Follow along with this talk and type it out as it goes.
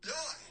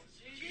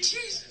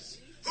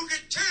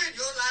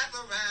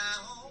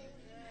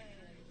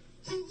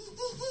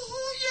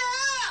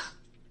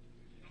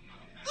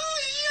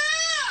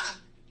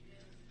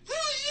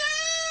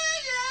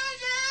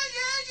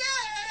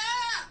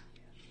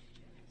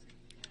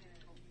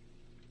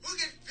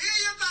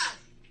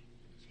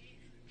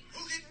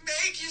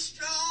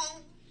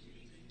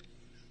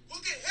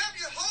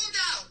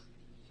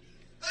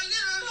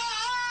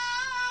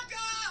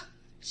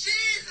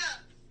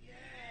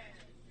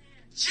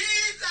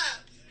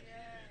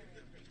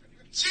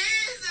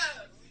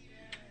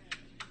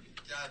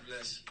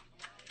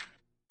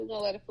We're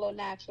gonna let it flow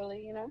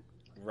naturally, you know.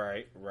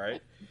 Right.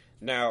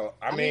 Now,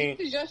 I mean, mean,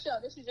 this is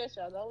your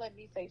show. Don't let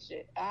me say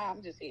shit.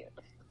 I'm just here.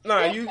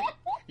 Nah,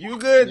 you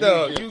good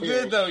though. You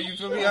good though. You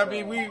feel me? I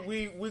mean,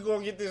 we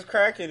gonna get this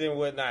cracking and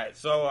whatnot.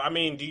 So, I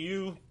mean,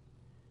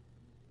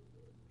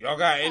 y'all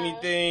got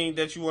anything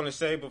that you want to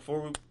say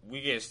before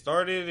we get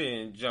started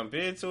and jump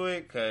into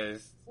it?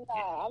 Cause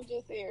nah, I'm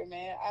just here,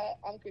 man.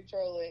 I'm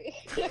controlling.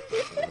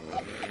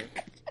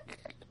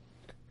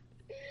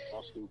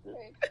 I'm stupid.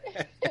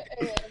 A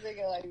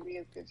nigga like me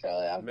is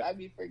controlling. I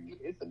be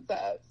forgetting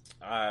sometimes.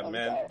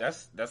 Man,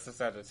 that's the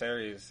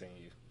Sagittarius in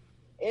you.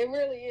 It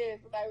really is.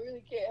 I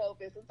really can't help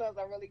it. Sometimes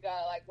I really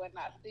gotta, like, when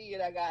I see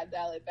it, I gotta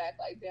dial it back.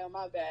 Like, damn,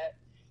 my bad.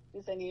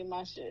 This ain't even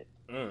my shit.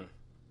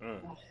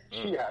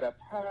 She got a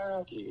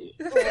pocket.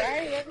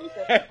 Right? Let me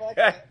shut the fuck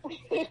up.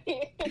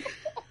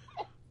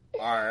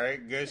 All right,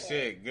 good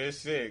shit.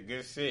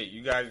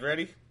 You guys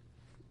ready?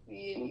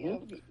 Yeah.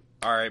 Mm-hmm.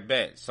 All right,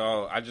 bet.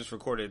 So I just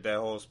recorded that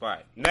whole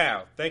spot.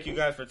 Now, thank you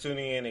guys for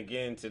tuning in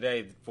again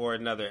today for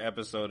another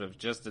episode of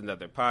Just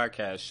Another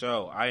Podcast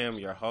Show. I am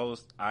your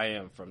host. I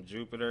am from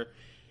Jupiter,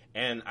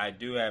 and I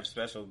do have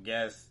special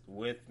guests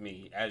with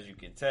me, as you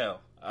can tell.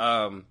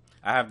 I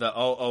have the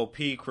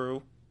OOP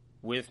crew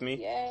with me.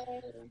 Yay.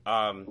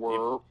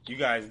 If you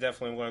guys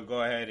definitely want to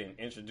go ahead and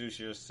introduce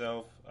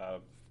yourself.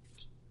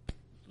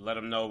 Let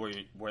them know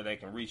where they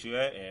can reach you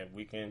at, and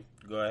we can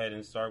go ahead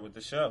and start with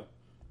the show.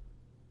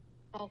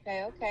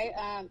 Okay.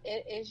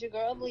 It is your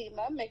girl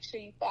Lima. Make sure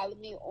you follow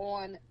me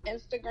on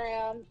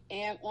Instagram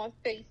and on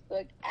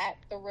Facebook at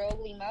The Real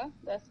Lima.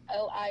 That's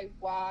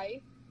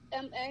LIYMA.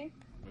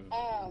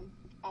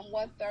 I'm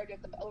 1/3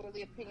 of the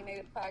Overly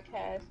Opinionated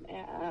podcast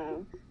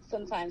and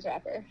sometimes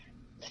rapper.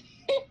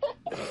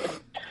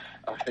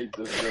 I hate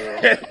this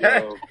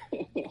girl.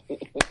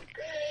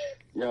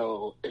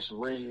 Yo, it's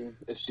Ring.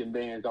 It's your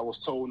man. I was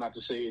told not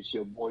to say it's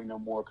your boy no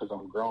more because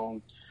I'm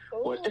grown.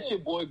 Ooh. But it's your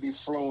boy be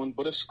flowing,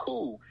 but it's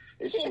cool.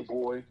 It's your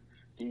boy,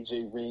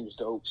 DJ Reams,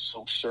 Dope,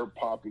 So Shirt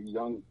Poppy,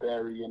 Young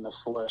Barry in the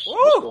flesh. Woo!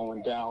 What's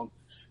going down?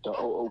 The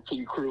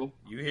OOP crew.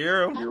 You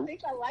hear him? I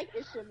think I like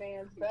It's Your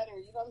Man's better.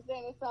 You know what I'm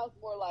saying? It sounds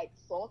more like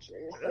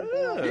sultry or something.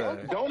 Yeah.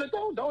 Like, Don't it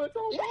though? It's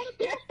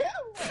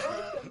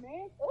Your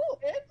Man. Oh,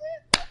 is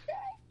it?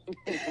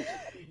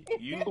 Okay.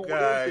 You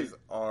guys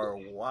are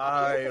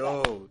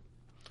wild.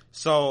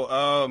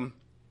 So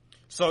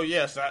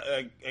yes,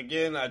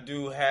 again, I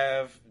do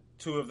have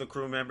two of the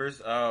crew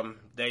members.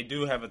 They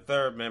do have a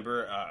third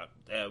member.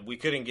 We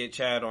couldn't get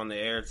Chad on the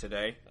air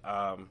today.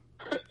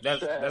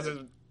 That's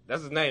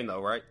his name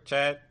though, right?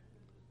 Chad?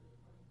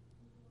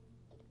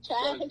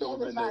 Chad, his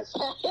name is not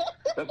Chad.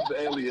 That's his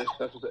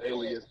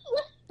alias.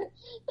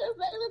 His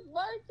name is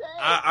Marte.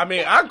 I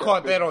mean, I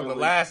caught that on the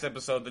last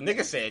episode. The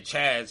nigga said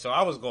Chad, so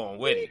I was going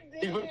with it.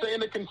 He's been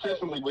saying it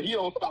consistently, but he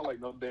don't sound like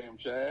no damn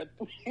Chad.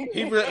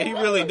 He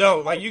really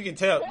don't. Like, you can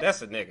tell,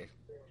 that's a nigga.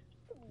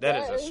 That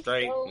is a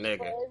straight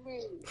nigga.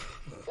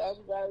 I'm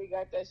glad we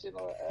got that shit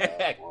on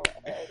record.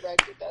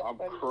 I'm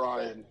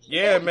crying.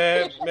 Yeah,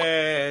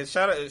 man.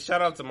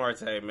 Shout out to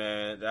Marte,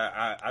 man.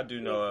 I do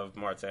know of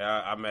Marte.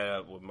 I met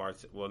up with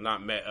Marte. Well,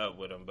 not met up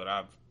with him, but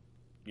I've,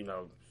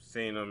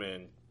 seen him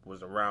and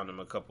was around him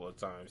a couple of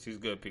times. He's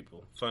good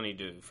people. Funny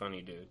dude.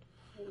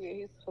 Yeah,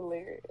 he's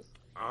hilarious.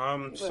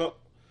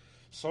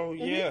 So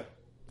yeah,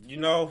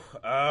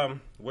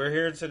 we're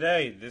here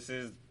today. This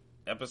is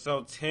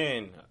episode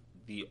 10,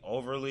 the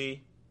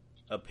Overly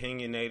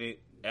Opinionated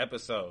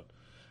episode.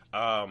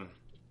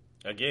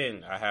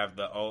 Again, I have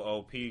the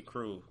OOP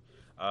crew.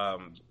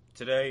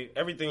 Today,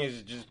 everything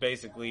is just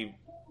basically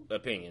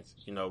opinions.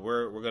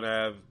 We're gonna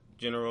have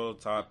general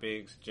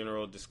topics,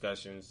 general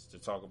discussions to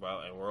talk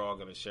about, and we're all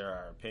gonna share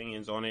our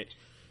opinions on it.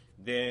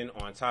 Then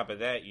on top of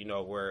that,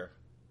 we're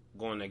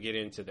going to get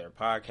into their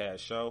podcast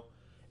show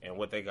and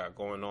what they got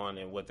going on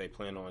and what they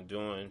plan on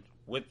doing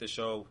with the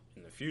show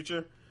in the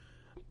future.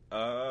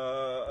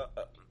 Another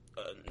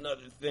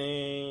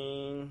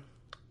thing,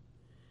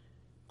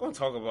 I'm going to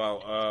talk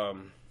about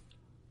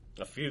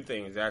a few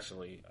things,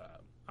 actually.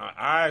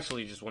 I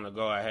actually just want to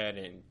go ahead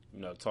and,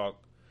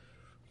 talk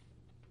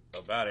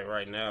about it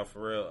right now,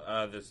 for real.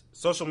 This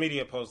social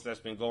media post that's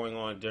been going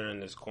on during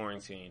this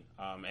quarantine.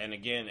 And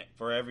again,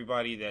 for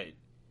everybody that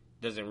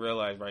doesn't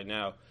realize right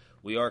now,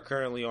 we are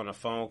currently on a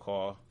phone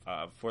call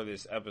for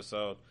this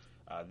episode.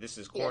 This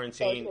is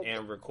quarantine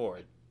and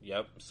record.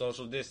 Yep,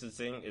 social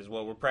distancing is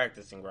what we're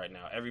practicing right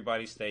now.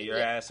 Everybody stay your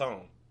ass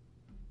home.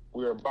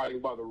 We are abiding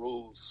by the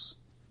rules.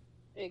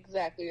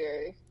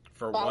 Exactly.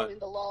 For following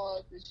the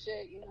laws and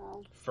shit,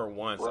 For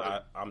once,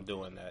 right. I'm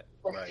doing that.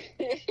 Right.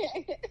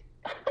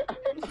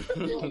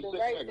 Doing the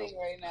right thing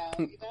right now,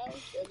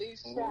 At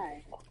least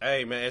trying.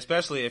 Hey, man,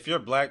 especially if you're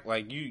black,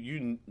 like,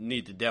 you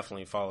need to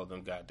definitely follow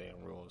them goddamn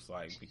rules,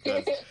 like,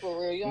 because, For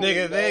real,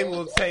 nigga, they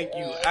will take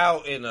you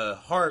out in a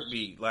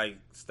heartbeat. Like,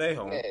 stay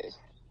home. Yeah.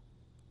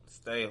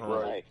 Stay home.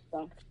 Right.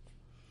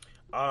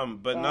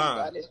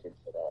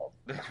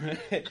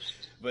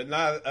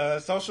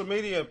 Social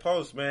media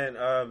posts, man.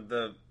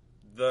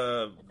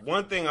 The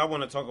one thing I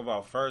want to talk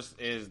about first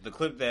is the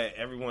clip that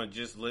everyone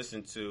just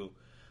listened to.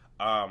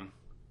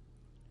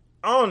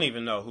 I don't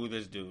even know who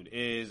this dude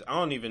is. I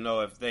don't even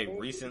know if they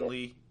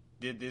recently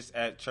did this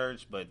at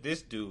church, but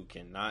this dude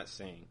cannot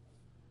sing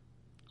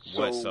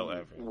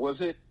whatsoever. Was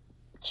it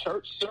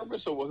church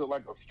service or was it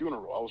like a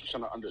funeral? I was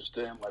trying to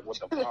understand like what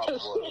the problem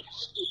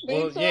was.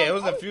 Well, yeah, it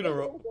was a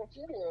funeral.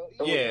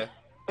 Yeah.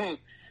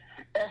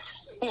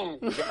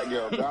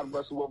 Yo, God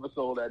bless whoever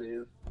soul that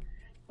is.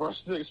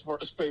 First things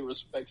first, pay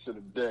respects to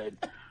the dead.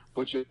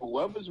 But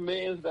whoever's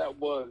man's that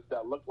was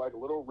that looked like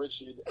Little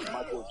Richard and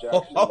Michael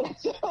Jackson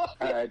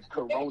had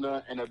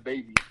corona and a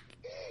baby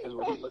is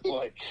what he looked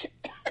like.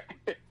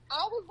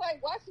 I was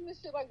like watching this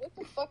shit like, what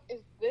the fuck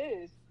is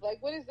this?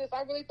 Like, what is this?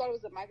 I really thought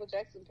it was a Michael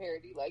Jackson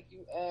parody. Like,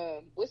 you,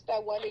 what's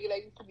that one nigga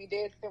that used to be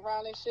dancing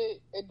around and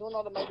shit and doing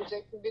all the Michael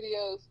Jackson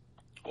videos?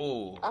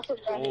 Oh, I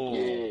forgot.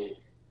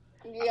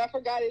 Yeah, I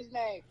forgot his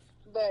name.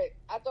 But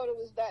I thought it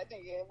was that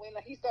nigga. And when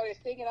he started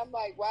singing, I'm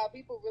like, wow,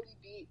 people really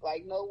be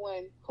like, no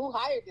one who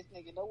hired this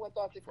nigga. No one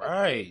thought to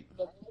right.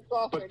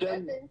 But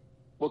then,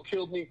 what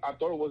killed me, I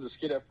thought it was a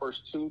skit at first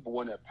too. But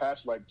when it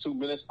passed like 2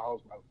 minutes, I was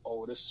like,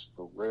 oh, this is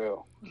for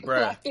real.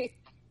 Right.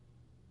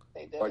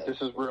 Like this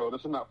is real.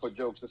 This is not for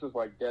jokes. This is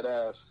like dead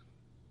ass.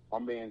 My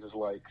man just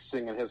like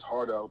singing his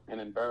heart out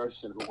and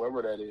embarrassing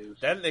whoever that is.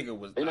 That nigga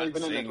was. They're not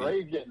even in the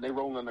grave yet, and they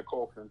rolling in the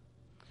coffin.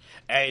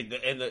 Hey,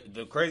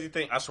 the crazy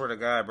thing, I swear to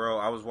God, bro,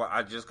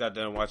 I just got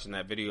done watching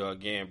that video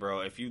again,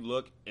 bro. If you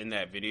look in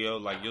that video,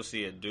 like, you'll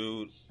see a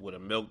dude with a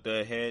milk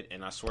dud head,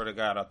 and I swear to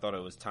God, I thought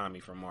it was Tommy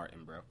from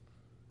Martin, bro.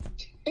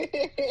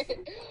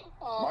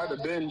 Might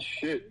have been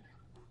shit.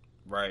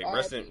 Right,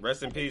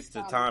 rest in peace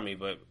to Tommy,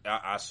 but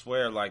I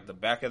swear, like, the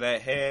back of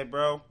that head,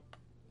 bro,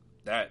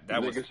 that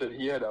was... Nigga said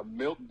he had a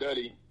milk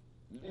duddy.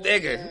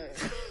 Nigga.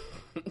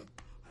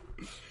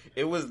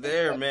 It was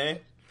there, man.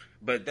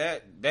 But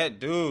that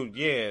dude,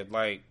 yeah,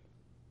 like,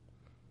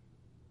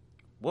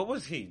 what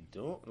was he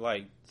doing?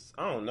 Like,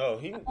 I don't know.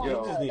 He just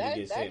need to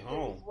get sent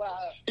home.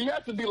 He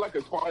has to be like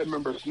a choir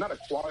member, not a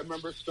choir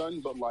member's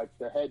son, but like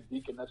the head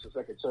deacon, that's the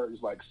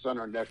secretary's like son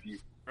or nephew.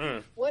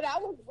 What I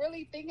was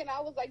really thinking, I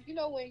was like, you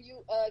know, when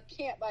you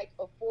can't like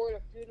afford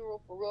a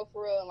funeral for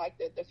real, and like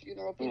the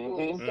funeral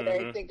people said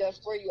everything does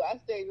for you. I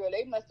say, well,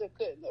 they must have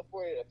couldn't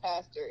afford a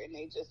pastor, and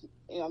they just,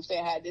 you know what I'm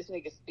saying, had this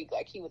nigga speak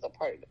like he was a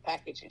part of the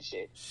package and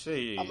shit.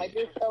 Shit. I'm like,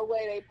 there's no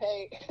way they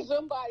paid.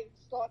 Somebody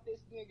sought this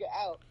nigga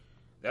out.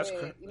 That's you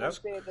know what I'm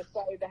saying,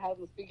 decided to have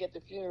him speak at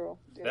the funeral.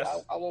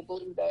 I won't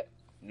believe that.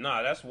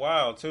 Nah, that's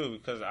wild too,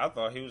 because I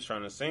thought he was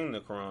trying to sing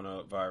the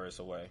coronavirus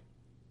away.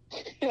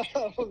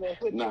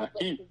 Nah,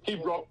 he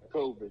brought the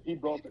COVID. He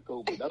brought the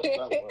COVID. That's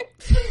what that was.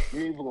 You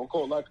ain't even gonna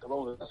call that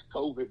corona. That's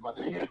COVID, my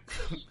nigga.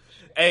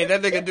 Hey,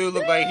 that nigga do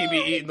look like he be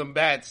eating them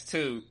bats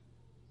too.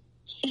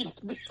 That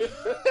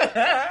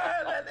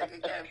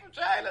nigga came from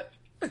China.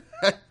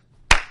 That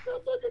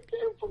nigga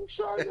came from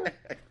China.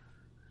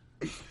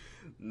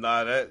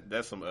 Nah,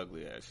 that's some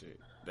ugly ass shit.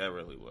 That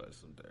really was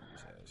some dirty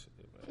ass shit.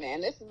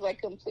 Man, this is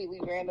like completely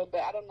random,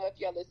 but I don't know if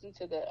y'all listen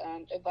to the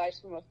Advice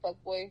from a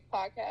Fuckboy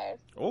podcast.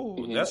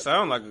 Oh, that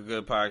sounds like a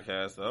good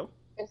podcast, though.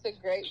 It's a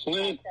great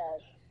podcast.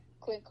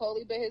 Clint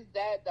Coley, but his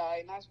dad died,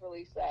 and that's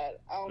really sad.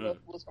 I don't know if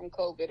it was from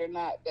COVID or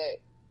not,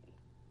 but,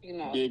 you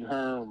know. Big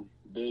Herm.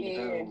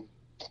 Herm.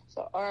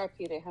 So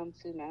RIP to him,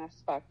 too, man.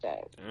 That's fucked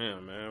up.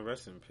 Damn, man.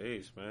 Rest in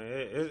peace, man.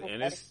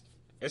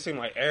 It seems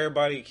like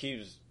everybody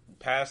keeps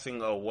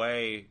passing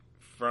away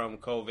from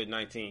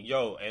COVID-19.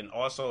 Yo, and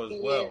also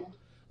as well,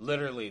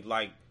 literally,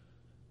 like,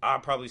 I'll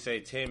probably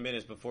say 10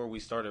 minutes before we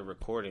started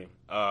recording,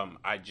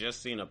 I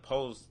just seen a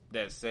post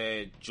that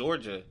said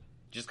Georgia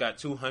just got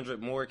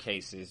 200 more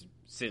cases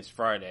since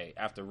Friday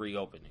after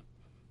reopening.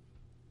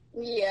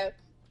 Yeah,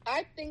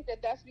 I think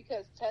that's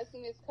because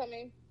testing is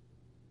coming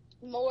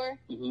more,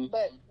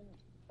 but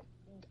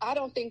I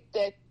don't think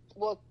that,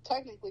 well,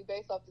 technically,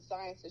 based off the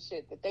science and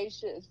shit, that they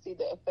shouldn't see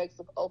the effects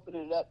of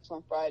opening it up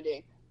from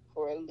Friday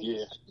for at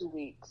least 2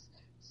 weeks.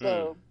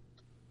 So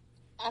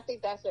I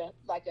think that's a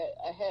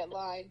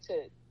headline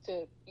to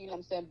you know what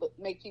I'm saying, but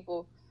make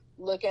people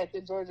look at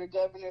the Georgia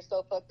governor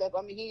so fucked up.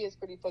 I mean, he is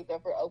pretty fucked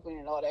up for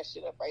opening all that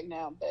shit up right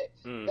now, but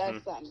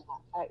that's something you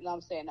know what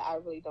I'm saying, I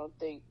really don't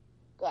think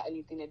got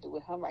anything to do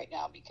with him right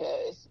now,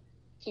 because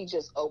he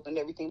just opened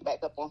everything back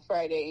up on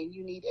Friday, and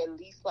you need at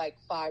least like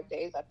 5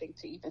 days, I think,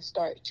 to even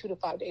start, 2 to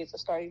 5 days to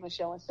start even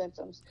showing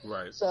symptoms.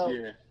 Right. So,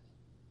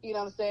 you know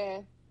what I'm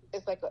saying?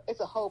 It's like it's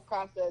a whole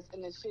process,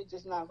 and this shit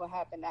just not gonna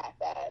happen that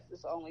fast.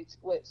 It's only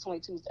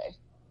Tuesday.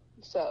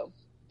 So,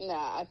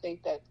 nah, I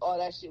think that all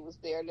that shit was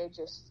there. They're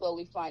just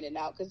slowly finding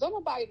out, because don't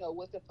nobody know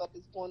what the fuck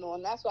is going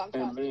on. That's why I'm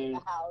trying to stay in the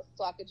house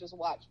so I could just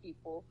watch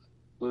people.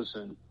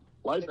 Listen,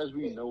 life as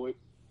we know it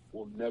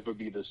will never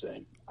be the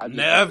same.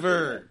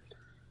 Never.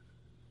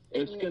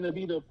 It's going to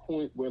be the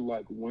point where,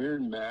 like,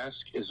 wearing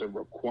masks is a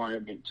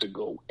requirement to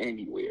go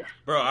anywhere.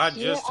 Bro, I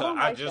just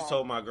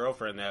told my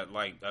girlfriend that,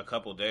 like, a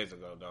couple days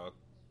ago, dog.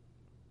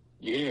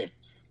 Yeah,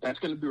 that's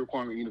going to be a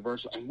requirement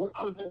universal. And what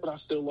other thing that I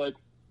still like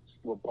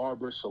with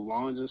barbers,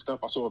 salons and stuff,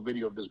 I saw a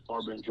video of this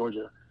barber in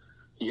Georgia.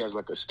 He has,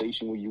 like, a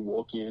station where you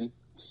walk in.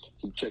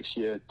 He checks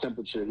your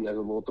temperature. He has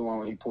a little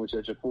thermometer. He points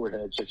at your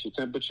forehead, checks your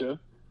temperature.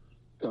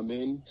 come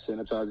in,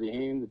 sanitize your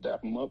hands,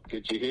 dap them up,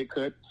 get your hair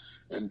cut,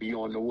 and be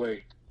on the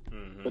way.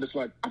 Mm-hmm. But it's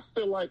like, I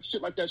feel like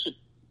shit like that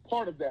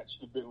part of that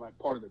should have been like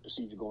part of the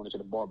procedure going into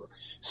the barber.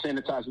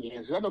 Sanitize your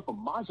hands. 'Cause I know for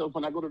myself,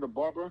 when I go to the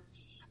barber,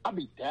 I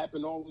be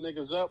dapping all the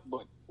niggas up,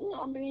 but you know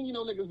what I mean? You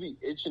know, niggas be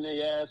itching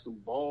their ass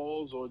and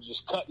balls or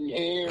just cutting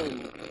hair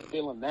and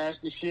feeling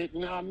nasty shit, you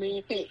know what I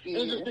mean? And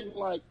it's just thinking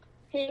like,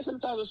 hand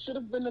sanitizer should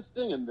have been a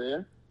thing in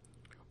there.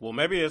 Well,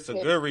 maybe it's a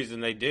good reason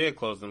they did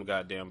close them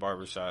goddamn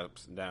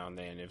barbershops down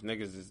then. If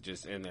niggas is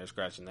just in there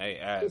scratching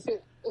their ass.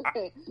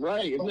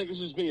 Right. If niggas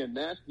just being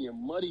nasty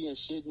and muddy and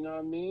shit, you know what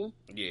I mean?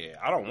 Yeah,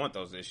 I don't want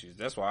those issues.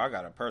 That's why I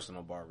got a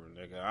personal barber,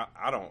 nigga.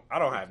 I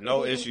don't have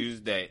no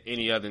issues that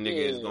any other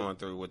nigga is going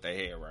through with their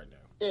hair right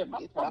now. Yeah,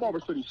 my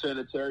barber's pretty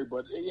sanitary,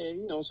 but yeah,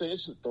 you know what I'm saying?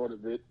 It's just the thought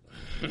of it.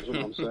 That's what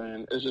I'm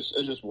saying. It's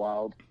just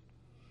wild.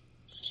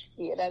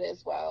 Yeah, that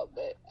is wild,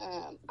 but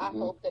I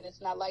hope that it's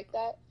not like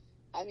that.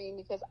 I mean,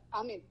 because,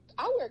 I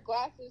wear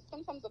glasses.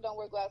 Sometimes I don't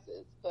wear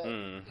glasses, but,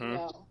 you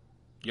know.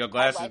 Your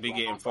glasses be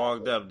getting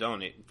fogged up,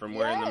 don't it, from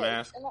wearing the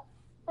mask?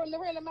 From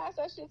wearing the mask,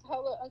 that shit's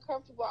hella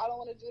uncomfortable. I don't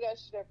want to do that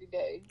shit every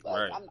day.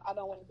 Like, right. I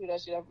don't want to do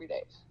that shit every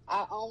day.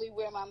 I only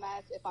wear my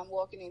mask if I'm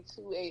walking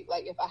into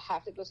if I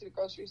have to go to the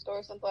grocery store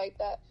or something like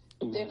that.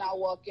 Then I'll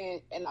walk in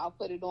and I'll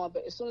put it on.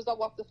 But as soon as I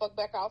walk the fuck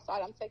back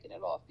outside, I'm taking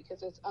it off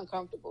because it's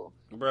uncomfortable.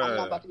 Bruh. I'm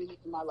not about to be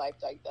living my life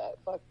like that.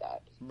 Fuck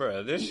that.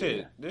 Bruh,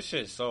 this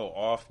shit's so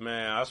off,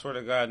 man. I swear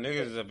to God,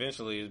 niggas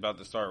eventually is about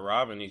to start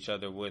robbing each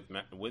other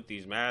with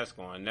these masks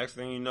on. Next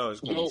thing you know,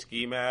 it's gonna be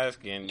ski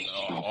mask and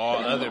all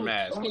other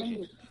masks.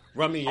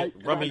 Run me your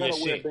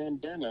shit. Wear a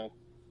bandana.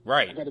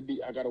 Right.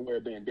 I gotta wear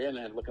a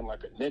bandana and looking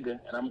like a nigga,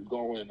 and I'm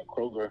going in the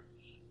Kroger.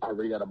 I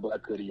already got a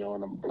black hoodie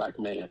on. I'm a black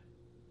man.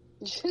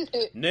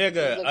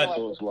 Nigga,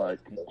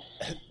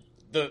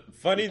 the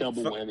funny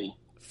double whammy.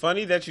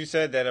 Funny that you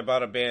said that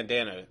about a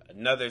bandana.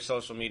 Another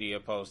social media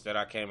post that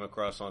I came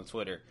across on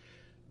Twitter.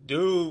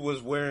 Dude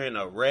was wearing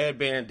a red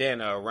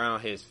bandana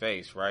around his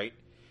face, right?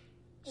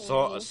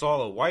 Saw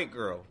a white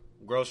girl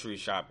grocery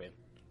shopping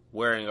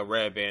wearing a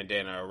red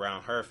bandana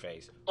around her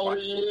face. Oh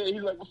yeah,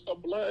 he's like, "What's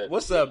up, blood?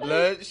 What's up,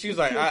 blood?" She was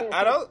like,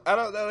 "I don't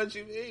know what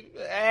you mean."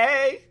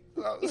 Hey.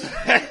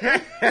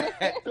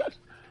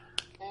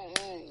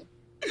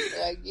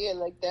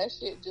 Like that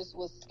shit just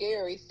was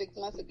scary 6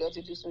 months ago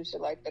to do some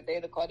shit like that. They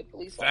had to call the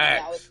police on Facts.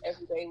 it. Now it's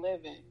everyday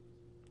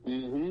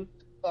living.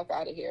 Fuck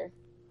out of here.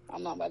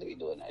 I'm not about to be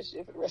doing that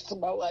shit for the rest of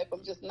my life.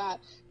 I'm just not.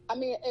 I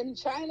mean, in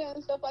China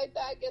and stuff like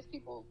that, I guess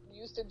people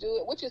used to do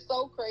it, which is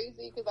so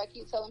crazy because I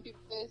keep telling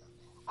people this.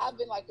 I've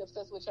been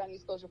obsessed with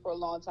Chinese culture for a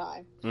long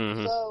time.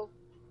 So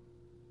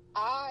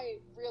I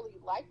really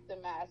liked the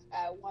mask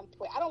at one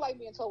point. I don't like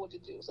being told what to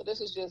do, so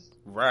this is just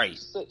right.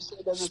 So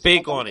it doesn't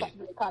speak on it.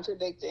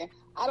 Contradicting.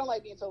 I don't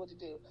like being told what to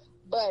do,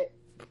 but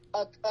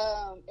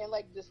in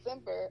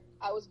December,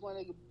 I was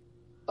going to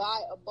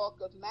buy a bulk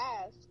of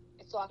masks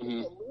so I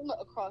could put Luma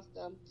across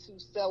them to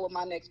sell with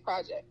my next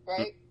project,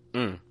 right?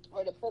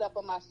 Or to put up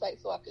on my site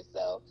so I could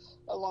sell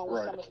along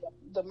with some of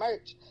the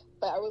merch.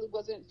 But I really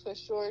wasn't for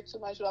sure too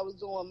much what I was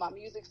doing with my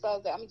music, so I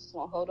was like, I'm just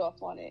going to hold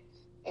off on it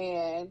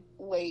and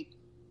wait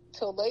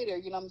till later,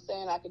 you know what I'm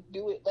saying? I could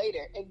do it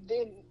later. And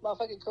then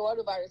motherfucking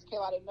coronavirus came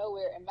out of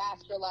nowhere and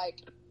masks are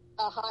like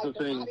a high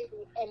commodity,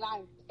 and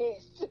I'm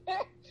pissed.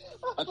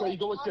 That's why you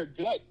go with your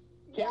gut.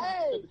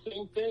 Yes. The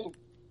same thing.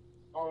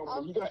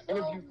 He got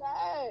interviewed.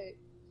 Mad.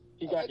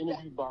 He got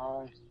interviewed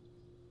by.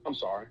 I'm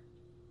sorry.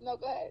 No,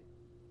 go ahead.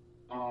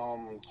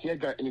 He had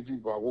got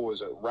interviewed by, what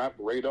was it, Rap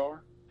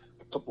Radar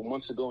a couple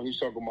months ago, and he's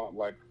talking about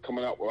like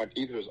coming out with like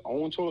either his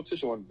own toilet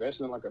tissue or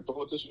investing in like a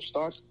toilet tissue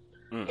stock.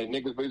 And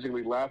niggas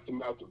basically laughed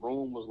him out the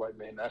room, was like,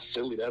 man, that's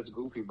silly, that's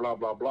goofy, blah,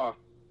 blah, blah.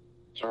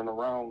 Turn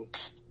around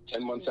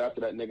 10 months after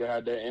that nigga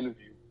had that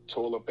interview,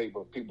 toilet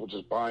paper, people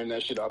just buying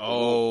that shit out the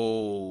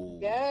room.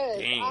 Yes,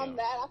 damn. I'm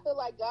mad. I feel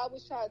like God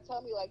was trying to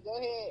tell me, like, go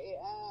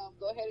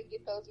ahead and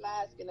get those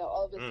masks, and then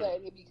all of a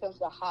sudden it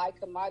becomes a high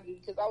commodity.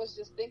 Because I was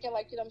just thinking,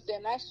 like, you know what I'm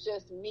saying, that's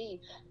just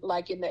me,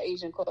 like, in the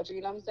Asian culture, you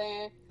know what I'm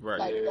saying? Right.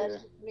 Like,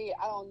 that's just me.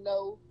 I don't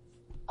know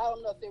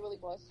if they're really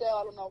going to sell.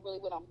 I don't know really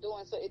what I'm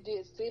doing. So it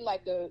did seem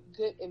like a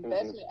good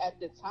investment at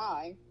the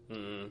time.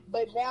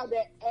 But now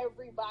that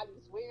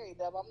everybody's wearing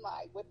them, I'm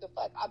like, what the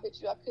fuck? I bet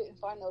you I couldn't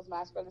find those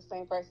masks for the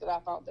same price that I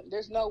found them.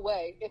 There's no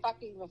way, if I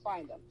could even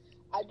find them.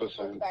 I just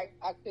for the fact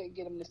I couldn't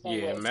get them the same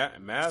way. Yeah,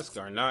 masks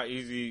are not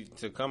easy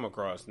to come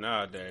across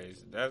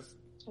nowadays. They're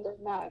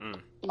not.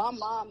 My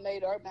mom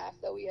made our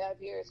masks that we have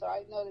here, so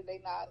I know that they're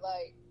not,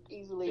 like,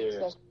 easily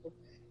accessible.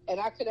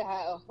 And I could have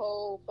had a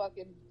whole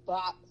fucking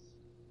box.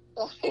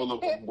 Well,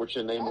 what's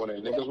your name on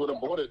it? Niggas would have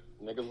bought it.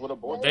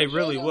 They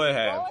really would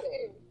have.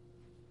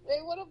 They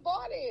would have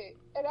bought it.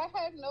 And I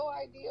had no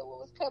idea what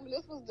was coming.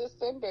 This was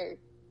December.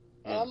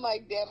 And I'm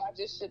like, damn, I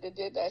just should have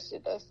did that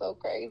shit. That's so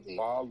crazy.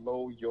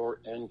 Follow your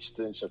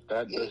instincts. If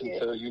that doesn't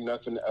tell you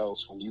nothing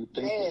else, when you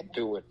think it,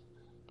 do it.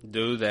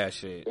 Do that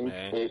shit,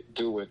 man.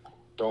 Do it.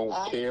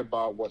 Don't care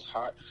about what's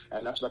hot.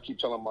 And that's what I keep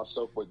telling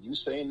myself. But you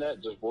saying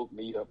that just woke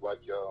me up like,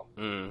 yo,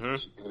 you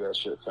should do that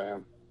shit,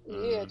 fam.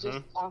 Yeah,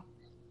 just...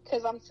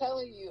 Because I'm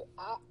telling you,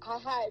 I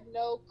had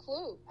no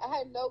clue.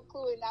 And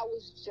that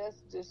was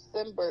just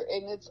December,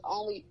 and it's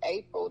only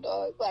April,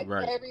 dog. Like,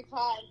 right. every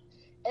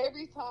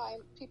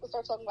time people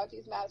start talking about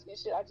these masks and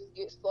shit, I just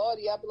get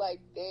salty. I be like,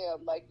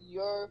 damn, like,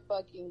 your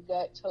fucking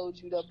gut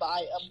told you to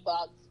buy a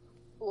box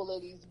full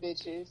of these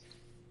bitches.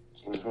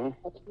 Mm-hmm.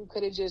 You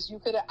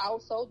could have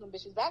outsold them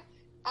bitches.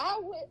 I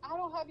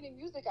don't have any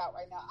music out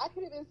right now. I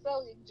could have been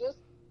selling just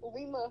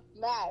Lima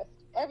masks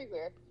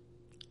everywhere.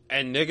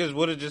 And niggas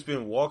would have just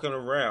been walking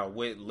around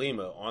with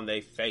Lima on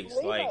their face.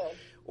 Lima. Like,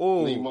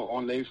 ooh. Lima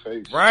on their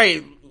face.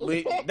 Right.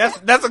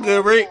 That's a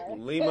good read.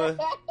 Lima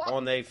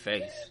on their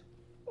face.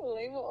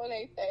 Lima on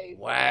their face.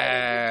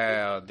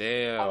 Wow,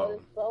 damn. I would have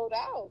sold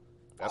out.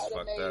 That's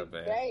fucked up,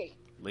 man. Right.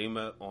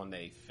 Lima on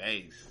their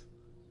face.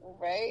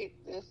 Right.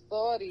 The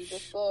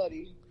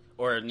sorty.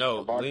 Or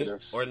no,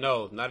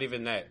 not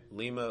even that.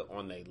 Lima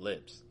on their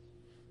lips.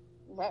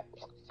 Right.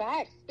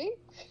 Facts, speak.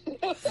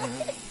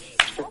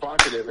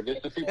 Provocative. It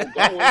gets the people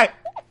going.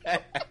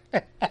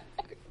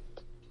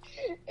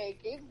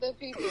 It keeps the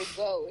people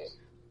going.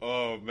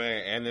 Oh,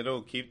 man. And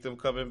it'll keep them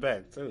coming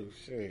back, too.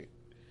 Shit.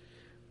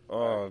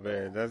 Oh,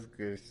 man. That's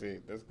good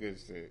shit.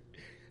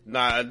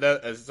 Nah,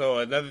 so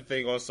another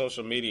thing on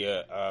social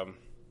media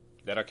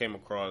that I came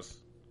across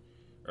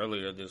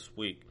earlier this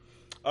week.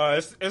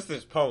 It's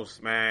this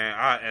post, man,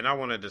 I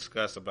want to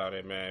discuss about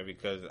it, man,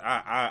 because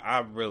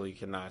I really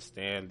cannot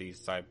stand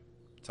these type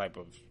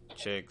of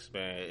chicks,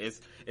 man.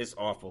 It's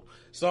awful.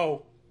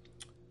 So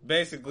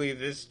basically,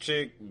 this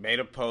chick made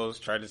a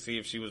post, tried to see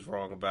if she was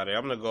wrong about it.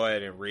 I'm gonna go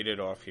ahead and read it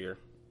off here.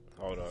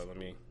 Hold on, let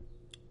me.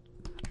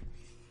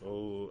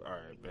 Oh, all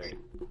right, babe.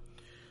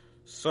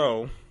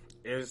 So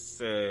it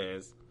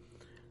says,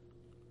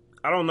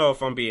 I don't know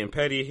if I'm being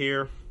petty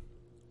here,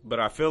 but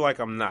I feel like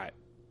I'm not.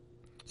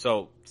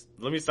 So,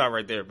 let me stop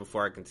right there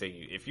before I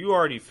continue. If you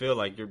already feel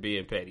like you're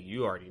being petty,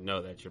 you already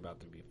know that you're about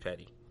to be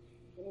petty.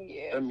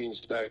 Yeah. That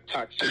means that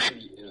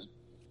toxicity is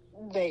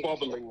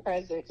bubbling.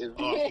 Present.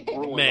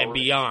 Man,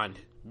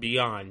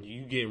 beyond.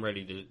 You getting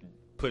ready to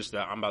push the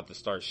I'm about to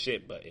start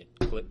shit button.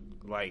 Click.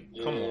 Like,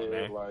 come on,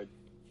 man. Like...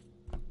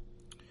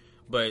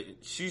 But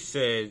she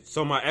said,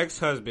 so my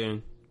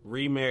ex-husband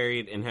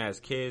remarried and has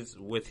kids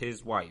with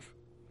his wife.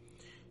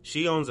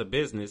 She owns a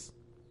business,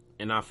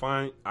 and I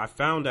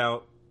found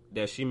out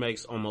that she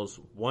makes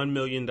almost $1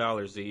 million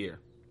a year.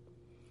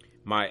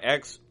 My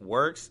ex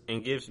works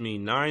and gives me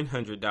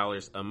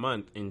 $900 a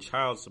month in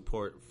child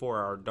support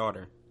for our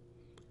daughter.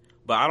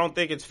 But I don't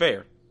think it's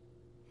fair.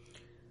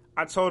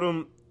 I told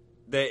him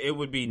that it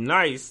would be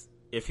nice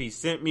if he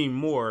sent me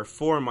more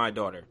for my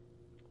daughter.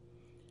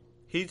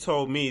 He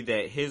told me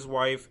that his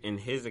wife and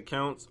his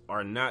accounts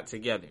are not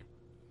together.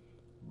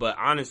 But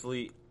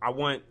honestly, I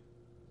want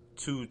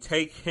to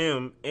take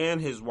him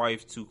and his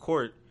wife to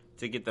court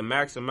to get the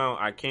max amount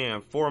I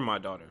can for my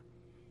daughter.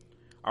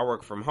 I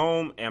work from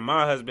home and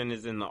my husband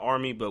is in the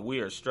army, but we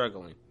are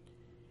struggling.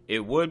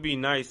 It would be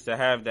nice to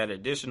have that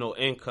additional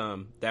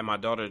income that my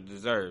daughter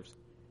deserves.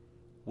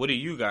 What do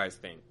you guys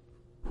think?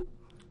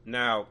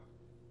 Now,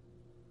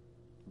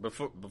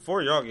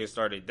 before y'all get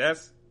started,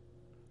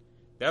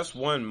 that's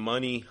one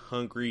money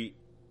hungry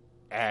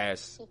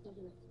ass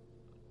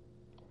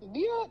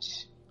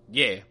bitch.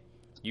 Yeah.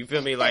 You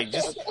feel me? Like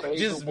just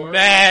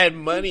mad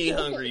money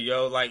hungry,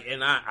 yo. Like,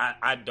 and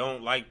I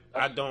don't like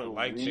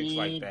chicks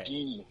like that.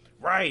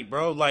 Right,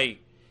 bro. Like,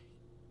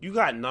 you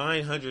got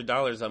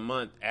 $900 a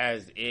month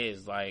as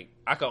is. Like,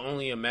 I can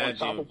only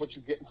imagine. On top of what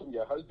you getting from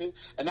your husband,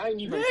 and I ain't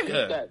even peeped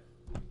that.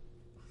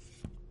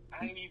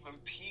 I ain't even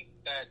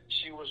peeped that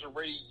she was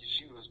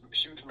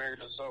married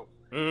herself.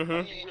 Mm-hmm.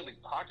 Are you really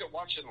pocket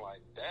watching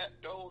like that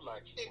though?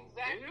 Like,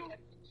 exactly.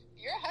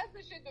 Your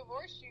husband should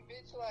divorce you,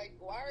 bitch. Like,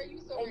 why are you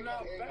so worried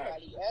about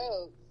everybody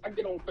else? I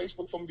get on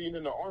Facebook from being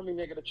in the army,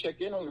 nigga, to check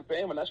in on the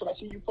fam, and that's what I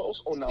see you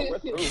post. Oh, no, we're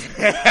through.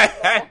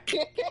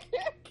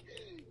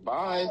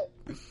 Bye.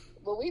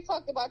 But we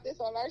talked about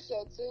this on our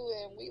show, too,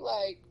 and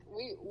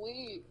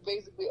we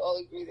basically all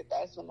agree that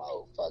that's some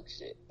old fuck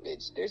shit,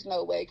 bitch. There's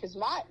no way. Because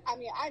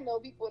I know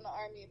people in the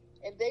army,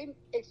 and they,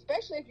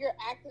 especially if you're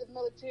active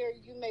military,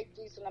 you make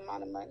decent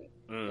amount of money.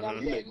 Mm-hmm. You know what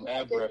I'm you saying? make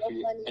mad breath,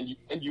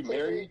 and you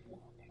married?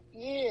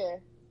 Yeah.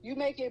 You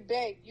make it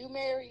bank. You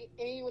marry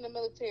and you in the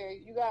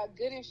military. You got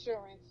good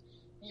insurance.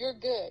 You're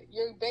good.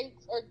 Your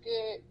banks are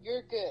good.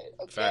 You're good.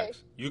 Okay.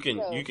 Facts. You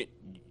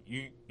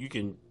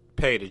can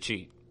pay to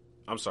cheat.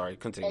 I'm sorry.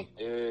 Continue.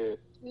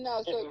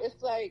 No, so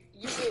it's like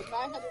you get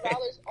 $900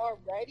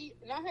 already.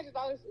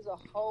 $900 is a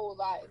whole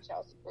lot in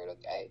child support.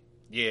 Okay.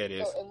 Yeah, it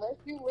is. So unless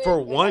you live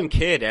for one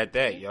kid at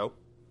that, yo.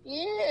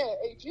 Yeah,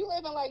 if you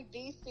live in like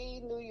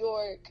DC, New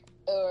York,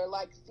 or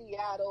like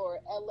Seattle or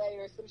LA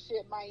or some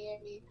shit,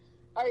 Miami.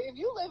 Or if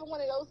you live in one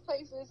of those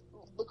places,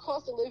 the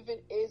cost of living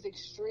is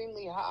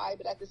extremely high,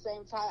 but at the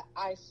same time,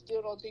 I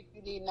still don't think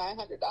you need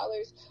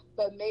 $900,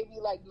 but maybe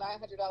like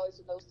 $900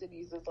 in those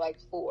cities is like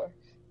 $4.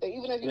 But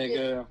even if you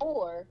get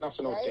 $4, not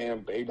for no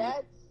damn baby,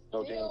 that's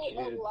no still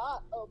damn kid. A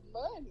lot of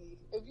money.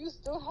 if you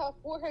still have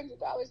 $400,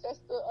 that's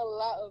still a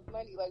lot of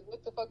money. Like,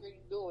 what the fuck are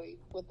you doing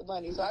with the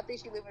money? So I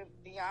think she's living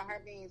beyond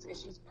her means, and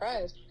she's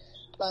pressed.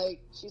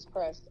 Like, she's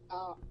pressed.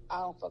 I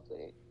don't fuck with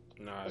it.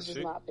 Nah, it's just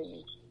my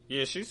opinion.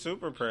 Yeah, she's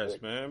super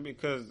pressed, man.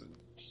 Because,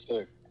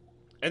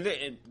 and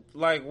then,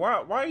 like,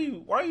 why are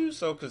you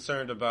so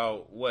concerned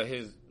about what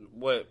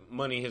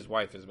money his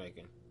wife is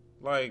making?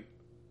 Like,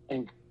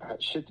 ain't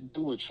got shit to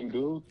do with you,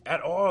 dude.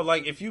 At all.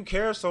 Like, if you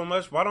care so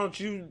much, why don't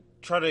you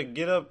try to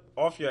get up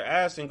off your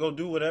ass and go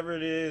do whatever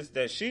it is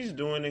that she's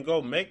doing and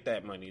go make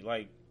that money?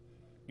 Like,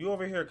 you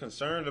over here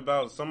concerned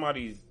about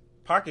somebody's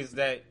pockets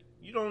that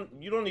you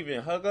don't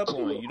even hug up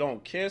on, you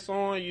don't kiss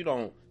on, you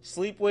don't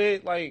sleep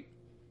with. Like,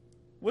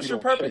 what's your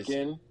purpose?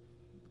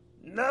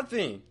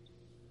 Nothing.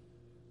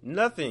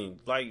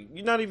 Like,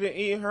 you're not even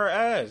eating her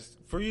ass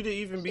for you to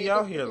even be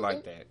out here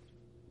like that.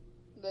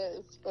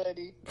 That's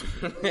funny.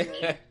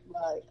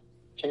 Like,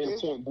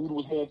 Point Buddha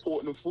was more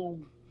important than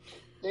food.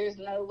 There's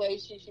no way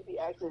she should be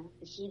acting.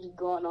 She be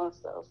going on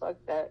stuff like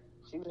that.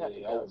 She would have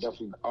to go.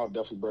 I'll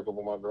definitely break up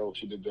with my girl if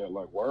she did that.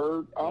 Like,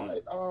 word. All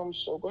right.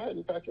 So go ahead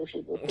and pack your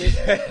shit.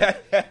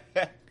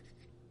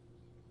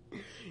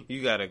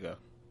 You gotta go.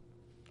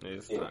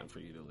 It's time for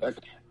you to leave.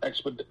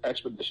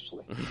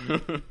 Expeditiously.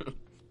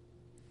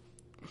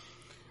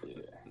 Yeah,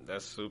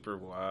 that's super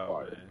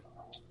wild, man.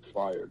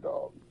 Fire,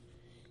 dog.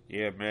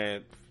 Yeah,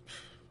 man.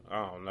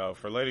 I don't know.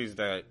 For ladies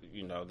that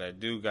that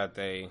do got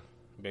they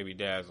baby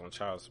dads on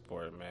child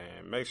support,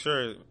 man, make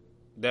sure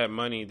that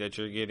money that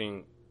you're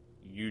getting,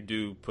 you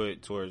do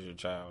put towards your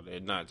child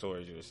and not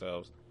towards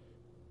yourselves.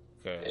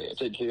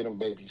 Take care of them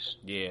babies.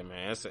 Yeah,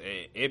 man.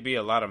 It'd be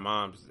a lot of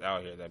moms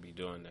out here that be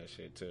doing that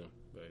shit too,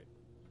 but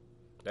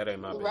that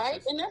ain't my business.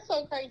 Right, and that's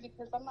so crazy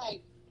because I'm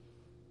like,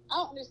 I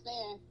don't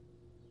understand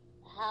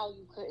how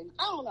you couldn't.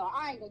 I don't know.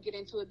 I ain't gonna get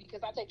into it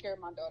because I take care of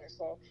my daughter,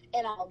 so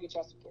and I don't get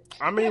child support.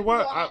 I mean,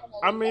 what?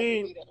 I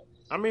mean,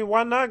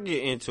 why not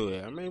get into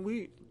it? I mean,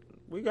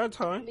 we got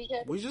time.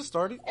 Because we just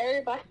started.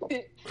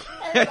 Everybody's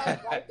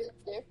life is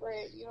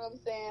different. You know what I'm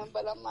saying?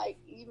 But I'm like,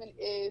 even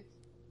if,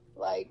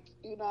 like,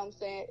 you know what I'm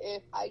saying,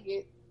 if I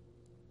get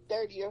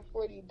 $30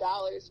 or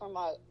 $40 from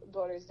my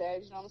daughter's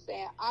dad, you know what I'm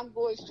saying, I'm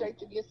going straight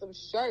to get some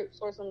shirts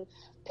or some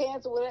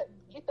pants or whatever,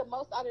 get the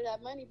most out of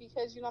that money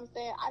because, you know what I'm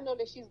saying, I know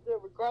that she's good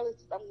regardless.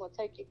 I'm going to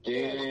take it.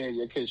 Yeah,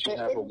 because she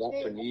have a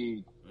want for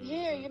need.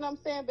 Yeah, you know what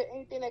I'm saying, but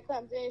anything that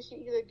comes in, she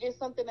either gets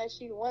something that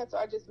she wants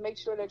or just make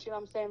sure that, you know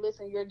what I'm saying,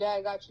 listen, your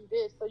dad got you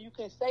this, so you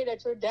can say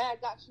that your dad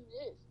got you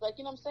this. Like,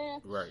 you know what I'm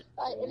saying? Right.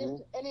 Like,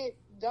 and it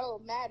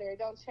don't matter. It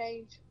don't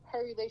change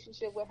her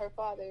relationship with her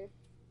father.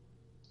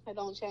 It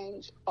don't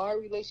change our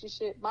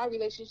relationship, my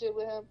relationship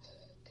with him,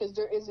 because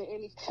there isn't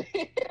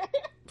anything.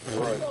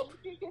 Right. So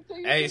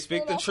hey,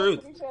 speak the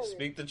truth.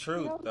 Speak the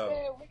truth,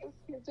 though. We can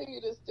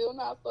continue to still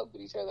not fuck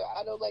with each other.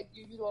 I don't like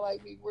you. You don't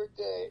like me. We're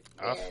good.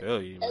 I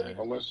feel you, man. As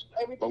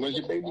long as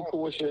your baby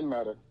cool, it shouldn't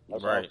matter.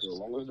 That's right. As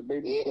long as the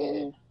baby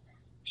cool,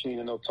 she ain't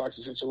in no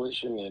toxic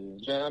situation,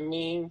 and you know what I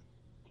mean?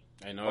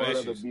 Ain't no all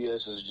issues. other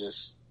BS is just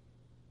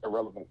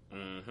irrelevant.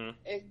 Mm-hmm.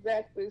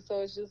 Exactly.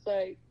 So it's just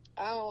like,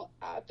 I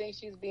think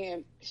she's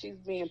being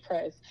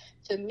pressed.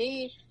 To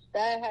me,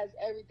 that has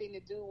everything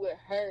to do with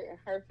her and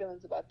her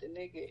feelings about the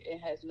nigga.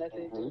 It has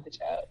nothing to do with the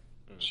child.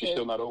 She's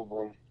still not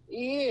over him.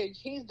 Yeah,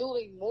 he's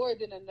doing more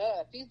than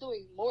enough. He's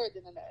doing more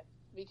than enough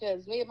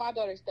because me and my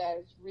daughter's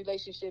dad's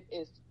relationship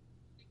is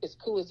as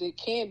cool as it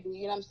can be.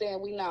 You know what I'm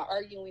saying? We not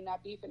arguing, we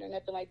not beefing or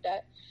nothing like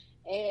that.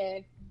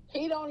 And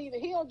he don't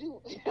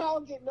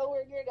get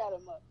nowhere near that a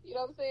month. You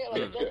know what I'm saying?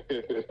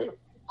 Like,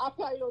 I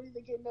probably don't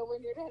even get nowhere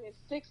near that in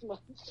 6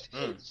 months.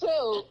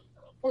 So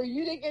for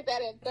you to get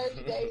that in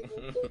 30 days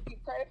and still be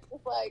pressed,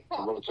 it's like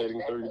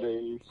rotating 30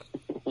 days.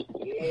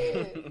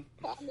 Yeah,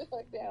 calm the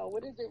fuck down.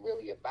 What is it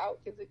really about?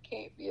 Because it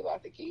can't be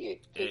about the kid.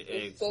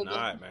 It's so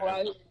not,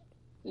 man.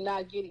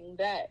 Not getting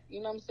that.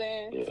 You know what I'm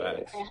saying?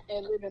 Yeah.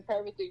 And living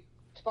perfectly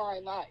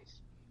fine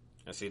lives.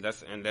 And see,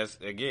 that's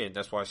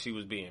why she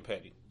was being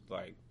petty.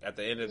 Like, at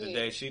the end of the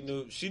day, she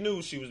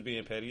knew she was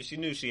being petty. She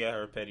knew she had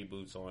her petty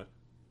boots on.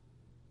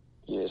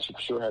 Yeah, she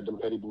sure had them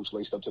petty boots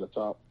laced up to the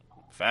top.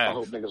 Facts. I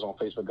hope niggas on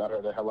Facebook got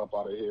her the hell up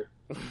out of here.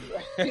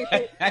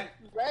 Right.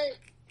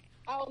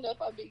 I don't know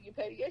if I'm being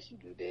petty. Yes, you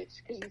do, bitch,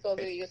 because you told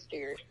me you're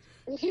scared.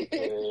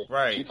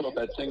 Right. She put up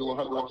that single in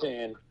her left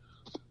hand.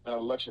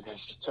 Election and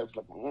she typed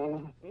like,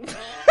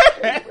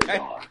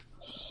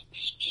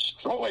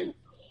 destroy.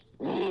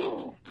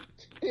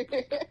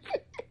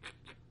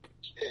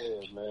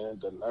 Yeah, man,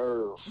 the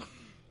nerve.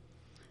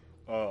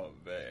 Oh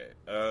man.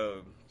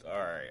 All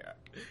right.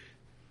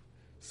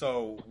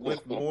 So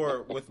with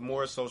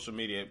more social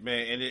media,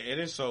 man, and it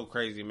is so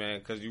crazy, man,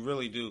 because you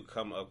really do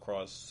come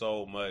across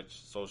so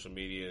much social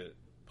media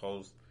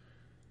posts,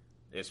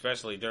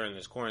 especially during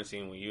this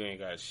quarantine when you ain't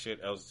got shit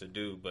else to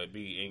do but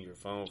be in your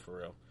phone for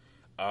real.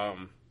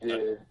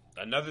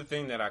 Another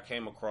thing that I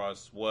came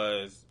across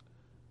was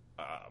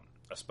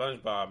a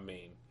SpongeBob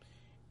meme,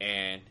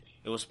 and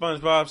it was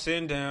SpongeBob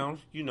sitting down,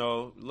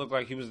 looked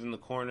like he was in the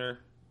corner,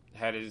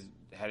 had his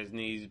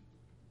knees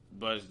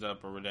buzzed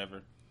up or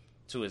whatever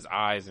to his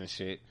eyes and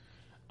shit.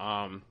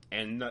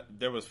 and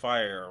there was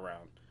fire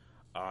around.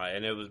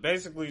 And it was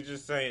basically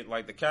just saying,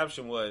 like, the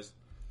caption was,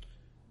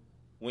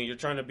 when you're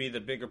trying to be the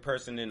bigger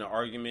person in the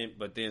argument,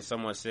 but then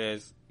someone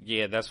says,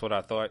 yeah, that's what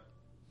I thought.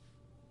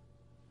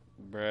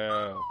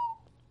 Bro.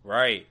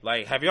 Right.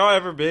 Like, have y'all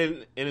ever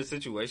been in a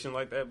situation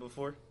like that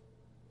before?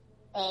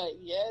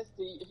 Yes.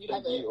 If you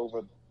haven't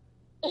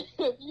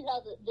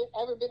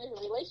ever been in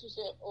a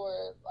relationship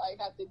or, like,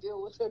 have to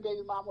deal with a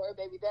baby mama or a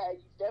baby dad,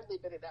 you've definitely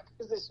been in that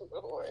position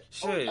before.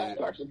 Shit.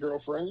 Like a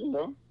girlfriend, you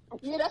know?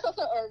 Yeah, that's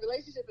also a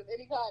relationship of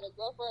any kind, a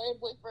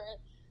girlfriend, boyfriend.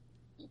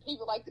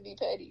 People like to be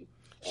petty.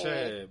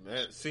 Shit,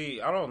 man. See,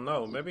 I don't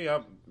know. Maybe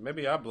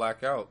I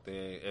black out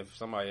then if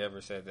somebody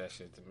ever said that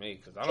shit to me,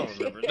 because I don't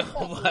remember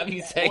nobody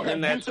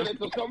saying that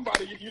to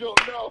somebody if you don't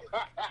know.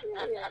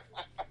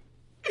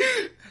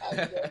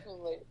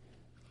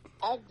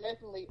 I've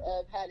definitely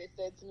had it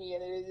said to me,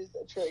 and it is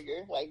a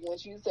trigger. Like,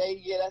 once you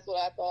say, yeah, that's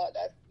what I thought,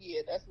 that's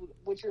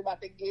what you're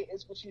about to get,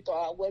 is what you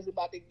thought I was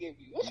about to give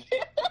you.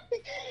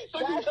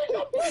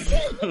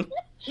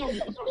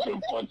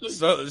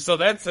 So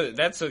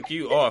that took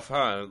you off,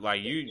 huh?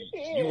 Like, you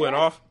went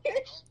off?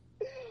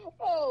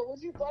 Oh,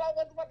 what you thought I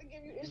was about to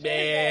give you?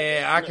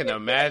 Man, I can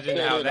imagine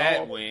how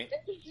that went.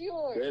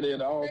 Get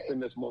it off in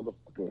this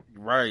motherfucker.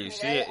 Right,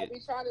 shit. I be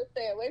trying to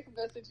stay away from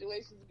those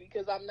situations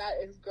because I'm not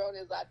as grown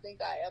as I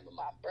think I am in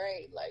my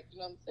brain. Like, you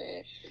know what I'm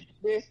saying?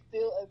 There's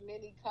still a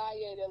mini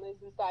Kanye that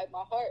lives inside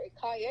my heart, and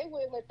Kanye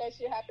wouldn't let that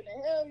shit happen to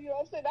him. You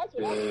know what I'm saying? That's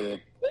what I believe.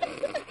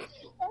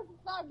 That's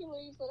what I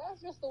believe. So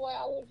that's just the way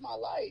I live my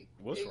life.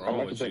 What's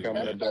wrong with you? I'm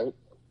an adult.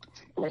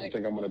 I like to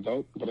think I'm an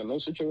adult, but in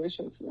those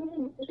situations, not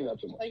too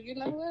much. Like, you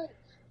know what?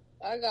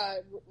 I got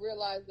to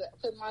realize that,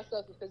 put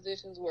myself in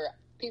positions where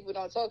people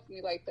don't talk to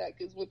me like that,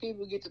 because when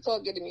people get to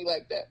talking to me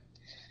like that,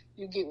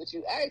 you get what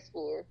you asked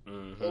for,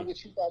 or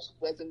what you thought you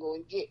wasn't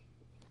going to get.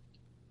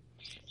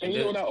 And you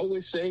know what I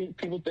always say?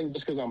 People think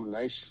just because I'm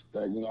nice,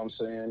 that, you know what I'm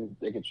saying,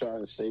 they can try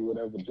and say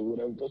whatever, do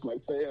whatever. Just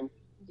like, fam,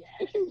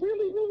 if you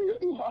really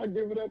knew how to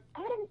give it up,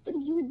 I don't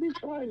think you would be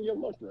trying your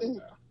luck right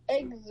now.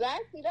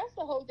 Exactly. That's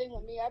the whole thing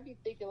with me. I be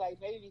thinking, like,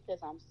 maybe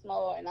because I'm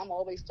small and I'm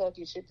always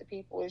talking shit to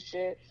people and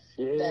shit.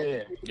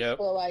 Yeah. Yep.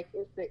 So, like,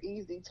 it's the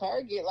easy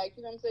target. Like,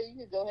 you know what I'm saying?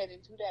 You can go ahead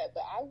and do that.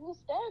 But I will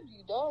stab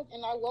you, dog,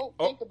 and I won't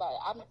think about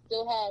it. I'm going to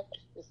still have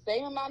the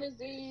same amount of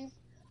Z's.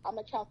 I'm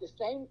going to count the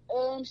same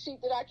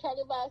sheet that I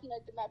counted last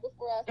night, the night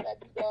before I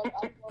stabbed you, dog.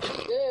 I'm going to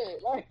be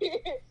good. Like,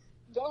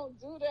 don't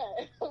do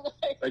that.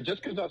 Like,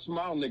 just because I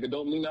smile, nigga,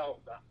 don't mean I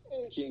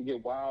can't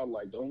get wild.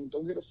 Like, don't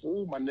get a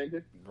fool, my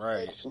nigga.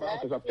 Right. I smile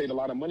because I paid a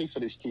lot of money for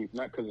this teeth,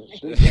 not because of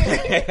shit.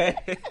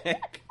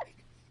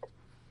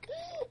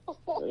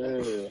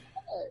 Yeah.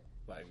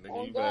 Like,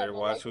 nigga, you better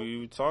watch who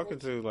you talking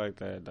to like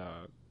that,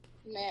 dog.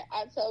 Man,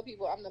 I tell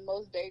people I'm the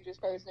most dangerous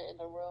person in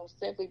the room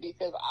simply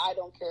because I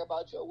don't care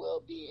about your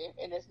well-being.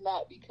 And it's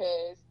not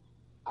because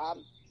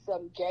I'm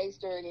some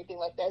gangster or anything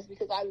like that. It's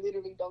because I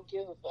literally don't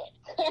give a fuck.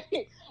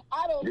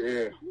 I don't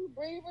care if you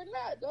breathe or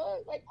not,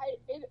 dog. Like,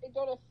 it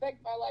don't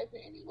affect my life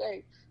in any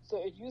way.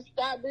 So if you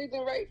stop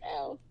breathing right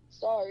now,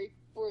 sorry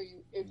for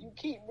you. If you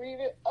keep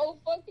breathing, oh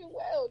fucking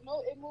well.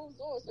 No, it moves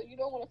on. So you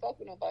don't want to fuck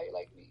with nobody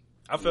like me.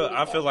 I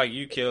feel like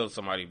you killed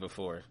somebody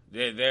before.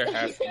 There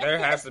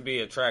has to be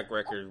a track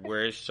record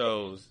where it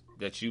shows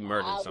that you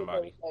murdered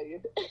somebody.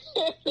 Is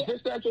this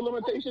statute of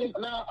limitations?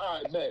 Nah,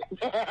 all right, bet.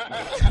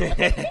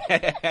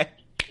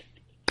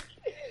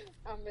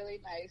 I'm really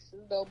nice.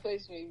 Just don't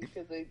push me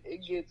because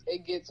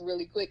it gets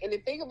really quick. And the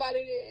thing about it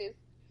is,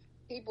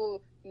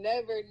 people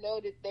never know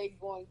that they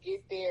going to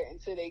get there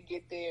until they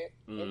get there,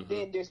 and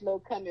then there's no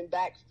coming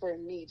back for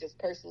me. Just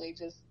personally,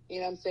 just, you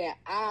know what I'm saying.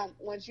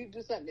 Once you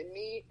do something to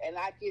me, and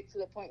I get to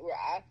the point where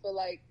I feel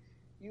like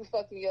you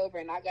fucked me over,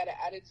 and I got an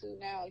attitude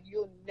now,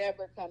 you'll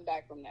never come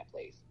back from that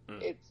place.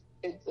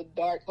 It's a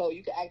dark hole.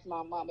 You can ask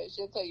my mama.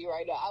 She'll tell you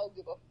right now, I don't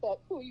give a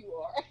fuck who you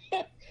are.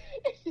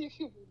 You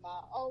can be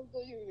my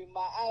uncle. You can be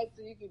my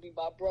auntie. You can be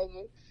my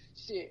brother.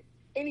 Shit.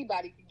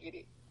 Anybody can get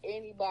it.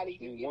 Anybody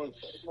can get it.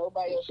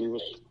 Nobody else.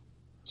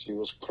 She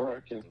was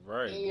cracking.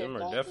 Right. Yeah, them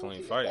are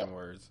definitely fighting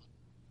words.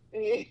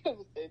 Yeah.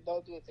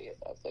 Don't do it to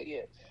yourself. So,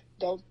 yeah.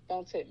 Don't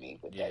tip me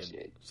with that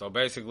shit. So,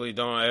 basically,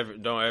 don't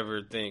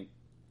ever think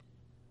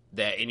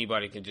that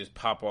anybody can just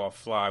pop off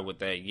fly with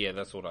that, yeah,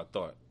 that's what I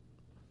thought.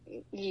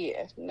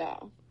 Yeah,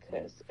 no,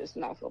 because it's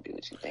not going to be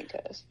what you think,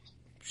 cuz.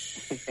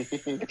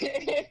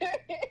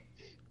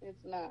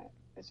 It's not.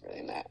 It's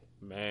really not.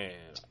 Man,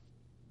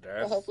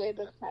 but hopefully it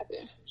doesn't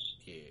happen.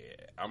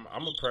 Yeah, I'm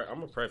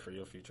gonna pray for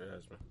your future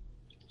husband.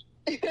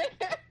 Just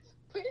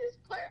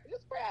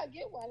pray I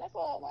get one. That's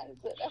all I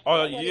wanted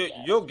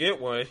to. You'll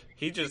get one.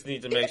 He just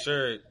needs to make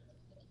sure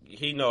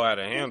he know how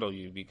to handle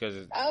you,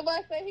 because I was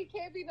about to say he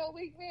can't be no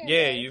weak man.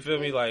 Yeah, you feel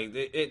me? Like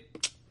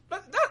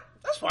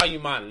that's why you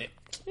mind it.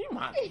 You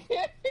mind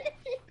it.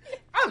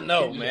 I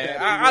know, man.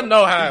 I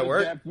know how it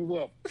works.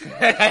 You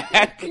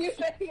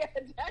said he had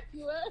to dap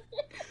you up?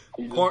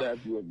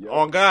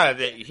 On God,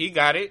 he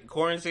got it.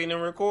 Quarantine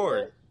and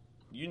record.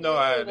 You know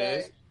how it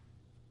is.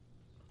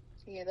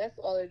 Yeah, that's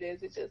all it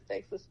is. It just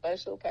takes a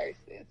special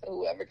person. So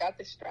whoever got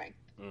the strength,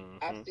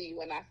 I see you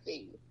when I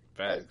see you.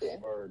 Facts.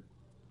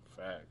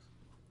 Facts.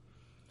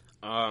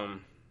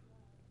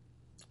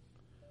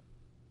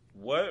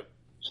 What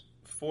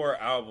 4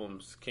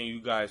 albums can you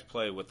guys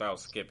play without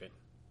skipping?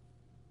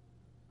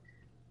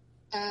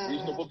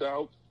 Reasonable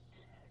Doubt.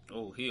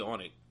 Oh, he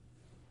on it.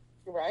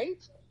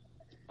 Right?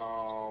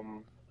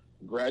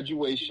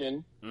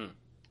 Graduation.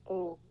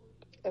 Oh,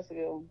 that's a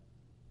good one.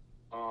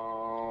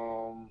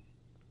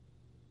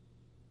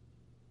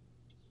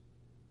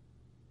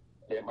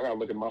 Damn, I gotta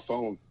look at my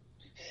phone.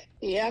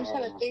 Yeah, I'm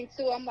trying to think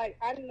too. I'm like,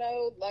 I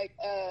know, like,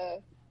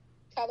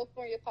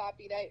 California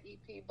Poppy, that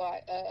EP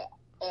by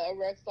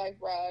Rex Life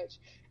Raj.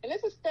 And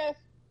this is stuff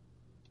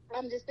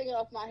I'm just thinking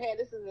off my head.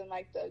 This isn't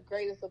like the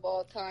greatest of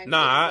all time.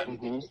 Nah,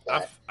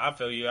 I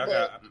feel you.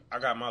 I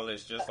got my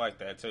list just like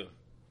that too.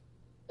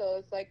 So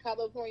it's like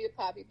California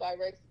Poppy by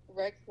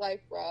Rex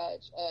Life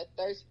Raj,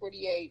 Thirst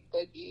 48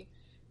 Boogie,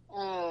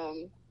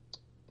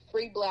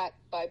 Free Black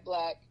by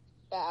Black.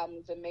 That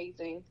album's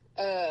amazing.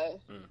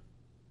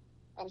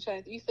 I'm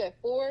trying to. You said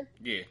 4?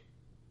 Yeah.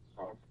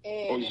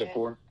 And, you said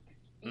 4?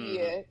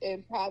 Yeah,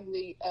 and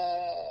probably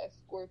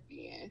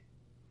Scorpion.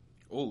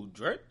 Oh,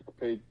 Drake.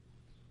 Okay.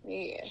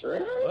 Yeah. Sure.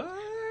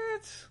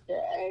 What?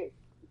 Right.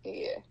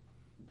 Yeah.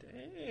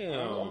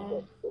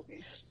 Damn.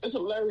 There's a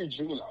Larry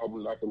June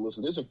album that I can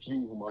listen. There's a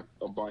few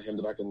by him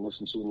that I can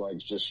listen to, like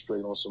just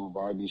straight on some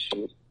vibey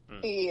shit.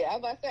 Yeah, I was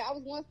about to say, I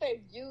was going to say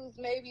Views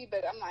maybe,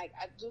 but I'm like,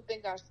 I do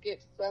think I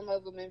skipped some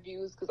of them in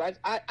Views because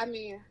I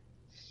mean.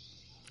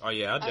 Oh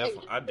yeah,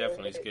 I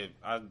definitely skipped.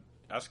 I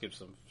skipped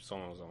some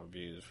songs on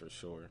Views for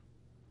sure.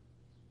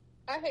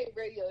 I hate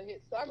radio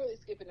hits, so I'm really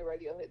skipping the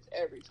radio hits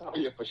every time. Oh,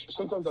 yeah, for sure.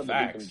 Sometimes I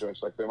delete them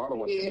joints like them. I don't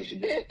want to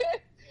listen to it.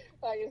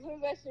 Like, as soon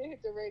as that shit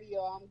hit the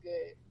radio, I'm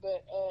good.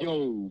 But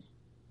yo,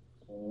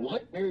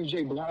 what Mary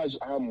J. Blige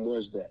album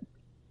was that?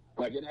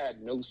 Like, it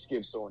had no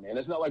skips on it. And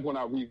it's not like when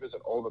I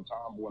revisit all the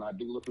time, but when I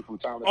do listen from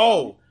time to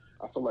time,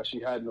 I feel like she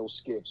had no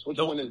skips. Which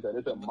one is that?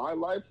 Is it My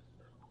Life?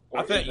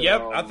 I think,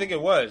 I think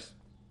it was.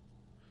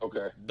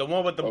 Okay. The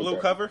one with the blue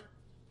cover?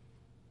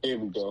 Here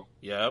we go.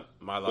 Yep,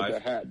 My Life.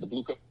 With the hat, the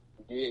blue cover.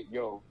 Yeah,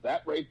 yo,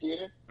 that right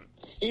there,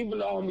 even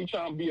though I'm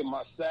trying to be in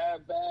my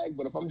sad bag,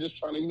 but if I'm just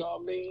trying to, you know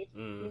what I mean?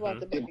 You want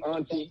the give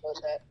Auntie,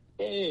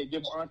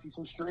 give Auntie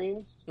some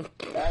streams.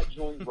 That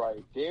joint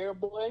right there,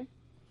 boy.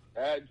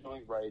 That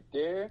joint right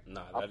there.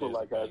 Nah, I feel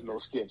like I have no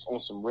skips on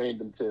some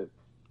random tip.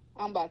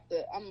 I'm about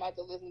to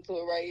listen to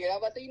it right here. I'm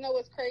about to say, you know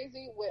what's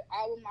crazy? What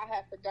album I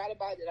had forgot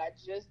about that I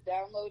just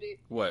downloaded?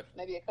 What?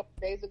 Maybe a couple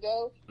days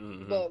ago.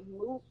 But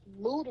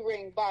Mood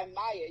Ring by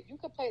Maya. You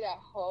could play that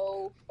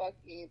whole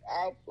fucking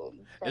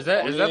album. Is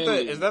that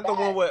the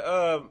one with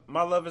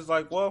My Love Is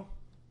Like Whoa?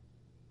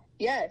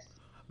 Yes.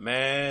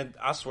 Man,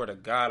 I swear to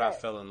God, I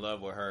fell in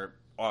love with her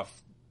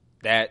off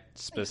that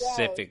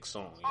specific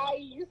song. I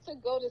used to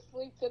go to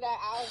sleep to that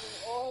album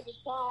all the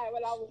time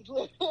when I was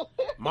little.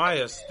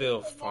 Maya's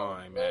still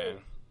fine, man.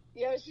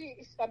 Yeah,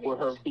 with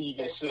her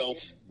vegan self.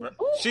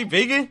 She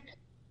vegan?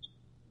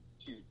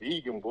 She's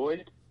vegan,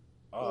 boy.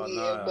 Oh,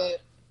 yeah, nah.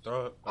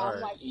 But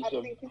I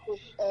think people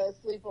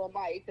sleep on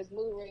Maya because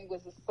Mood Ring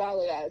was a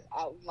solid ass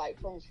album, like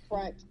from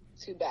front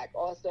to back,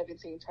 all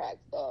 17 tracks.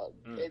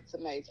 It's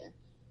amazing.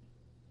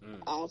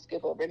 I don't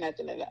skip over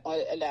nothing in that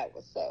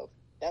one, so.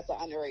 That's an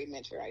underrated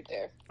mention right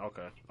there.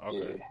 Okay.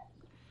 Yeah.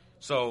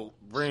 So,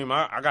 Reem,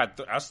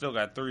 I still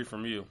got 3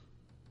 from you.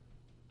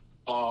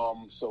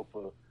 So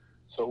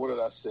what did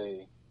I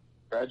say?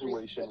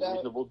 Graduation,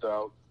 Reasonable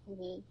Doubt,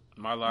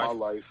 My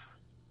Life.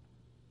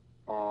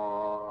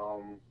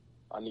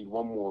 I need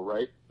one more,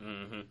 right?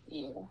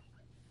 Yeah.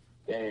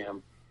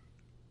 Damn.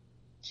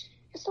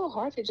 It's so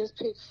hard to just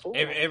pick 4.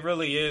 It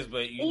really is,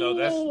 but you know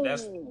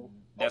that's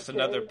okay.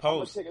 Another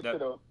post.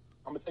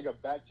 I'm gonna take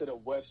it back to the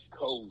West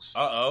Coast.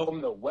 From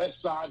the West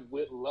Side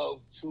with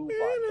Love 2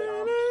 by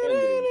Dom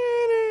Kennedy.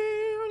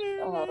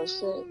 Oh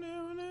shit.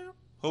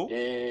 Who?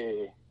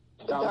 Yeah,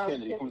 Dom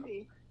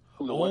Kennedy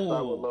from the West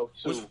Side with Love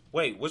 2.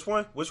 Which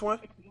one?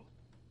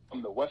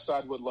 From the West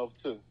Side with Love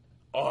 2.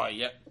 Oh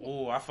yeah.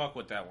 Oh, I fuck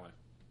with that one.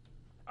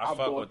 I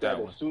fuck with that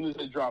one. As soon as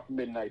it dropped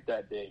midnight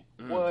that day.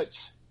 What?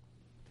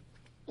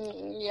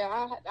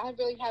 Yeah, I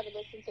really haven't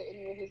listened to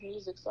any of his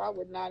music, so I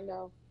would not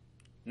know.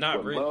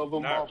 Not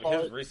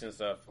his recent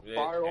stuff.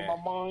 Fire on my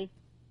mind.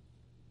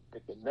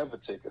 It can never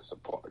take us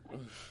apart.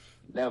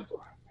 Never.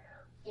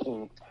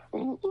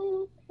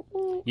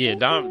 Yeah,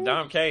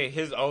 Dom K,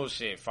 his old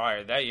shit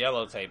fire. That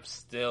Yellow Tape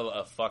still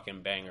a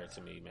fucking banger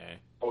to me, man.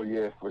 Oh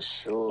yeah, for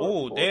sure.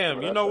 Oh damn,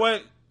 sure. You know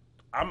what?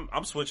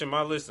 I'm switching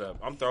my list up.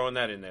 I'm throwing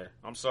that in there.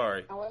 I'm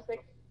sorry. I want to say,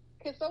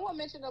 can someone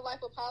mention The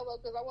Life of Pablo?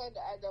 Because I wanted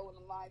to add that one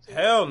in line too.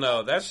 Hell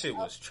no, that shit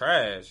was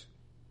trash.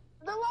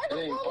 The Life of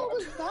Pablo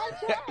was not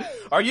trash.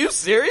 Are you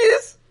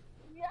serious?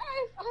 Yes,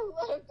 I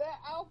love that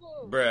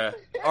album. Bruh.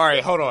 All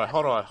right, hold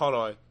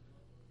on.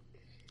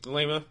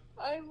 Lima.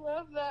 I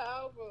love that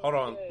album. Hold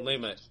on,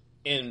 Lima.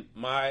 In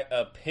my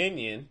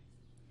opinion,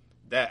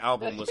 that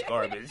album was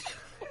garbage.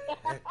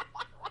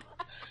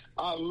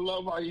 I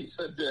love how you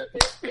said that.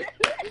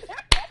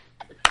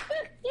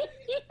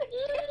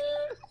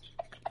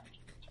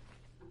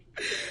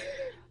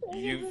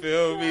 You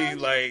feel me?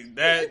 Like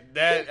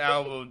that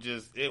album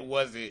just it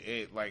wasn't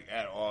it like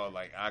at all.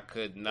 Like I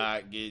could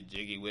not get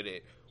jiggy with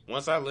it.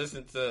 Once I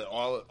listened to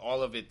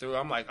all of it through,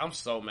 I'm like, I'm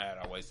so mad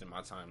I wasted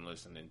my time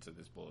listening to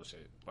this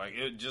bullshit. Like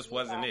it just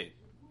wasn't it.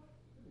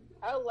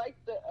 I like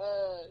the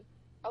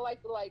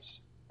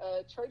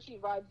churchy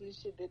vibes and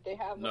shit that they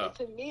have. No.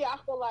 To me, I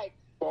feel like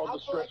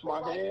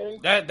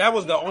hand. That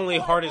was the only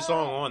hardest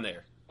song on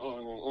there. I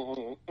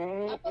feel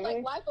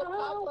like Life of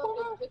Pablo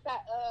is what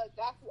that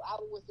gospel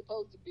album was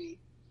supposed to be.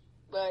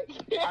 But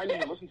I didn't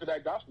even listen to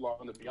that gospel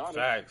album, to be honest.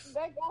 Facts.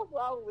 That gospel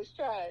album was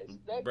trash.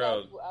 That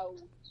Bro, gospel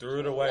album threw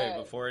it away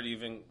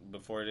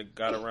before it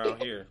got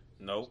around here.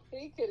 Nope.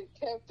 He could have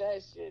kept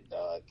that shit,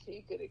 dog.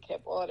 He could have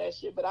kept all that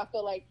shit. But I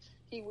feel like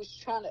he was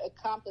trying to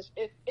accomplish.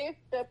 If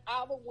the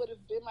album would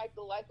have been like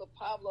The Life of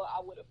Pablo,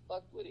 I would have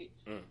fucked with it.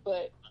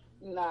 But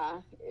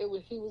nah, he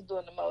was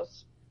doing the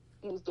most.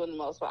 He was doing the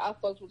most. But I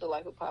fucked with The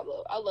Life of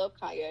Pablo. I love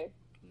Kanye.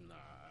 Nah,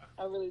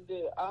 I really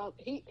did.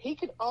 He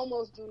could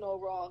almost do no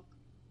wrong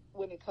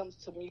when it comes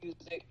to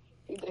music.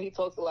 He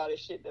talks a lot of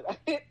shit that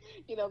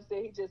you know what I'm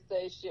saying? He just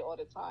says shit all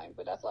the time.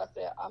 But that's why I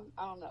said, I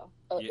don't know.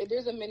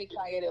 There's a mini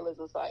Kanye that lives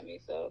inside me,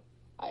 so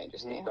I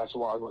understand. That's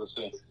what I was going to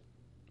say.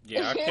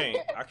 Yeah,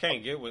 I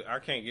can't get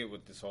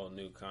with this whole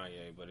new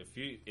Kanye. But if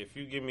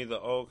you give me the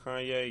old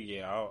Kanye,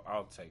 yeah,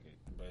 I'll take it.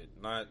 But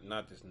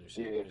not this new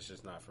shit. Yeah. It's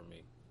just not for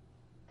me.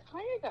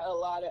 Kanye got a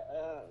lot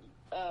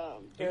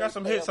of he got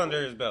some hits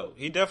under his belt.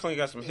 He definitely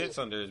got some hits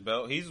under his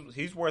belt.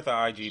 He's worth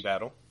an IG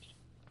battle.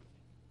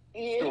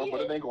 Yeah, sure,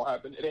 but it ain't gonna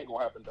happen. It ain't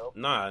gonna happen though.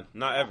 Nah,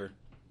 not ever.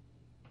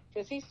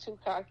 Cause he's too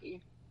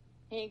cocky.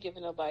 He ain't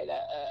giving nobody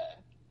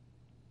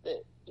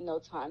that no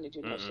time to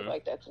do no shit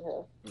like that to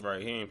him. Right,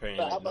 he ain't paying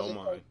no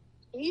mind.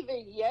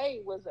 Even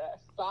Ye was a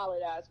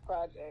solid ass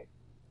project.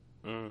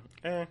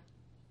 Okay.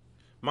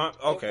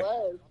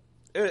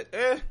 It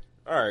was.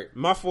 All right,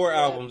 my 4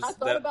 albums. I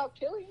thought about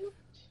killing you.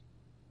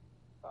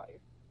 Fire.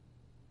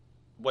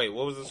 Wait,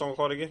 what was the song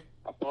called again?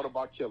 I thought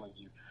about killing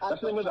you.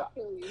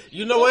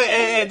 You know what?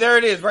 And there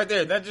it is, right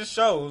there. That just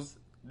shows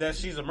that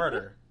she's a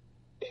murderer.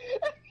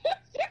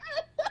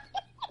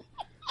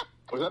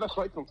 Was that a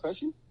slight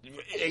confession?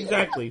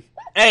 Exactly.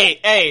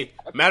 Hey.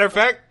 Matter of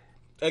fact,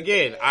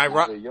 again,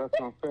 your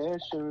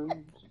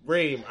confession.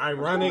 Reem,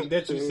 ironic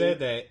that you said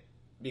that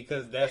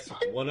because that's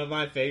one of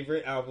my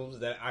favorite albums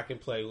that I can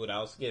play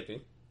without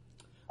skipping.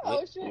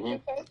 Oh shit,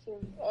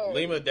 confessions. Right.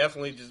 Lima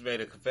definitely just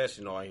made a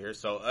confession on here,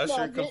 so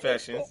Usher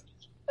confessions.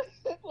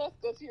 Let's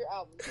go to your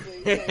album,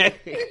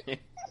 please.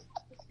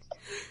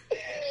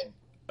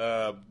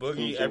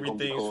 Boogie,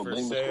 Everything's for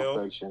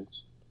Sale.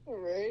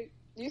 Right.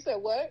 You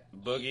said what?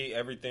 Boogie,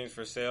 Everything's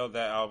for Sale.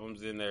 That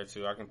album's in there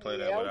too. I can play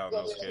that without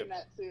no skip.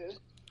 That too.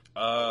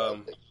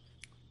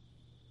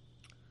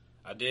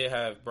 I did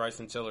have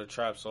Bryson Tiller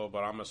Trap Soul, but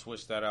I'm gonna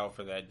switch that out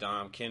for that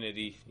Dom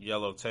Kennedy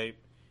Yellow Tape.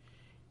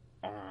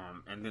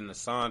 And then the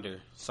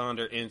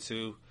Sonder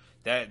Into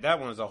that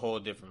one's a whole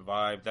different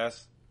vibe.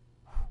 That's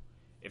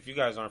if you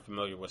guys aren't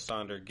familiar with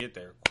Sonder, get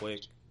there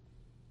quick.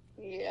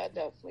 Yeah, I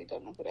definitely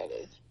don't know who that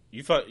is.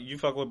 You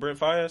fuck with Brent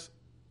Faiyaz?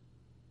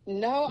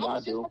 No, I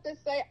was just about to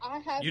say I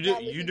have. You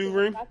do,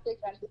 Reem? I think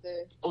I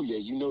did. Oh yeah,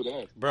 you know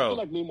that, bro. I feel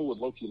like Nemo would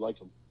low-key like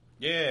him.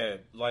 Yeah,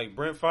 like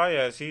Brent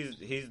Faiyaz,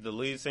 he's the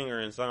lead singer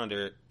in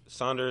Sonder.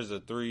 Sonder is a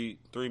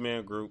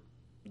three-man group.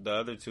 The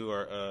other two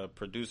are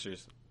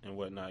producers and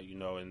whatnot, you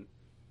know, and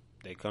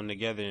they come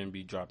together and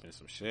be dropping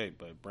some shit.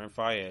 But Brent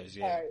Faiyaz,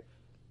 yeah. Right.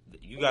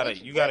 You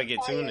gotta get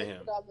tuned to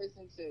him.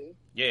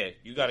 Yeah,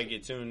 you gotta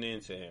get tuned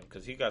into him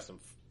because he got some.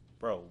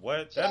 Bro,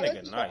 what? That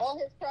nigga nice. All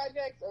his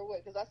projects or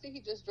what? Because I see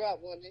he just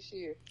dropped one this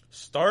year.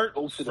 Start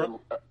with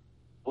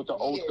the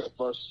old stuff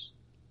first.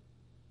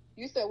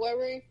 You said what,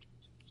 Reed?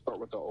 Start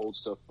with the old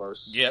stuff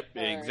first. Yep,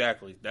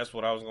 exactly. Right. That's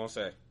what I was gonna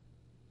say.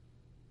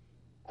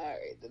 All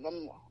right, then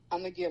I'm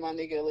gonna give my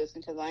nigga a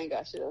listen because I ain't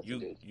got shit else to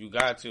do. You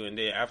got to, and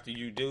then after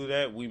you do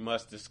that, we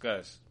must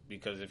discuss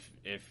because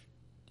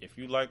if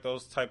you like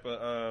those type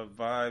of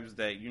vibes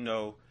that you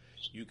know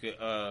you could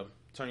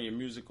turn your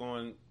music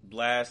on,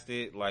 blast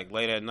it like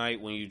late at night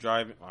when you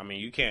drive. I mean,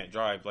 you can't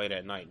drive late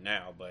at night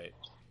now, but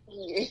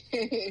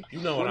you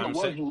know what I'm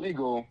saying. It was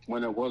legal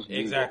when it was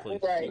legal. Exactly.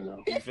 Right.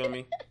 You feel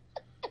me?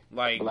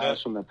 Like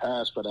blast from the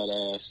past for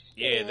that ass.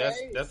 Yeah,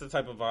 that's the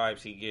type of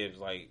vibes he gives.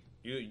 Like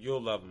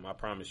you'll love him. I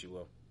promise you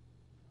will.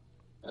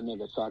 That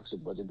nigga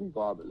toxic, but it be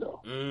bothered though.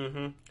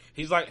 Mm-hmm.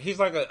 He's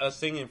like a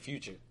singing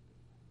Future,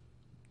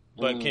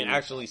 but can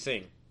actually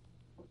sing.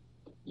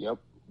 Yep,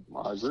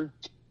 I agree.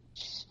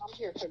 I'm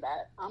here for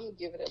that. I'm gonna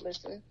give it a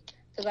listen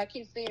because I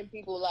keep seeing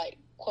people like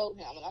quote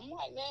him, and I'm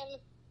like, man,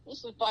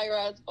 this is fire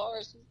ass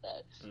bars. Who's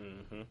that?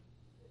 Mm-hmm.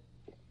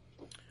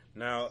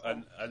 Now,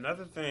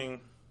 another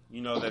thing,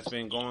 you know, that's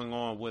been going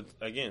on with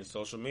again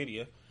social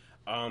media.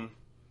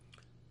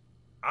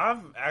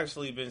 I've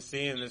actually been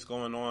seeing this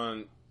going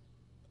on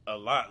a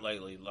lot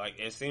lately. Like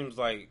it seems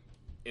like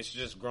it's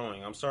just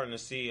growing. I'm starting to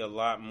see a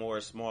lot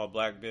more small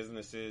black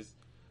businesses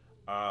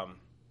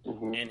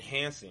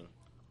enhancing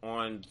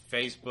on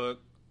Facebook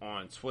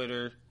on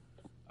Twitter.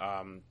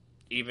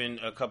 Even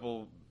a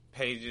couple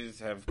pages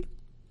have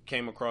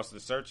came across the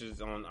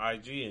searches on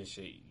IG and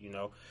shit, you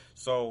know.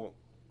 So,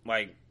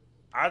 like,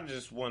 I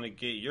just want to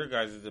get your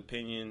guys'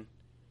 opinion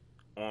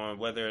on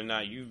whether or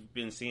not you've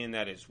been seeing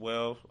that as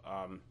well.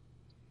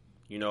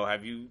 You know,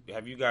 have you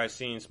guys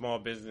seen small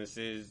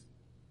businesses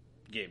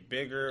get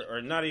bigger,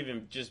 or not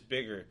even just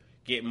bigger,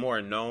 get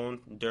more known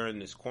during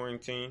this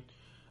quarantine?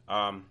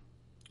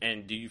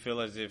 And do you feel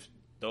as if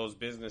those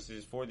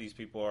businesses for these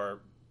people are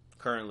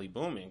currently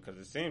booming? Because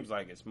it seems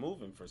like it's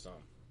moving for some.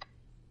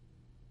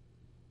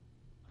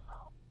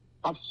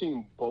 I've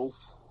seen both.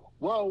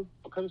 Well,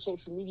 because of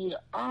social media,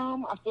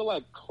 I feel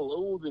like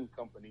clothing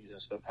companies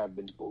and stuff have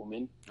been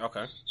booming.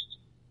 Okay.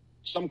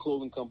 Some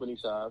clothing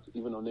companies have,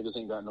 even though niggas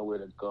ain't got nowhere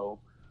to go.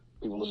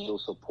 People are still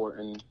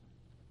supporting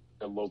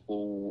the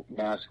local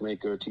mask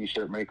maker,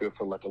 t-shirt maker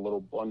for like a little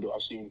bundle.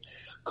 I've seen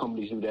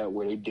companies do that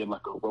where they did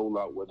like a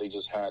rollout where they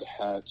just had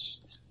hats,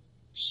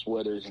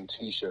 sweaters, and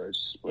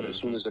t-shirts. But as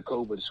soon as the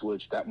COVID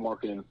switched, that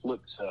marketing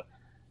flipped to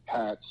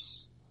hats,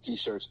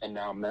 t-shirts, and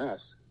now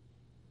masks.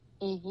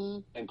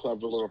 And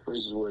clever little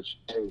phrases which,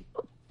 hey,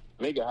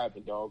 make it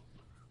happen, dog.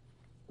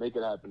 Make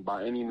it happen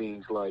by any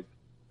means. Like,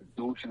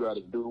 do what you got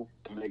to do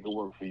to make it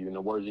work for you, in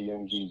the words of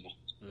Young Jeezy.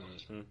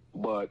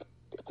 But,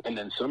 and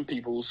then some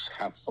people's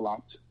have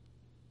flopped.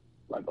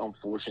 Like,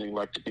 unfortunately,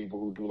 like the people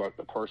who do, like,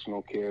 the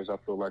personal cares, I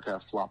feel like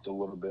have flopped a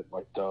little bit.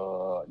 Like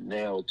the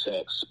nail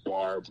techs,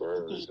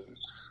 barbers, and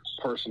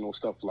personal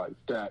stuff like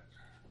that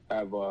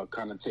have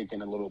kind of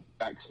taken a little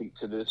backseat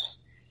to this.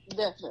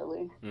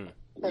 Definitely.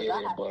 Because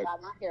I have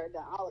got my hair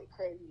done. I look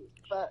crazy.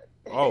 But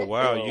oh,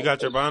 wow. You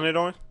got your bonnet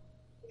on?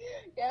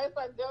 Yeah, it's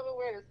like Dylan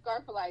wearing a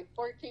scarf for like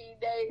 14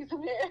 days.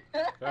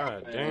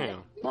 God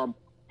damn.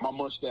 My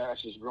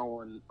mustache is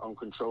growing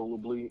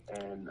uncontrollably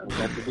and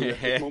aggressively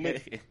at this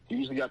moment.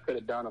 Usually I cut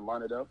it down and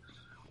line it up.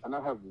 And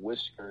I have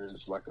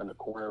whiskers like on the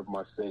corner of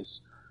my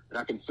face. And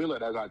I can feel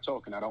it as I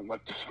talk, and I don't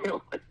like to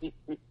feel it.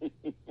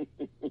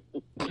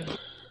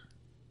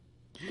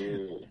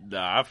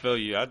 Nah, I feel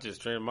you. I just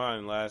trimmed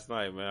mine last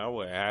night, man. I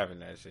wasn't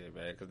having that shit,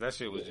 man, because that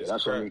shit was just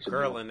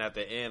curling at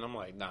the end. I'm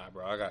like, nah,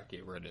 bro, I got to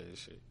get rid of this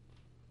shit.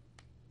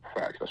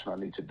 Facts, that's what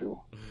I need to do.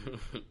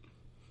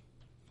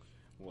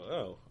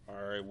 Well, all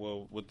right.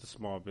 Well, with the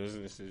small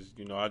businesses,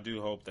 you know, I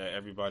do hope that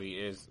everybody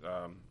is,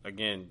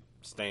 again,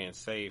 staying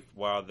safe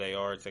while they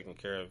are taking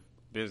care of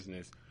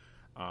business.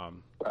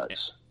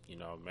 Facts. You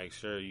know, make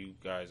sure you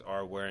guys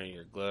are wearing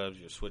your gloves.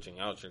 You're switching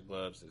out your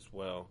gloves as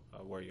well.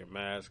 Wear your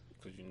mask,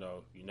 because you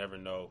know you never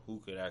know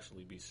who could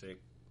actually be sick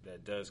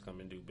that does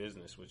come and do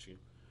business with you.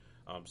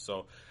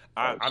 So,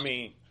 I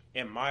mean,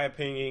 in my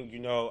opinion, you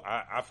know,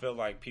 I feel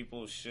like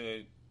people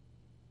should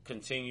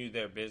continue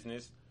their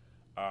business.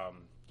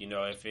 You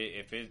know, if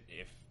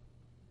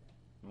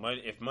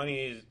money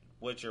is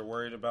what you're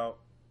worried about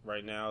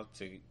right now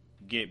to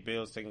get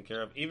bills taken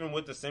care of, even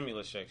with the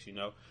stimulus checks, you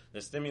know,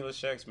 the stimulus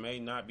checks may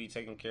not be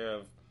taking care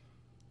of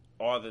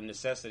all the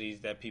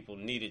necessities that people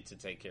needed to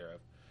take care of.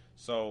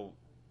 So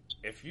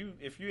if you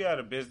had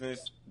a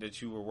business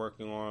that you were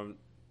working on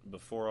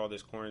before all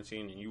this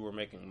quarantine and you were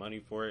making money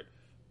for it,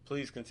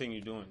 please continue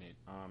doing it.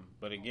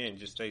 But again,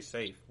 just stay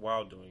safe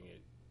while doing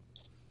it.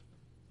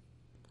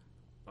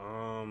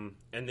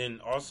 And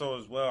then also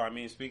as well, I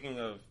mean, speaking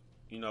of,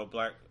 you know,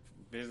 black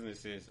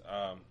businesses,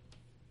 I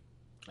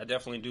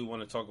definitely do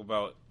want to talk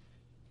about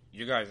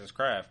your guys'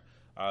 craft.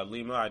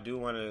 Lima, I do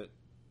want to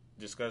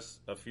discuss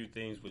a few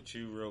things with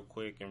you real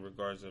quick in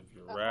regards of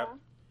your rap.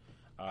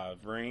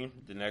 Vreen,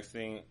 the next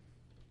thing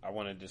I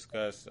want to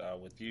discuss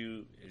with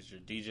you is your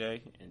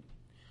DJ.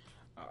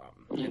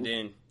 And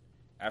then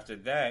after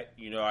that,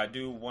 you know, I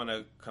do want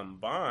to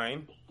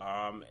combine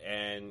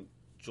and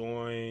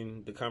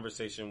join the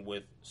conversation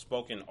with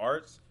spoken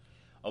arts,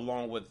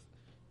 along with,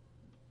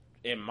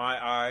 in my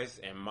eyes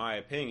and my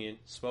opinion,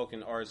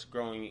 spoken arts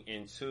growing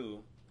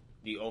into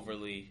the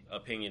Overly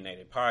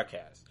Opinionated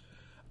podcast.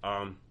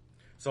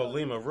 So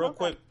Lima, real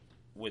quick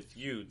with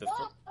you.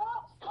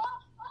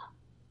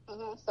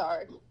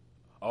 Sorry.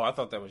 Oh, I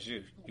thought that was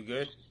you. You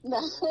good?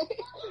 No.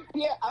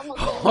 Yeah, I'm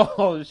okay.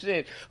 Oh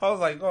shit! I was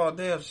like, oh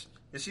damn,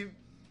 did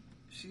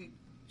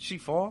she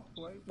fall?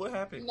 Like, what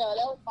happened? No,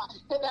 that was fine.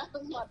 That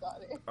was my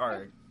daughter. All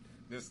right,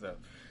 good stuff.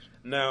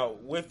 Now,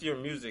 with your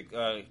music,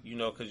 you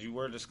know, because you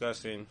were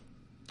discussing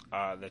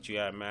that you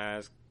had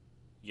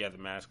the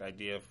mask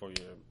idea for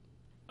your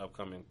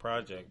upcoming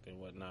project and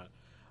whatnot.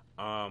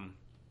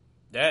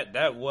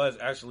 That was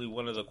actually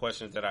one of the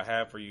questions that I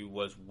had for you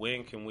was,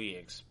 when can we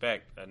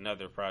expect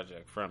another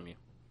project from you?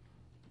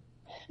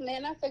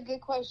 Man, that's a good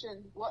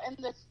question. Well,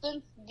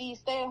 since the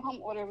stay-at-home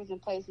order was in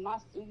place, my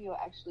studio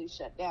actually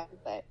shut down.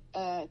 But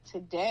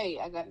today,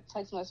 I got a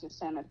text message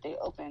saying that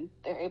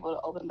they're able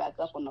to open back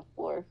up on the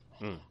 4th.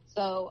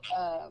 So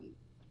I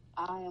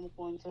am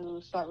going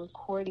to start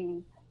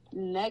recording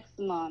next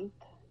month,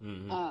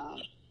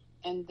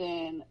 and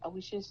then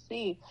we should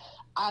see.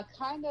 I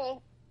kind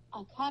of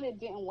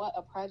didn't want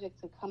a project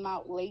to come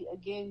out late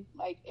again,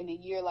 like in a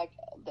year, like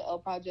the L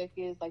Project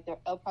is, like their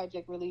L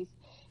Project release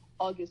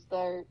August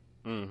 3rd.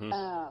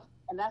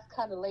 and that's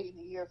kind of late in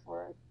the year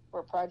for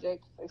a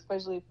project,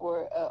 especially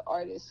for an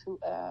artist who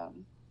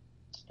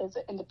is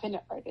an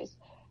independent artist.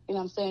 You know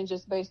what I'm saying?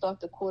 Just based off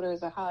the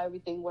quarters and how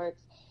everything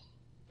works,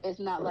 it's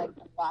not like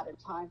a lot of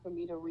time for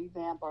me to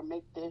revamp or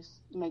make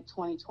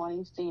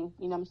 2020 seem,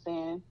 you know what I'm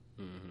saying?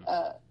 Mm-hmm.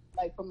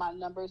 Like for my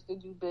numbers to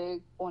do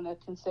big on a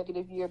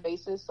consecutive year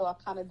basis. So I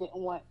kind of didn't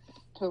want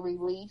to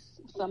release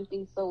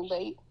something so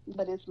late,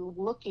 but it's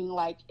looking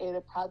like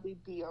it'll probably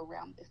be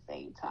around the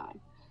same time.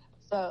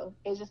 So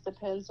it just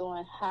depends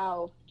on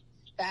how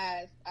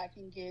fast I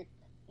can get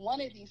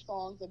one of these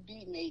songs a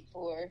beat made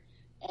for,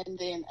 and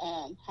then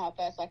how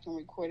fast I can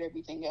record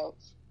everything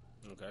else.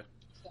 Okay.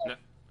 So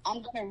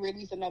I'm going to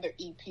release another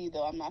EP,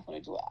 though. I'm not going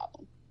to do an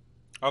album.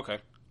 Okay.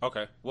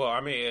 Well,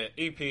 I mean,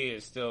 EP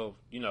is still,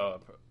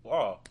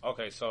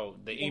 okay, so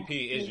the EP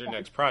is your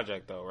next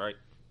project, though, right?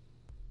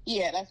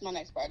 Yeah, that's my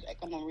next project.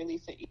 I'm going to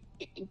release an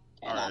EP.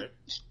 And I'm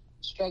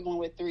struggling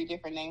with 3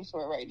 different names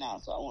for it right now,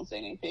 so I won't say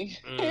anything.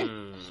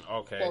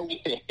 Okay.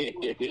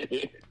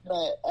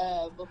 But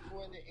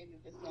before the end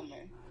of the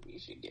summer, you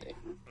should get it.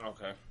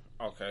 Okay.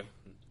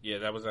 Yeah,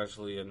 that was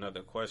actually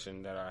another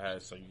question that I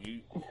had. So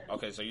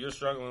you're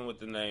struggling with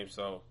the name.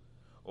 So,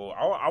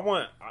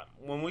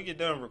 when we get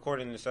done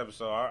recording this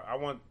episode, I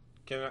want,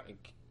 can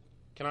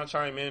I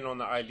chime in on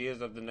the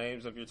ideas of the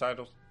names of your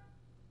titles?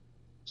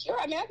 Sure.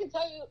 I mean, I can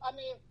tell you. I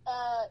mean,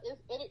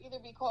 it'll either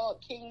be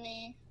called King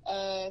Me,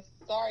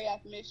 Sorry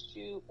I've Missed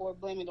You, or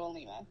Blame It on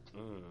Lima.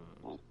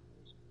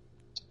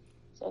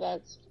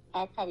 So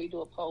I'll probably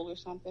do a poll or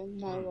something.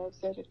 Now that I've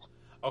said it.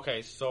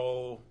 Okay,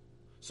 so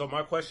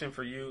my question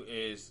for you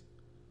is,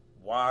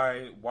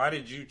 why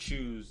did you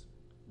choose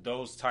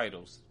those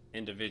titles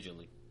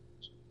individually?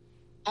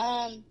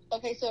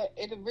 Okay, so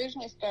it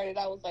originally started,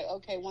 I was like,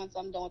 okay, once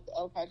I'm done with the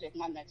L project,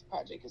 my next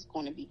project is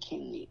going to be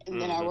King Me.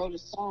 And then I wrote a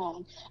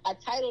song. I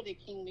titled it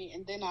King Me,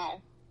 and then I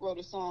wrote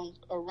a song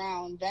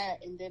around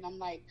that. And then I'm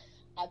like,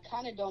 I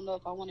kind of don't know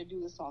if I want to do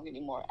the song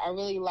anymore. I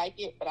really like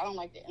it, but I don't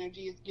like the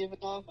energy it's giving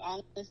off,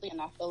 honestly. And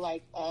I feel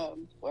like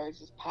words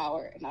is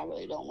power, and I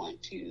really don't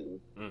want to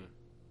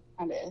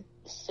kind of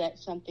set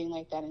something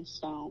like that in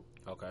stone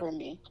for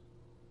me.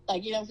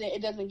 Like, you know what I'm saying?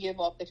 It doesn't give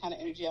off the kind of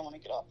energy I want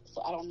to get off.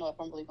 So I don't know if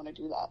I'm really going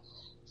to do that.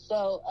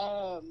 So,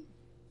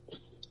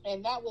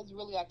 and that was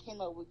really, I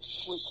came up with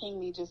King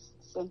Me just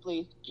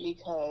simply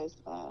because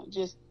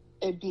just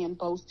it being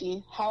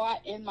boasty. How I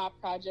end my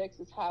projects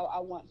is how I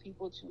want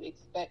people to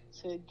expect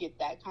to get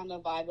that kind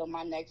of vibe on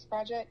my next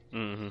project.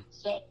 Mm-hmm.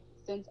 So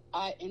since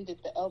I ended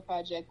the L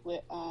project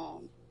with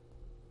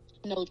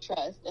No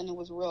Trust, and it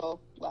was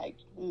real, like,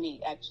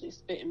 me actually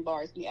spitting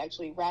bars, me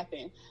actually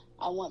rapping,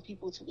 I want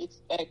people to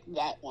expect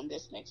that on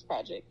this next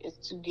project is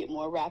to get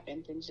more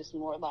rapping than just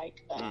more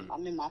like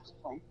I'm in my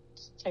phone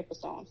type of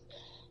songs.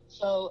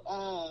 So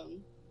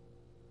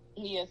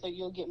so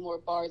you'll get more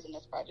bars in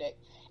this project.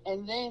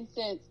 And then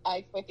since I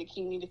expected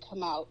King Me to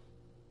come out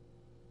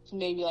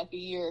maybe like a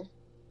year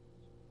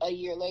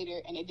later,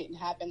 and it didn't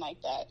happen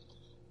like that,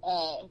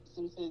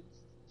 since it's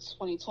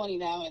 2020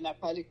 now, and that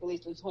project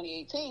released in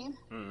 2018,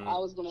 I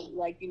was gonna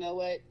like, you know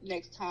what,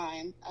 next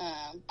time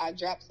I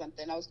drop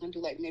something, I was gonna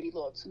do like maybe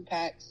little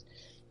 2-packs,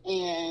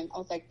 and I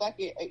was like, fuck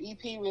it, an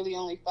EP really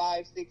only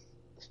 5-6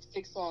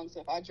 songs.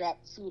 So if I drop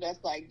 2,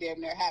 that's like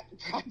damn near half the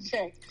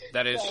project.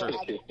 That is true.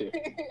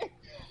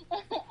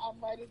 I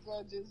might as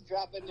well just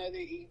drop another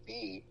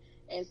EP.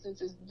 And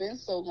since it's been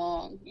so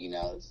long,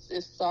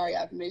 it's Sorry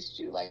I've Missed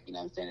You. Like, you know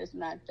what I'm saying? It's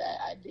not that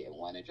I didn't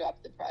want to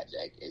drop the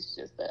project. It's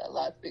just that a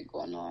lot's been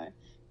going on,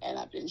 and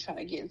I've been trying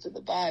to get into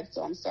the vibe.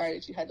 So I'm sorry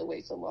that you had to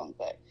wait so long,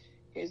 but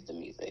here's the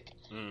music.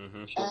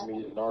 Show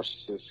me a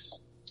narcissist.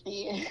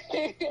 Yeah.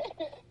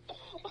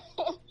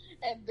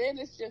 And then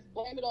it's just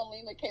Blame It on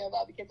Lima came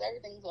about because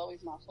everything's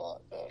always my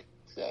fault.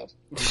 So.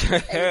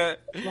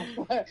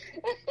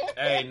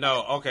 Hey,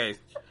 no, okay.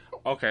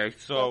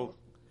 So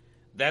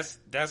that's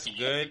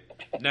good.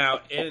 Now,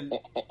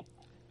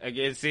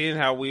 again, seeing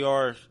how we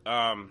are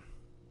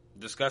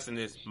discussing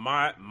this,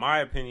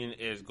 my opinion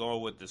is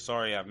going with the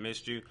Sorry I've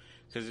Missed You,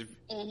 because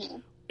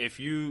if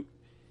you,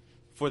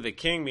 for the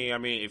King Me, I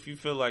mean, if you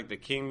feel like the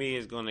King Me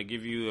is going to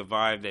give you a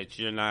vibe that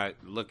you're not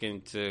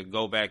looking to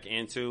go back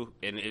into,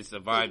 and it's a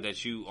vibe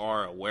that you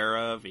are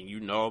aware of and you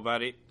know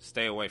about it,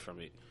 stay away from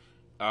it.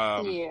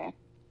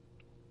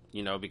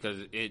 Because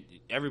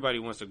everybody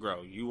wants to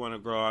grow. You want to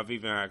grow. I've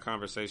even had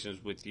conversations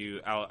with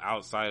you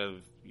outside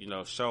of,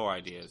 show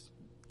ideas.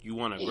 You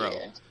want to grow.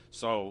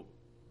 So,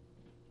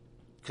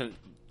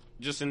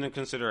 just in the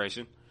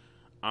consideration,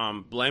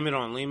 Blame It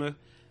on Lima,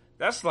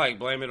 that's like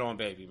Blame It on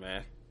Baby,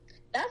 man.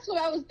 That's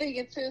what I was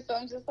thinking too. So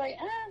I'm just like,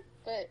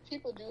 but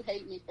people do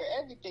hate me for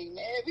everything,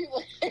 man.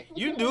 People hate me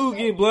you do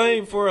get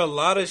blamed for a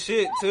lot of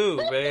shit too,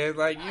 man.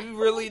 Like, you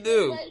really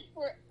do.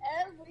 For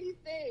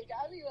everything.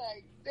 I be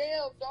like,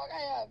 damn, dog,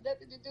 I have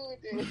nothing to do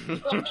with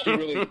this. She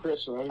really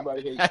Christian.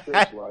 Everybody hates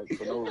Chris, like,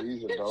 for no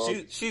reason,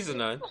 dog. She's a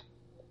nun.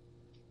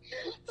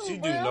 She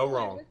do no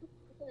wrong.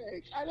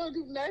 I don't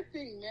do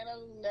nothing, man. I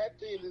don't do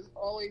nothing. It's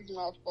always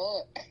my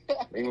fault.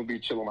 Ain't gonna be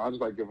chilling. I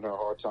just like giving her a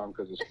hard time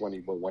because it's funny,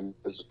 but when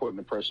it's putting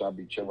the pressure, I'll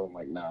be chilling.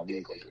 Like, nah, we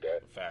ain't gonna do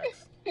that.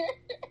 Facts.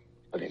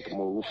 I need to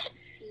move.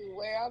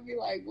 Where I'll be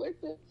like, what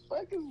the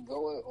fuck is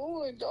going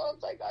on,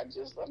 dog? Like, I'm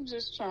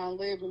just trying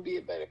to live and be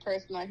a better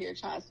person out here,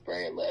 trying to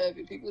spread love,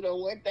 and people don't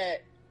want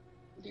that.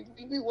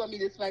 People want me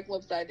to smack them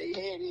upside their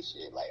head and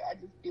shit. Like, I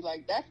just be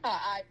like, that's how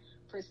I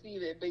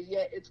perceive it, but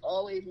yet it's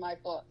always my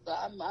fault. So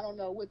I don't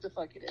know what the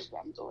fuck it is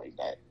I'm doing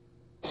that.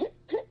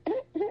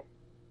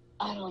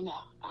 I don't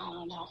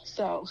know.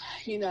 So,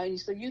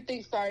 so you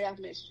think Sorry I've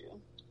Missed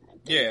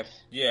You.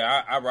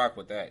 Yeah, I rock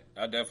with that.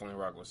 I definitely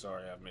rock with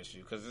Sorry I've Missed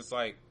You, because it's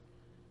like,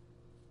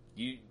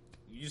 you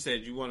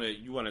said you want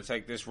to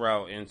take this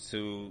route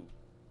into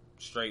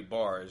straight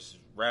bars,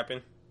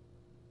 rapping?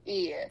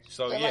 Yeah.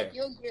 So yeah. Like,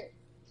 you'll get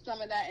some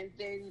of that, and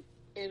then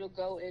it'll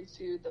go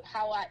into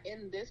how I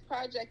end this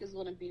project is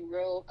going to be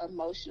real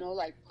emotional,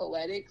 like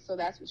poetic. So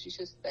that's what you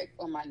should expect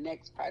on my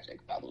next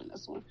project following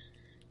this one.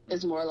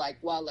 It's more like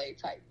Wale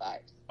type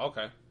vibes.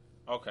 Okay.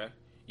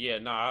 Yeah,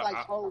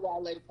 whole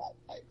Wale type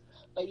vibes.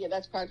 But yeah,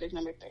 that's project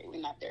number 3.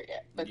 We're not there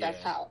yet. But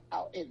that's how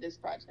I'll end this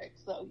project.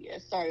 So yeah,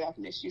 Sorry I've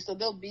Missed You. So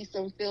there'll be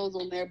some feels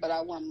on there, but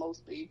I want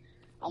mostly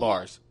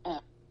bars. I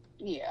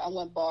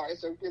want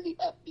bars or really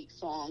upbeat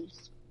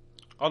songs.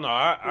 Oh no,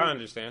 I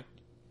understand.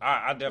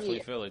 I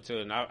definitely feel it too,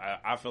 and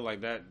I feel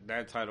like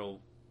that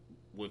title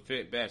would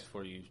fit best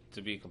for you,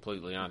 to be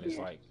completely honest.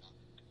 Like,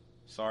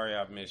 Sorry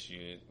I've Missed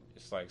You.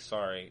 It's like,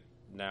 sorry,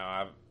 now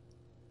I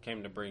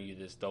came to bring you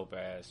this dope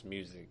ass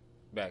music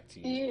back to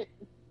you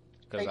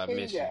because I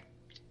miss you.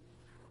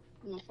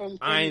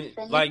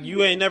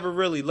 You ain't never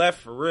really left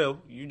for real.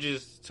 You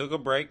just took a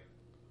break.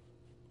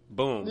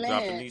 Boom,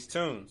 dropping these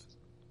tunes.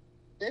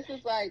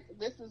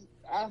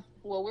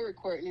 We're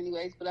recording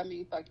anyways, but I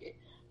mean, fuck it.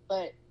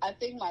 But I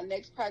think my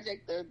next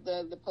project,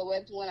 the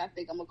poetic one, I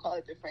think I'm gonna call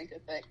it the Frank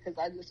Effect, because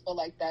I just feel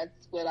like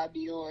that's what I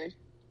be on.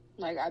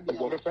 Like, I be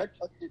on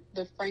effect?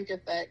 The Frank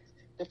Effect,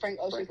 the Frank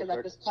Ocean, because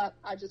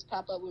I just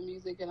pop up with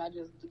music and I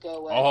just go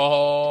away.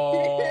 Oh,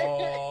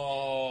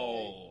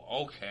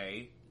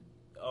 okay,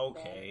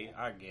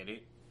 I get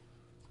it.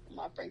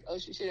 My Frank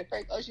Ocean shit. If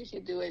Frank Ocean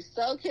can do it,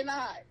 so can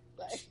I.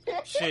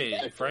 Like,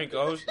 shit, Frank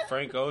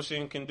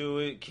Ocean can do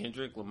it.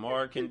 Kendrick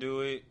Lamar can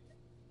do it.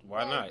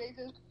 Why not? They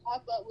just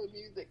pop up with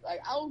music.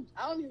 Like, I don't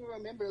even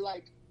remember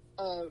like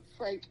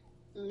Frank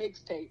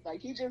mixtape.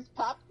 Like, he just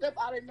popped up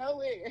out of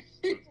nowhere.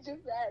 He just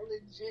had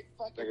legit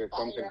fucking. Like, it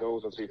comes and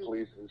goes as he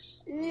pleases.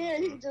 Yeah,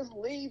 he just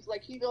leaves.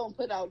 Like, he don't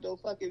put out no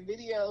fucking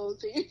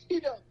videos. He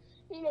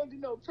don't do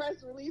no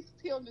press releases.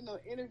 He don't do no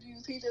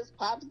interviews. He just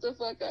pops the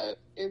fuck up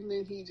and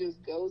then he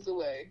just goes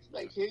away.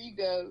 Like, here you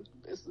go.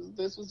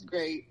 This was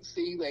great.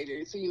 See you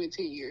later. See you in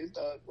 10 years,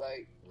 dog.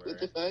 Like, what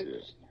the fuck? Yeah.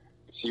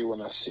 See you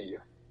when I see you.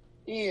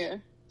 Yeah.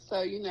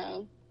 So,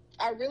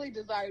 I really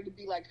desire to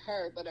be like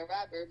her, but a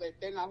rapper, but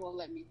they're not gonna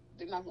let me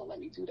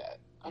do that.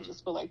 I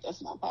just feel like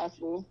that's not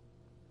possible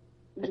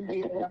to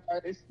be an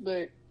artist,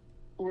 but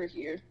we're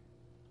here.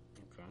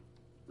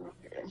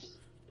 Okay.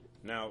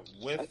 Now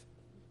with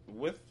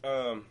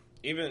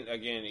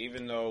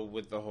even though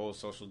with the whole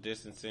social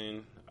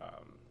distancing,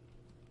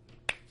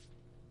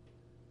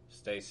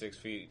 stay 6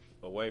 feet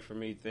away from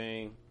me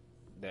thing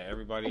that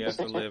everybody has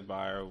to live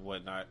by or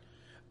whatnot,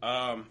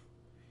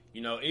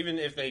 even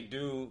if they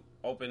do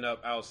open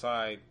up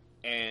outside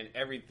and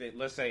everything,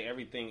 let's say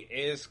everything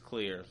is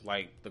clear,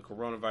 like the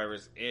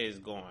coronavirus is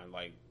gone,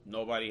 like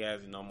nobody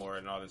has it no more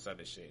and all this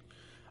other shit.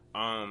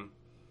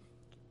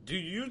 Do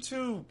you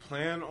two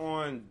plan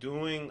on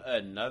doing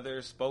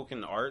another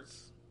spoken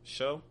arts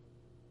show?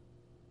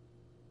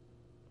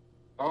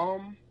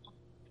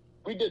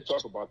 We did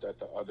talk about that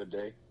the other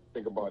day.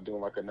 Think about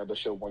doing like another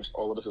show once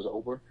all of this is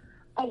over.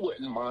 I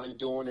wouldn't mind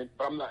doing it,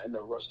 but I'm not in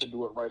a rush to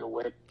do it right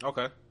away.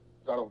 Okay.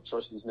 I don't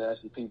trust these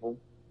nasty people.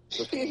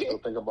 Just still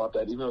think about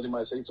that, even though they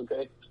might say it's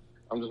okay.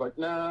 I'm just like,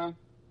 nah.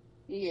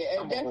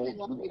 Yeah, it definitely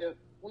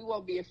we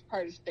won't be a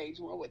part of stage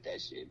 1 with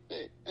that shit.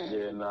 But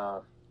yeah,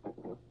 nah.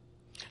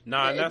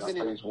 Nah, that's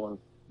phase 1.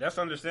 That's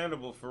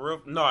understandable for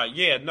real.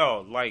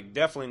 No, like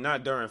definitely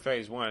not during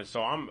phase 1.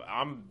 So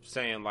I'm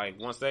saying like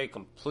once they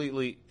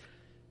completely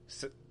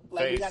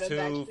phase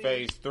 2,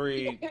 phase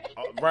 3,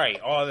 right?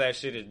 All that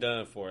shit is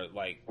done for it.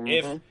 Like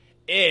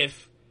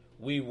if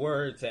we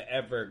were to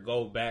ever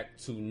go back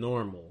to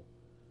normal,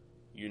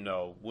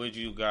 would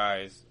you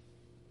guys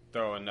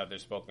throw another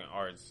spoken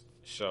arts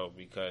show?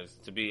 Because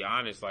to be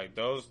honest, like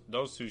those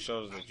 2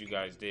 shows that you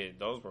guys did,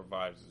 those were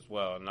vibes as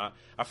well. And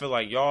I feel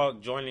like y'all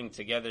joining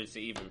together to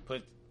even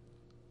put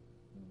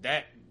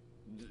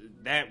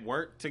that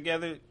work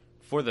together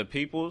for the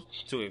people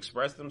to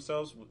express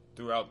themselves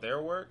throughout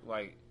their work,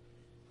 like,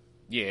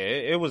 yeah,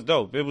 it was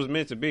dope. It was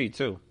meant to be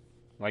too.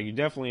 Like, you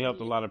definitely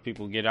helped a lot of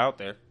people get out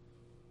there.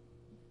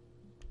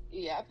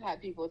 Yeah, I've had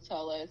people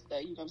tell us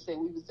that, we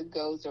was the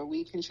GOATs, or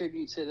we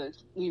contributed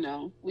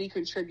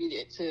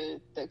to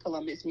the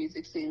Columbus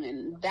music scene,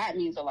 and that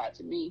means a lot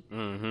to me.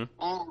 Mm-hmm.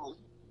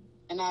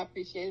 And I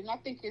appreciate it, and I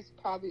think it's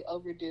probably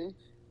overdue.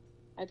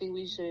 I think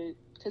we should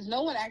because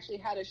no one actually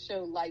had a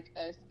show like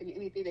us, and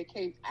anything that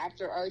came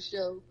after our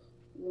show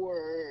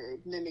were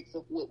mimics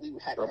of what we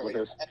had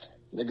already.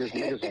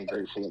 Niggas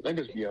ungrateful.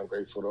 Niggas be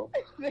ungrateful though.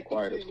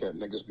 Quiet as cat.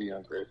 Niggas be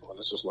ungrateful, and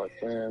it's just like,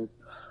 man.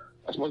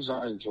 As much as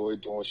I enjoy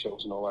doing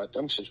shows and all that,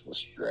 them shit was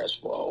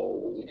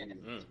stressful.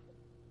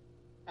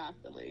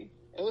 Constantly.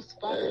 It was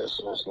fun. Yeah,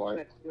 so it's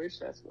like, we're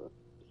stressful.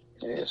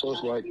 Yeah, so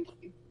it's like.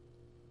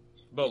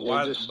 But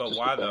why?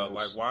 Why though?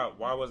 Like,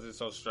 why was it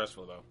so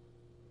stressful though?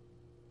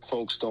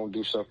 Folks don't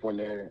do stuff when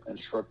they're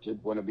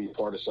instructed, want to be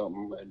part of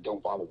something, and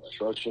don't follow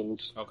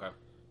instructions. Okay.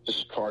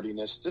 Just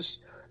tardiness. Just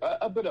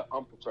a bit of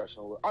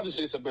unprofessional. I'll just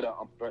say it's a bit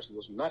of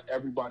unprofessionalism. Not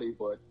everybody,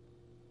 but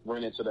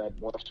ran into that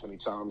once 20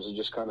 times. It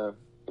just kind of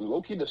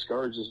low-key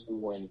discourages me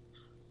when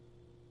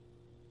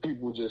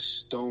people just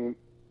don't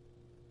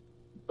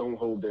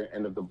hold their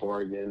end of the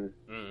bargain,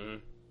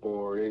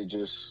 or they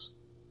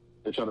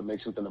try to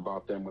make something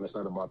about them when it's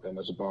not about them.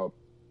 It's about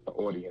the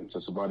audience.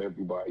 It's about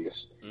everybody.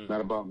 It's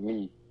not about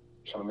me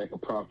trying to make a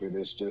profit.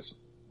 It's just,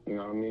 you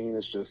know what I mean?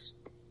 It's just,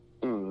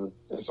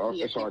 it's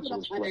hard to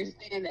explain.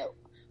 Understand that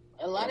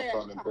a lot of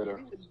that time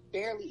we would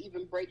barely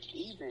even break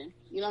even.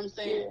 You know what I'm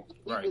saying?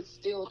 Yeah. We would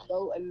still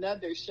throw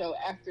another show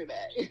after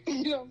that.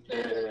 You know what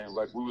I'm saying? Yeah,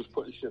 like we was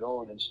putting shit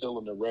on and still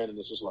in the red, and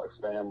it's just like,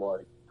 fam,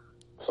 like,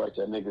 it's like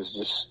that niggas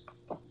just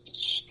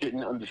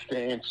didn't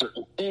understand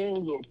certain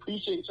things or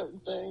appreciate certain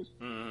things.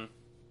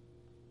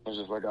 It's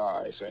just like,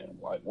 all right, fam,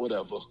 like,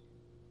 whatever.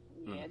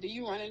 Yeah. Do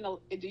you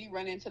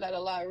run into that a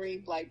lot,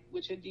 Reem, like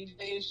with your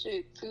DJ and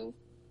shit too?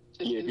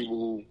 Yeah, people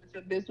who it's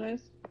a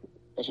business.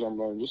 That's what I'm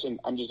learning.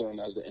 I'm just learning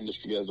as the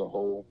industry as a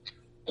whole.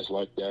 It's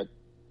like that.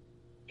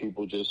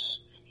 People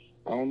just,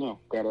 I don't know,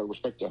 gotta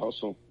respect the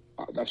hustle.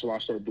 That's why I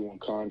started doing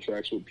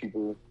contracts with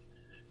people.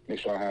 Make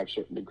sure I have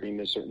certain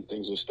agreements, certain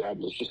things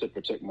established, just to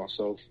protect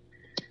myself.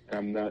 And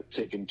I'm not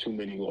taking too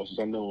many losses.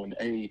 I know in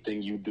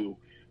anything you do,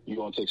 you're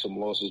gonna take some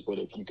losses, but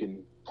if you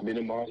can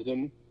minimize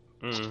them,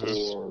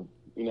 or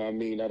you know what I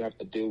mean, not have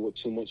to deal with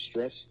too much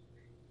stress,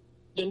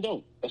 then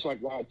don't. That's like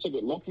why I took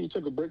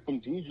a break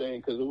from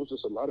DJing, because it was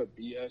just a lot of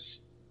BS.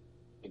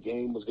 The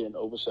game was getting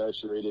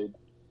oversaturated.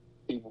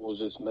 People was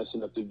just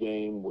messing up the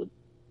game with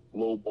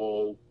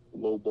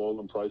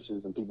lowballing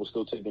prices, and people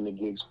still taking the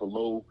gigs for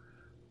low,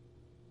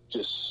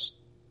 just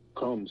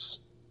crumbs.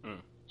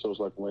 So it's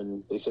like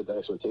when they set the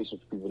expectation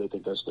for people, they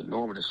think that's the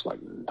norm, and it's like,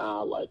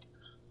 nah, like,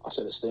 I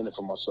set a standard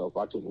for myself.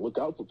 I can look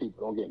out for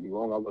people. Don't get me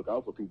wrong. I look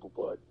out for people,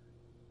 but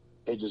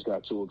it just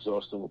got too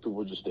exhausting where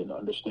people just didn't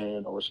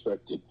understand or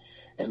respect it,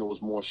 and it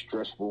was more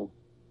stressful.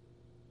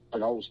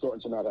 Like, I was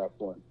starting to not have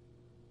fun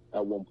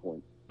at one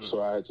point. So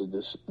I had to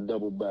just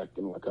double back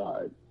and like, all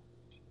right,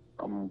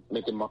 I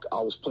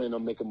was planning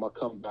on making my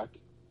comeback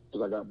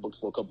because I got booked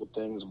for a couple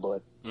things,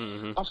 but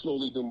I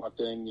slowly do my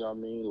thing, you know what I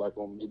mean? Like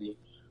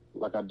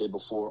like I did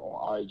before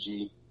on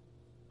IG,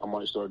 I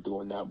might start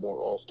doing that more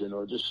often,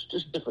 or just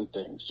different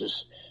things,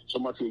 just show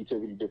my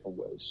creativity different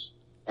ways.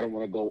 I don't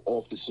want to go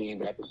off the scene,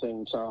 but at the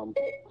same time,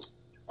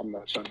 I'm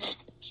not trying to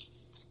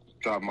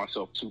drive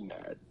myself too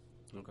mad.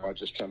 Okay. I'm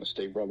just trying to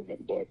stay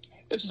relevant, but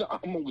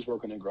I'm always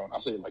working and growing. I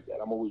say it like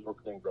that. I'm always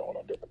working and growing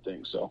on different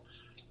things. So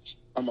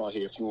I'm out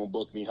here. If you want to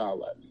book me,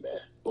 holla at me, man.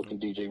 Booking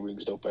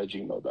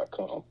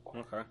DJReamsDope@gmail.com.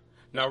 Okay.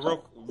 Now,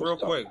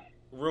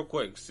 real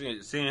quick,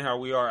 seeing how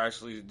we are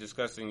actually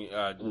discussing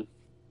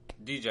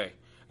DJ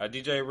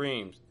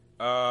Reams.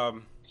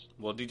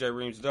 DJ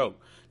Reams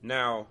Dope.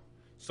 Now,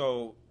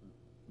 so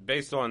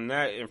based on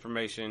that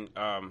information,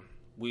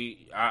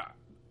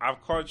 I've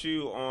caught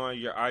you on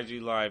your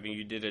IG Live and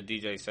you did a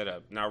DJ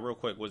setup. Now, real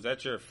quick, was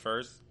that your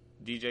first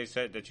DJ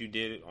set that you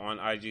did on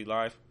IG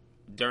Live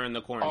during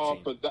the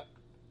quarantine?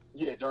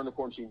 During the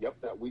quarantine.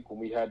 Yep, that week when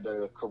we had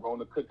the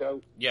Corona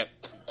cookout. Yep.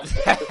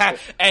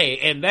 Hey,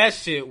 and that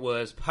shit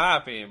was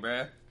popping,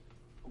 bruh.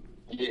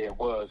 Yeah, it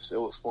was. It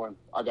was fun.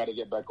 I got to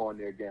get back on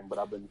there again, but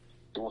I've been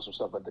doing some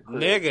stuff at the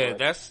crib. Nigga, I'll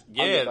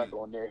get back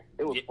on there.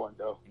 It was fun,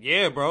 though.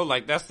 Yeah, bro.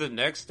 Like, that's the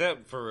next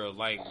step for real.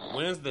 Like,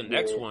 when's the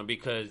next one?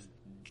 Because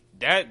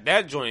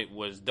that joint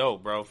was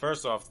dope, bro.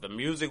 First off, the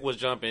music was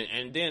jumping,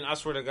 and then I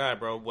swear to God,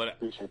 bro,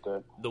 appreciate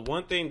that. The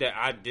one thing that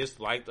I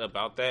disliked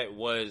about that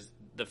was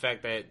the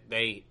fact that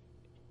they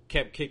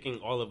kept kicking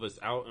all of us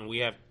out, and we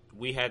had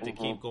to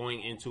keep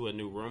going into a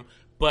new room.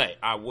 But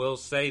I will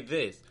say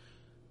this: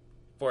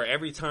 for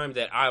every time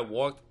that I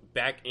walked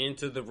back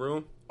into the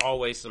room,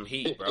 always some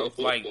heat, bro.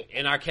 Like,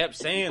 and I kept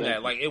saying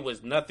that, like, it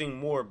was nothing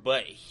more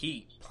but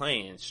heat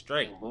playing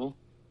straight.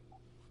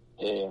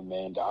 Yeah,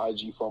 man, the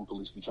IG phone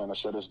police be trying to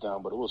shut us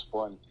down, but it was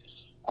fun.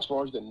 As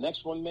far as the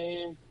next one,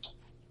 man,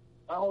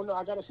 I don't know.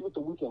 I got to see what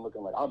the weekend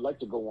looking like. I'd like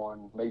to go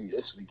on maybe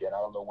this weekend. I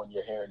don't know when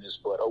you're hearing this,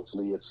 but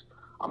hopefully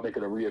I'm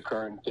making a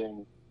reoccurring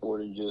thing more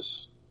than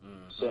just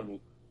semi.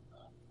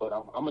 But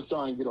I'm going to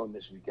try and get on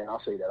this weekend.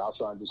 I'll say that. I'll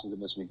try and do something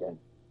this weekend.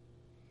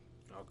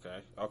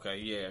 Okay,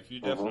 yeah. If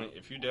you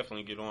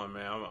definitely get on,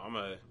 man, I'm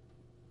gonna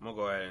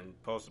go ahead and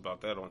post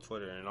about that on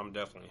Twitter, and I'm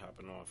definitely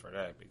hopping on for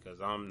that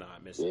because I'm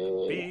not missing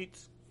the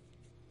beats.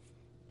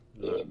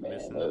 Yeah, man,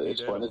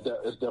 it's fun.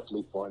 It's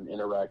definitely fun,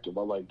 interactive.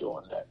 I like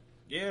doing that.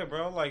 Yeah,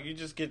 bro. Like, you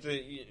just get to,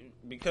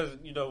 because,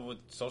 with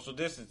social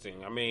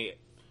distancing, I mean,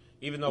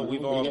 even though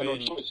we've all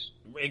been,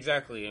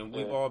 exactly, and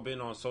we've all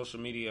been on social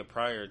media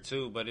prior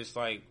too, but it's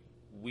like,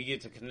 we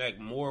get to connect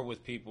more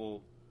with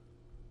people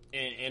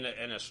in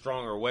a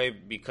stronger way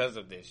because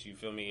of this, you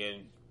feel me?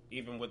 And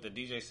even what the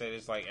DJ said,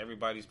 it's like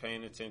everybody's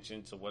paying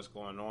attention to what's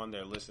going on.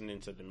 They're listening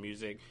to the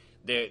music.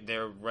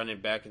 They're running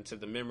back into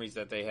the memories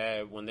that they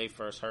had when they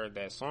first heard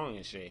that song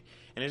and shit.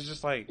 And it's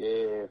just like,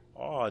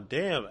 oh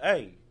damn,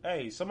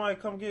 hey, somebody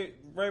come get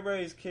Ray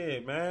Ray's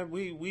kid, man.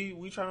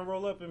 We trying to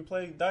roll up and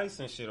play dice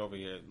and shit over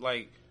here.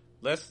 Like,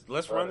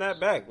 let's run that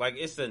back. Like,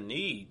 it's a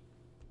need.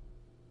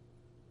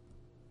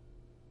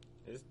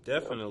 It's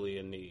definitely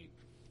a need.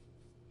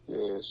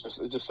 Yeah, it's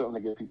just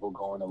something to get people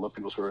going and lift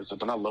people's spirits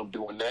up, and I love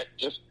doing that.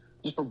 Just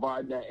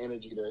provide that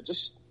energy there.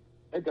 Just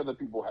make other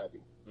people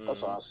happy. That's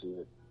how I see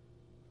it.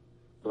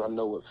 But I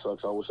know it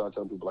sucks. I always try to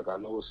tell people, like, I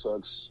know it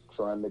sucks.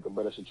 Try and make a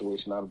better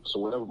situation out of it. So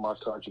whatever my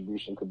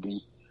contribution could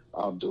be,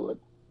 I'll do it.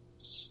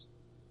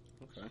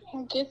 Okay.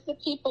 And get the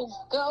people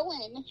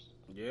going.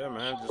 Yeah,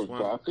 man.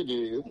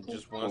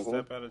 Just one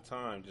step at a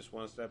time. Just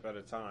one step at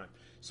a time.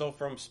 So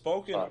from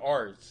spoken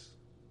arts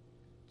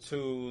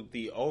to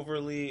the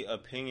Overly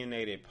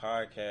Opinionated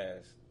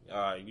podcast,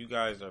 you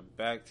guys are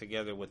back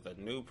together with a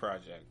new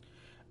project.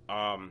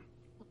 Yeah.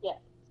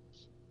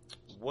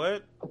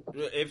 What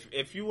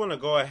if you want to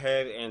go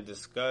ahead and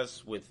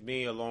discuss with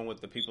me, along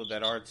with the people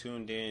that are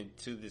tuned in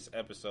to this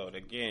episode?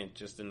 Again,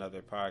 just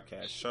another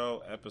podcast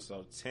show,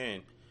 episode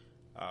 10,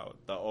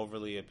 the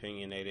Overly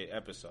Opinionated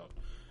episode.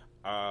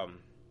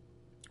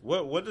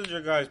 What does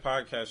your guys'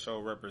 podcast show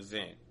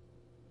represent?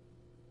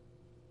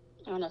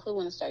 I don't know who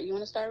want to start. You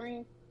want to start,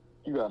 Reem?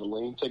 You got it,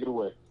 Lane. Take it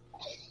away.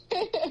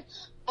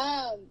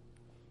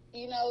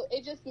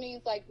 It just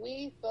means, like,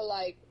 we feel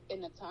like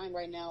in a time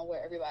right now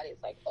where everybody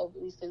is, like,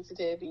 overly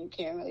sensitive and you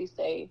can't really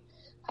say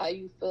how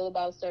you feel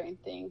about certain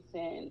things,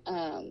 and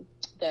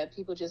that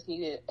people just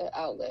needed an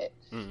outlet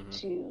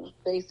to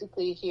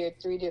basically hear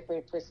three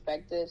different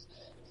perspectives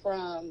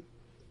from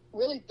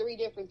really three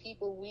different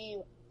people.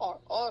 We are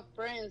all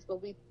friends,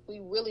 but we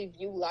really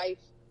view life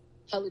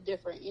hella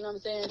different. You know what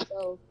I'm saying?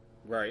 So,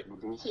 right.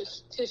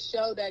 To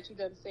show that, you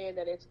know what I'm saying,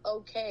 that it's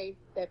okay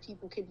that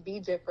people can be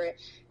different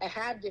and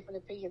have different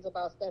opinions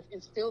about stuff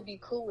and still be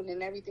cool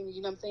and everything,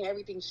 you know what I'm saying,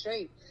 everything's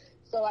straight.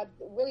 So I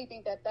really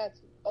think that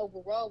that's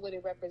overall what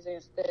it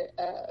represents,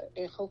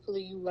 and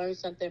hopefully you learn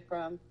something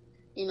from,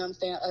 you know what I'm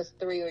saying, us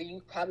three, or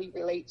you probably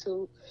relate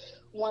to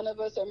one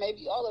of us or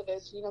maybe all of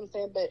us, you know what I'm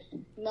saying, but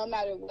no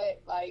matter what,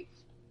 like,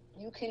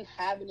 you can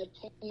have an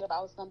opinion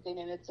about something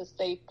and it's a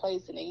safe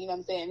place in it, you know what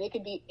I'm saying? It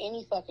could be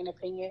any fucking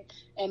opinion.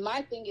 And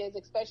my thing is,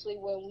 especially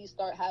when we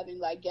start having,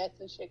 like, guests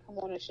and shit come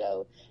on the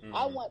show,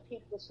 I want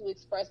people to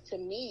express to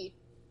me,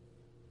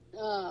 you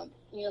know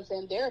what I'm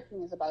saying, their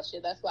opinions about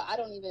shit. That's why I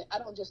don't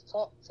just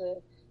talk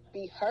to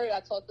be heard, I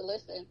talk to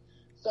listen.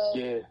 So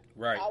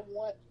right. I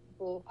want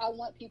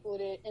people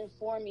to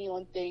inform me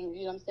on things,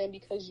 you know what I'm saying,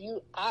 because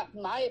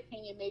my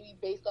opinion may be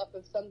based off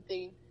of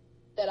something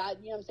that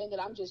you know what I'm saying, that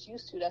I'm just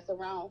used to, that's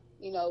around,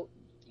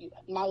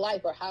 my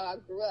life or how I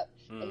grew up.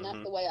 And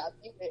that's the way I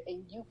view it.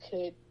 And you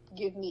could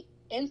give me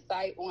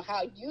insight on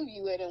how you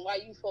view it and why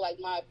you feel like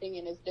my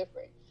opinion is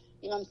different.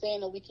 You know what I'm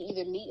saying? And we can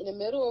either meet in the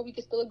middle or we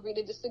can still agree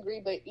to disagree,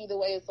 but either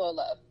way, it's all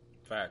love.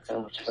 Facts.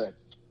 And respect.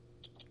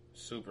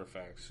 Super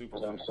facts. You know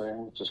what I'm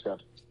saying? Just got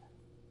to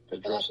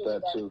address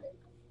that too.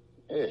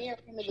 Yeah. Me and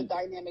him is a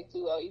dynamic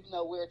duo, even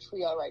though we're a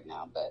trio right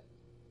now, but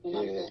you know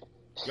what I'm saying?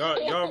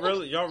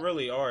 Y'all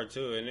really are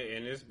too, and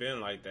it's been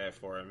like that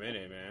for a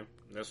minute, man.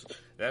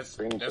 That's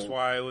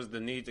why it was the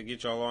need to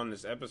get y'all on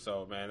this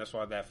episode, man. That's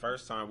why that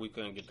first time we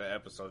couldn't get the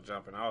episode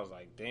jumping, I was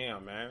like,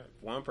 damn, man, if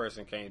one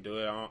person can't do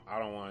it, I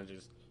don't want to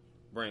just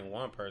bring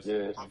one person.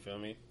 You feel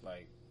me?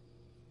 Like,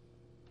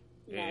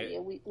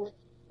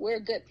 we're a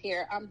good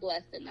pair. I'm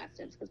blessed in that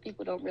sense because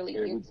people don't really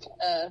get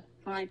to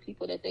find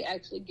people that they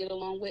actually get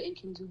along with and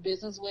can do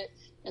business with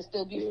and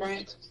still be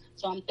friends.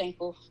 So I'm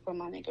thankful for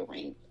my nigga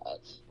Reem.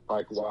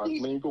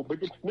 Likewise, man, go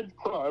make it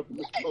cry.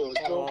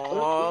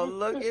 Oh,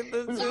 look at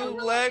the two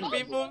black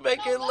people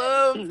making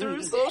love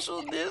through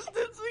social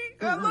distancing.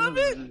 I love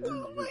it.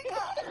 Oh my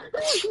god.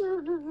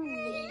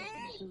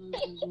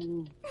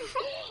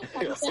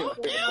 I'm so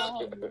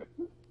cute.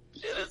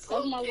 That's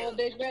my little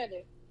big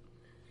brother.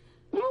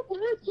 I'm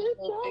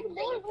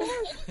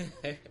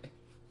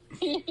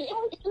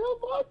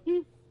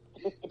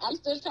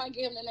still trying to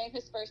get him to name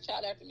his first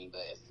child after me,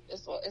 but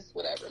it's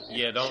whatever, man.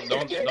 Yeah, don't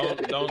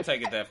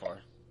take it that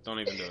far. Don't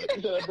even do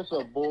it. There's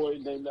a boy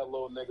named that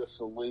little nigga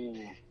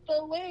Celine.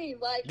 Celine,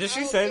 like. Did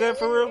she say that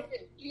for real?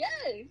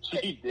 Yes.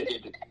 She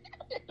did.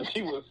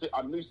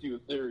 I knew she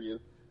was serious.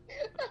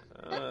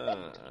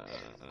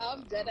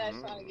 I'm dead ass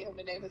trying to get him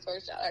to name his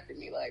first child after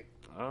me, like.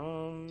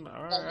 All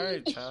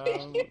right,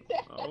 child.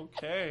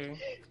 Okay.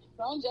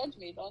 Don't judge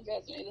me.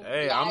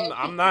 Hey,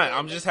 I'm not.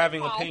 I'm just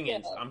having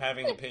opinions. I'm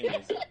having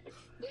opinions.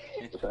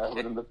 Just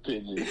having an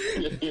opinion.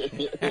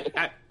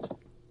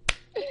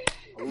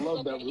 I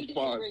love that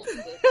response.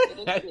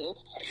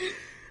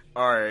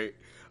 All right.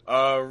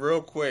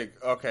 Real quick.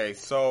 Okay,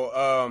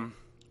 so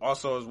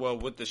also as well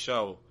with the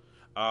show,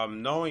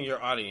 knowing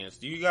your audience,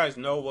 do you guys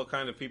know what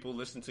kind of people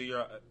listen to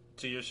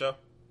your show?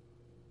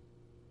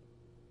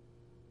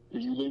 Do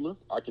you, Lima?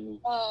 I can.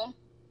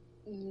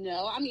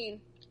 No, I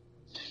mean,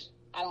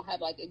 I don't have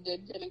like a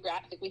good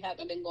demographic. We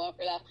haven't been going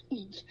for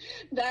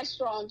that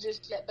strong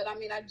just yet. But I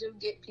mean, I do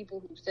get people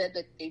who said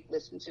that they've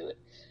listened to it.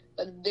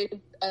 But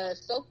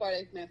so far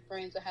they've been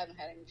friends. I haven't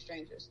had any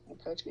strangers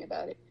approach me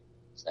about it.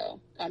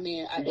 So I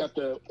mean, I got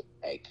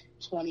like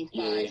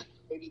 25,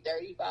 maybe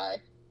 35.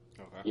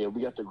 Okay. Yeah,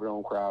 we got the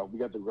grown crowd. We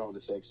got the grown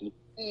to sexy.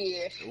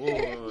 Yeah.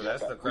 Ooh,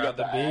 that's the crowd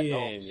to be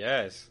in.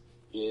 Yes.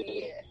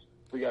 Yeah.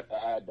 We got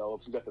the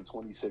adults. We got the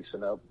 26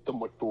 and up. The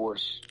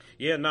matures.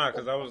 Yeah,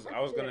 because I was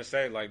gonna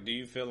say, like, do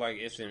you feel like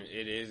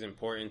it is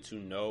important to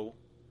know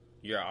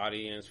your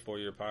audience for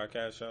your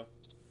podcast show?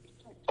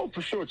 Oh,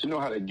 for sure, to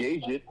know how to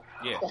gauge it.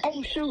 Yeah.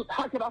 Oh, shoot,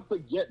 how could I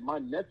forget? My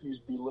nephews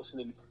be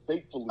listening,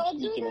 faithfully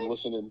speaking and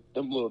listening.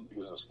 Them little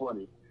dudes is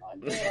funny.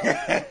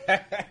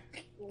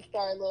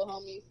 Sorry, little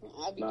homies.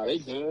 Nah, they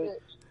good.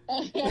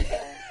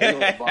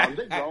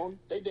 They grown.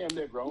 They damn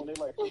near grown. They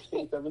like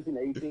 16, 17,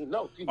 18.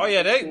 No. Oh,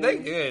 yeah, they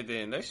good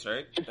then. They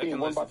straight. 15, they can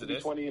one listen about to to be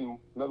this. 20 and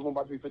another one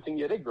about to be 15.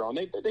 Yeah, they grown.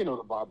 They know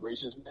the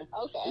vibrations, man.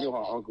 Okay. They know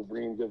how Uncle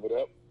Breen give it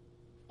up.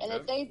 And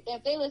if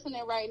they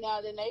listening right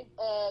now, then they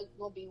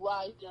will be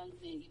wise young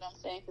men. You know what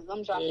I'm saying? Because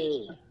I'm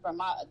dropping from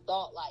my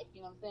adult life.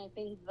 You know what I'm saying?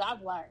 Things that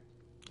I've learned.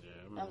 Yeah,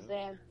 you know what I'm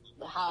saying?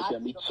 How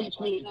teach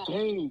me the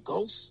game,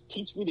 Ghost.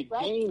 Teach me the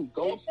game,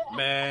 Ghost.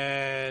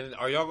 Man,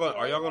 are y'all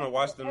gonna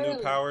watch the new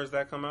Powers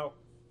that come out?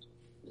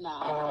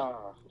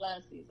 Nah,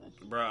 last season.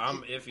 Bro,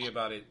 I'm iffy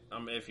about it.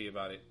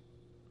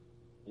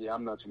 Yeah,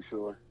 I'm not too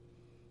sure.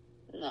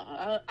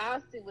 No,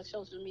 I'll see what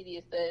social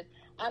media says.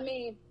 I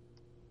mean,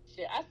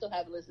 shit, I still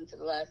haven't listened to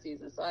the last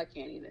season, so I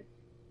can't even.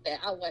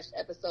 I watched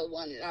episode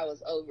 1 and I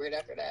was over it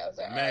after that. I was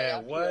like,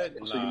 man, what?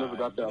 So you never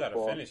got that gotta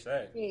far. finish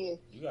that. Yeah.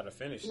 You gotta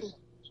finish it.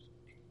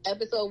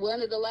 Episode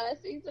 1 of the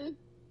last season?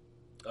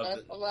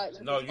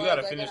 No, you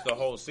gotta finish the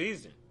whole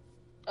season.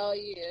 Oh,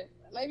 yeah.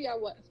 Maybe I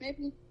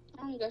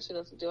don't got shit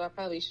else to do. I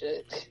probably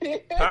should.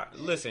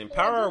 Listen,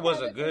 Power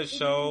was a good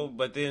show,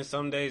 but then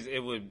some days it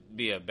would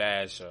be a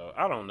bad show.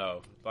 I don't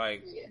know.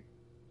 Like,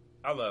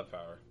 I love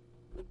Power.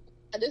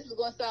 This is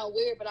going to sound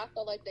weird, but I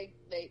felt like the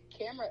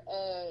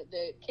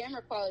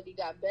camera quality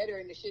got better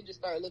and the shit just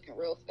started looking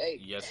real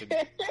fake. Yes, it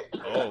did.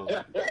 Oh.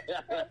 The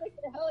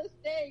hell is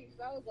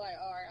staged. I was like,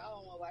 all right, I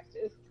don't want to watch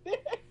this.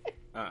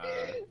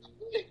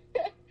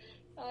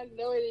 I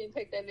know it didn't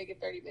take that nigga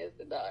 30 minutes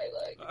to die.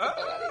 Like, 30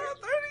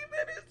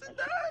 minutes to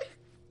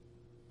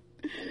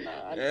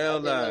die? Hell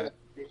no.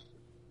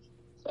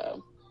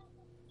 So,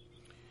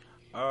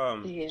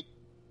 yeah.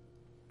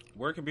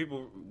 Where can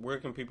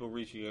people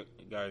reach you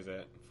guys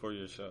at for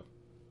your show?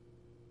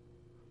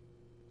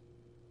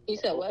 You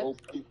said what?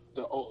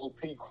 The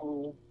OOP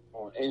crew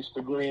on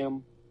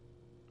Instagram,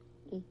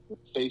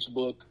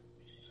 Facebook.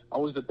 I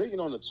was debating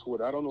on the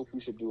Twitter. I don't know if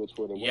we should do a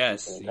Twitter.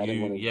 Yes,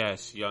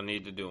 y'all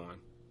need to do one.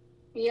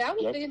 Yeah, I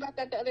was thinking about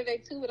that the other day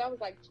too, but I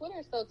was like, Twitter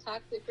is so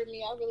toxic for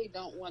me. I really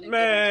don't want to.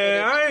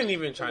 Man, I ain't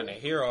even trying to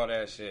hear all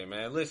that shit,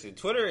 man. Listen,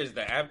 Twitter is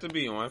the app to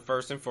be on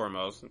first and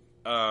foremost,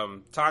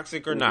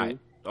 toxic or not,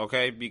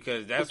 okay?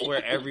 Because that's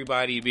where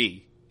everybody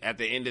be at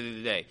the end of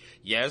the day.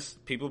 Yes,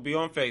 people be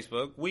on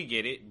Facebook, we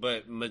get it,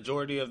 but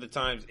majority of the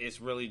times it's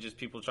really just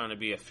people trying to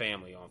be a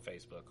family on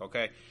Facebook,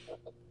 okay?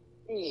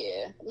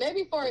 Yeah,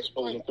 maybe for our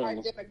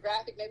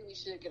demographic, maybe we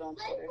should get on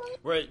Twitter.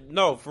 Right?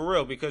 No, for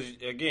real, because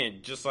again,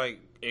 just like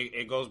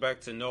it goes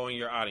back to knowing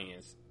your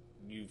audience.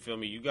 You feel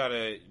me? You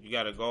gotta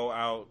go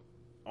out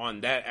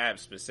on that app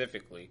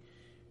specifically.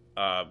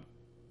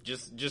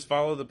 Just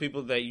follow the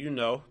people that you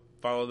know.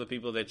 Follow the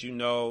people that you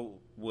know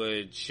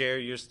would share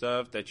your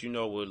stuff, that you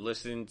know would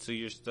listen to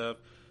your stuff.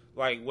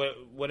 Like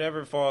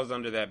whatever falls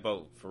under that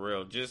boat, for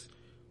real. Just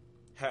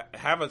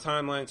have a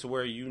timeline to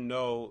where you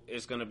know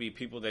it's going to be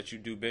people that you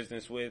do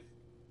business with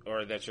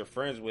or that you're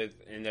friends with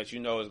and that you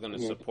know is going to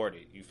support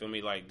it. You feel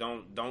me? Like,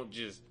 don't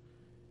just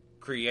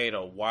create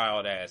a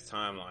wild-ass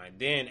timeline.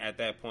 Then, at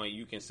that point,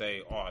 you can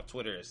say, oh,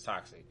 Twitter is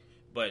toxic.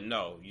 But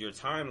no, your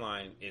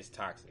timeline is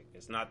toxic.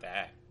 It's not the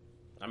app.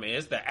 I mean,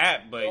 it's the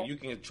app, but you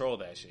can control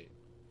that shit.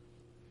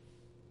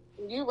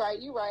 You're right.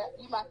 You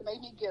might have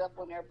made me get up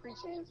on there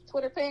preaching. Is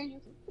Twitter paying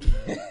you?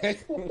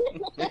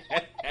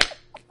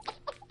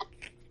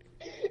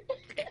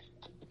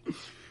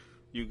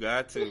 You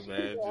got to,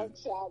 man.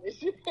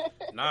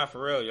 Nah,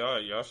 for real,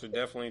 y'all should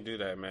definitely do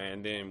that, man.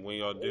 And then when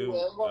y'all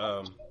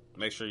do,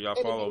 make sure y'all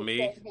follow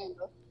me.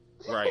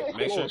 Right.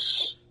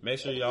 Make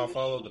sure y'all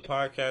follow the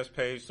podcast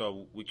page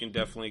so we can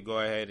definitely go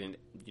ahead and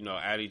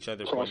add each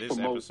other for this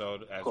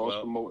episode as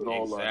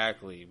well.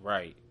 Exactly.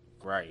 Right.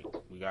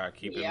 We gotta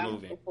keep it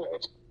moving.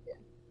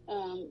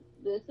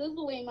 This is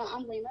Lima.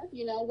 I'm Lima.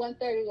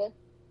 1/3 of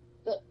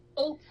the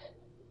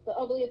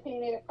Overly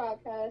Opinionated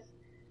podcast.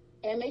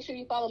 And make sure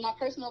you follow my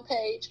personal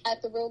page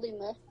at The Real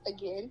Lima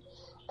again.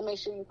 And make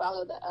sure you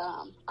follow the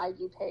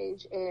IG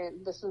page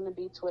and the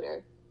soon-to-be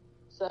Twitter.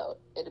 So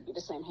it'll be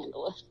the same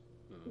handle.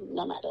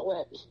 no matter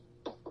what.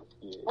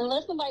 Yeah.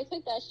 Unless somebody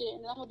took that shit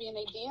and I'm gonna be in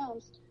their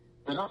DMs.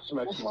 And I'll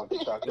smack you out the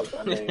chocolate.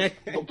 I mean,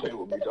 don't play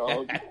with me,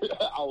 dog.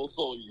 I will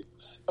soul you.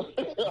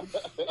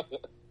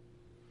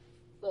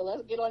 So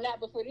let's get on that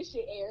before this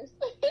shit airs.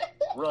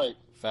 Right.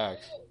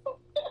 Facts.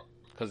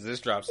 Because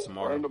this drops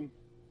tomorrow. Random.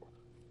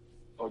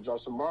 Oh,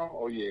 drops tomorrow?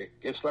 Oh, yeah.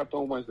 Get slapped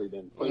on Wednesday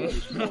then. Play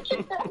with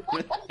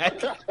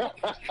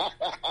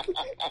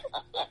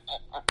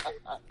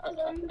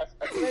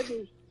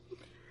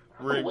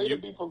Reem, way to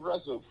be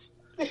progressive.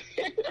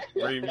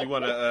 Reem, you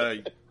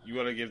wanna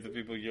give the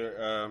people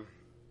your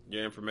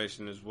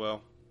information as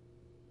well?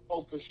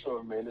 Oh, for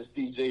sure, man. It's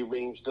DJ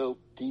Reams Dope,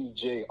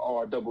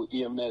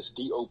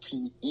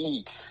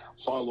 DJREEMSDOPE.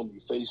 Follow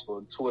me,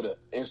 Facebook, Twitter,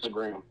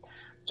 Instagram.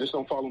 Just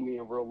don't follow me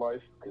in real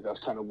life, because that's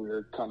kind of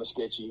weird, kind of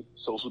sketchy.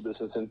 Social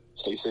distancing,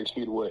 stay 6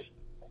 feet away.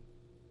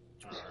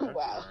 All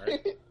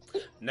right.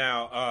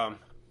 Now,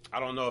 I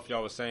don't know if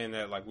y'all was saying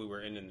that like we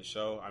were ending the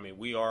show. I mean,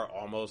 we are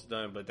almost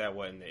done, but that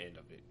wasn't the end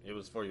of it. It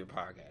was for your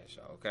podcast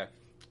show, okay?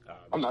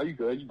 Oh, no, you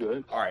good, you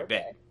good. All right,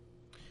 bet.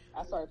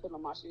 I started putting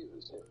on my shoes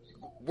and shit.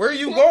 Where are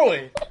you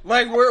going?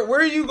 Like, where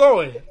are you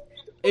going?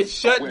 It's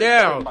shut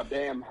down. My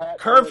damn hat.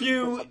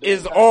 Curfew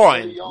is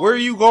on. Where are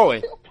you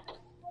going?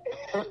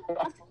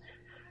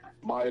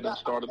 Maya done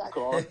started the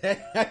car. Right.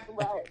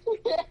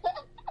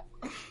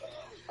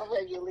 I'm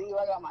ready to leave.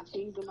 I got my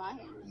keys in my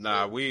hands.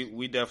 Nah,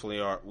 we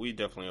definitely are. We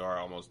definitely are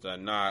almost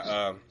done.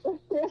 Nah,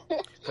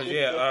 cause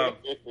yeah.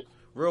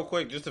 Real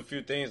quick, just a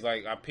few things.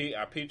 Like I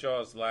peeped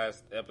y'all's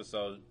last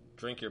episode.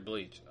 Drink your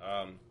bleach.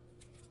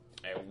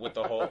 And with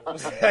the whole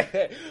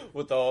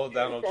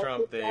Donald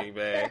Trump thing,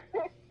 man.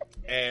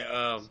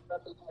 And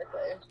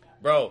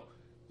bro,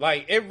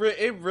 like it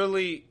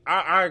really.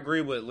 I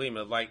agree with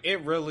Lima. Like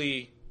it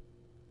really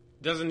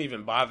doesn't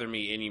even bother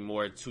me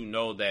anymore to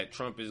know that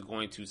Trump is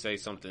going to say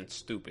something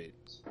stupid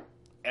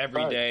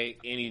every day,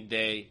 any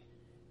day,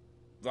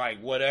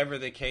 like whatever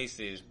the case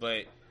is.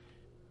 But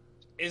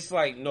it's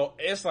like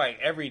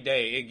every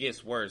day it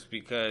gets worse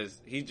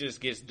because he just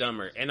gets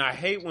dumber. And I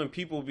hate when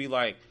people be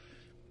like,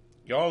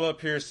 y'all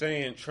up here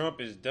saying Trump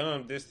is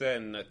dumb, this, that,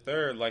 and the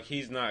third, like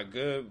he's not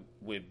good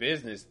with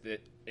business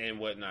and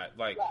whatnot.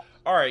 Like,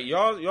 all right,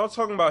 y'all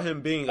talking about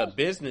him being a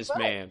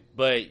businessman,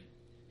 but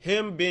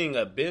him being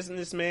a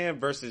businessman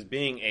versus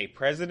being a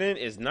president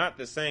is not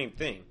the same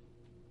thing.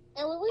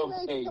 And when we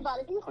really think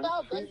about it, he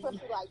filed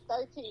bankruptcy like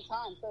 13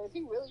 times. So is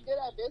he really good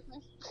at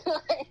business?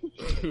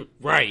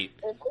 Right.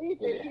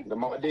 Yeah,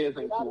 my ideas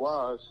ain't too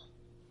wise,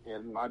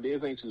 and my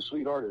ideas ain't too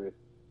sweet, are they?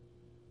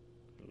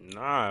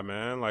 Nah,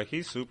 man. Like,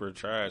 he's super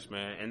trash,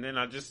 man. And then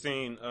I just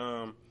seen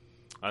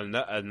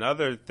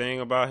another thing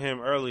about him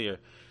earlier.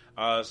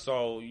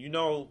 So, you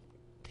know,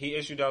 he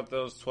issued out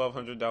those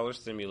 $1,200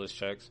 stimulus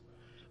checks.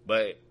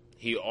 But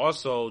he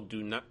also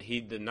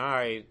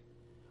denied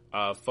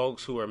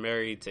folks who are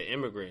married to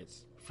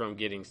immigrants from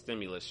getting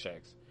stimulus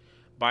checks.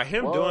 By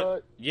him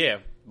doing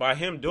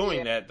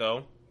that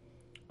though,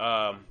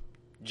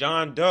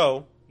 John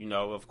Doe, you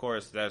know, of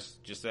course that's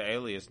just an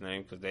alias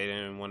name because they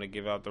didn't want to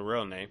give out the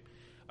real name,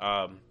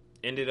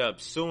 ended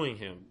up suing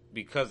him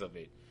because of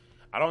it.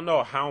 I don't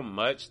know how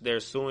much they're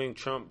suing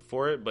Trump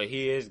for it, but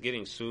he is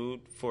getting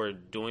sued for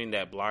doing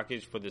that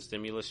blockage for the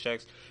stimulus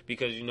checks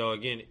because, you know,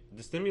 again,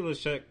 the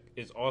stimulus check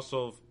is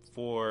also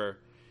for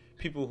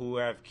people who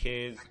have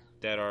kids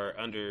that are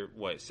under,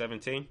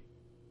 17?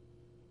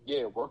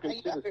 Yeah,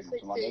 working citizens.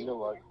 My nigga,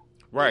 like,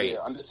 right. Yeah,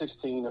 under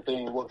 16 if they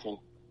ain't working.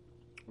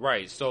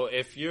 Right. So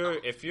if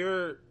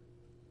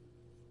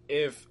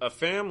a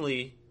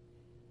family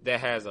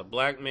that has a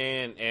black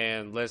man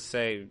and let's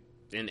say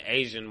an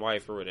Asian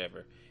wife or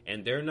whatever,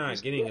 and they're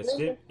not getting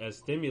a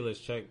stimulus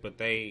check, but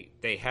they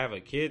have a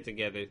kid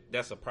together,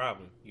 that's a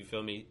problem. You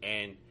feel me?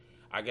 And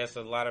I guess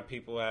a lot of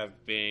people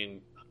have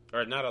been,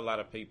 or not a lot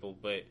of people,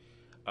 but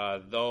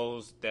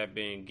those that have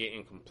been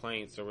getting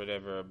complaints or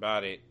whatever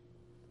about it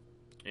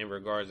in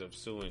regards of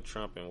suing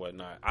Trump and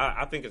whatnot.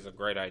 I think it's a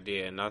great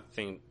idea, and I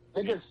think...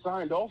 They just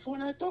signed off on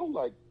that, though?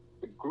 Like,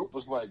 the group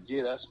was like,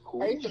 yeah, that's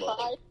cool. Are you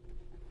surprised?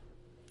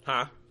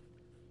 Huh?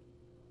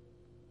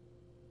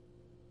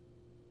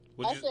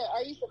 I said,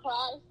 are you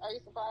surprised? Are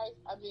you surprised?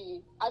 I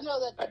mean, I know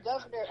that the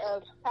governor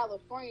of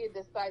California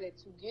decided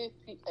to give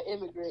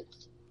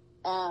immigrants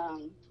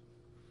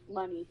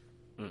money,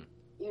 even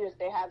if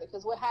they have it.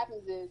 Because what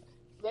happens is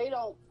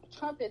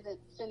Trump isn't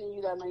sending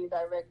you that money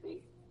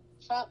directly.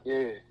 Trump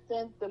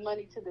sends the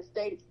money to the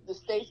states. The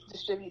states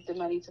distribute the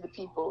money to the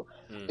people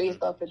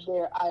based off of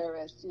their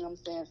IRS, you know what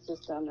I'm saying,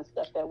 system and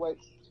stuff that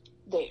works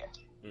there.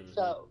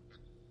 So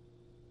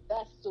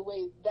that's the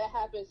way that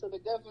happens. So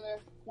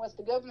once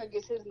the governor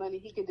gets his money,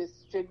 he can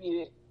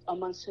distribute it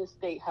amongst his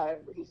state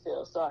however he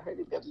feels. So I heard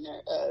the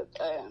governor of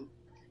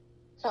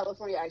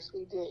California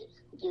actually did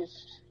give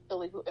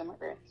illegal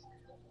immigrants,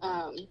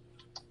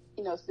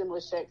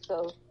 stimulus checks.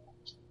 So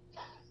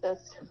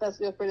that's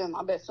good for them.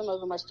 I bet some of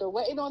them are still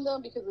waiting on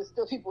them because there's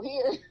still people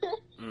here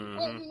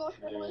waiting on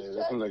stimulus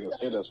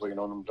checks. That's waiting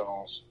on them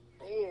dogs.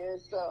 Yeah,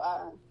 so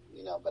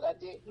but I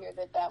did hear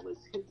that was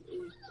his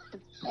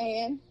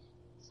plan.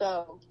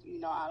 So,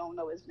 I don't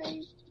know his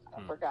name.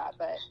 I forgot,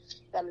 but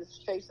that is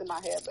face in my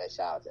head. But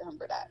shout out to him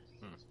for that.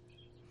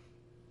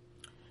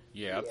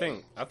 Yeah,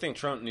 I think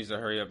Trump needs to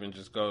hurry up and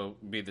just go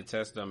be the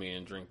test dummy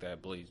and drink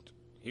that bleach.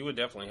 He would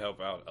definitely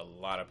help out a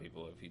lot of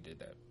people if he did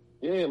that.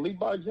 Yeah, lead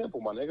by example,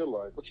 my nigga.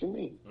 Like, what you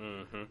mean?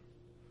 Mm-hmm.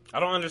 I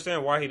don't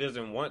understand why he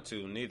doesn't want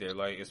to, neither.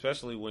 Like,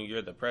 especially when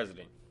you're the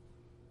president.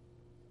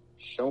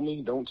 Show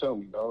me, don't tell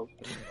me, dog.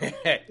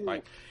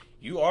 Like,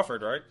 you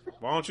offered, right?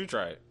 Why don't you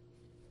try it?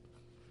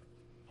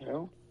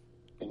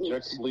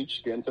 Inject some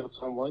bleach, get into the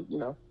sunlight,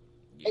 Yeah.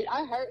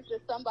 I heard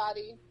that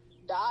somebody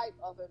died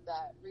off of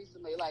that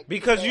recently.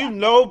 Because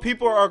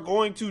people are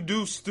going to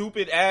do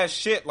stupid ass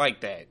shit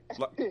like that.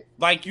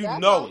 Like you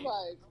know it.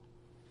 Like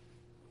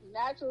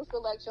natural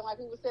selection, like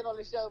we were saying on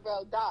the show,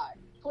 bro, die.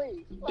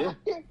 Please. Yeah.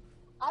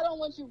 I don't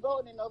want you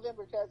voting in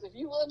November because if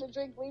you willing to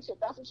drink bleach, if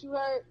that's what you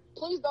heard,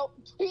 please don't.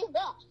 Please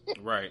not.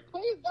 Right.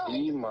 Please don't.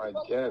 Be my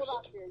guest.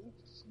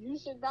 You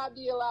should not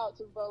be allowed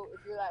to vote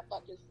if you're that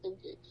fucking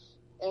stupid.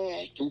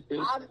 And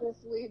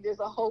obviously, there's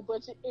a whole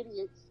bunch of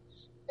idiots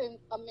in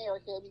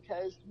America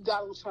because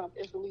Donald Trump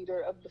is the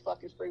leader of the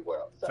fucking free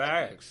world. So.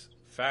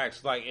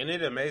 Facts. Like, and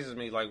it amazes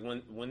me. Like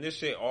when this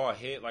shit all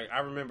hit. Like,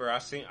 I remember I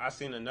seen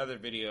another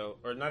video,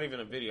 or not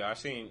even a video. I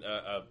seen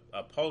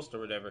a post or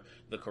whatever.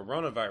 The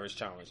coronavirus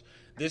challenge.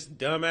 This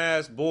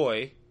dumbass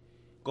boy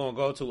gonna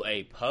go to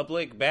a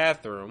public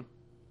bathroom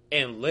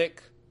and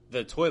lick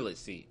the toilet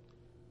seat.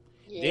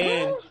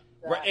 Yeah.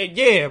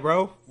 Yeah,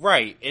 bro.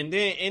 Right. And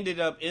then ended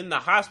up in the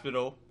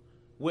hospital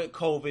with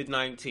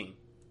COVID-19.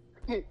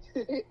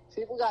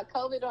 People got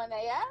COVID on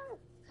their ass?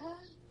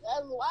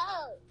 That's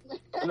wild.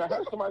 And I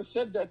heard somebody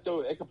said that,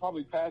 though. It could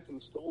probably pass in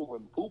stool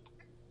and poop.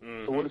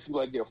 Mm-hmm. So what if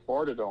you, get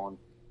farted on?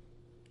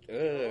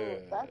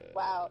 That's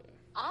wild.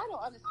 I don't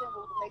understand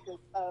what would make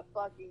a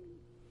fucking,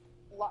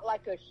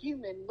 like a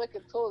human lick a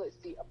toilet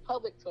seat, a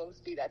public toilet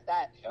seat at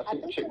that. I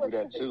think she do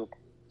that, too.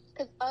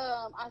 Because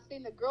I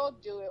seen the girl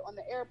do it on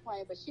the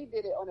airplane, but she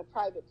did it on a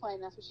private plane.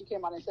 That's what she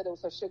came out and said it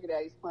was her sugar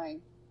daddy's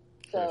plane.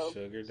 So, her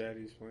sugar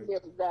daddy's plane?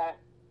 It was that.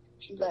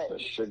 But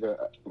sugar.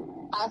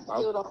 I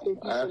still don't think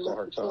you should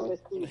lick the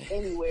toilet seat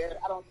anywhere.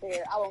 I don't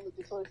care. I won't lick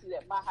the toilet seat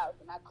at my house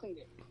and I clean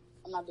it.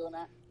 I'm not doing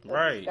that. That's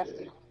right.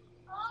 disgusting.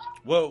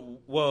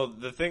 Well,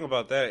 the thing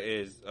about that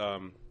is,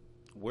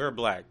 we're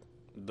black.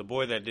 The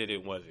boy that did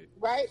it wasn't.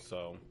 Right.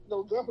 So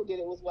the girl who did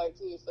it was white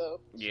too.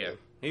 So yeah,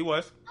 he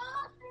was.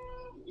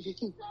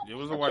 It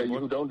was a white boy.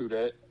 Who don't do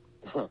that.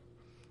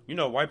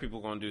 White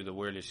people gonna do the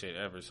weirdest shit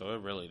ever, so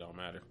it really don't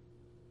matter.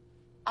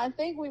 I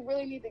think we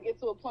really need to get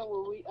to a point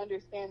where we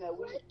understand that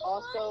we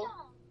also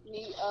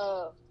need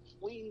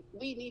we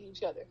need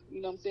each other.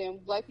 You know what I'm saying?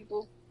 Black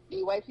people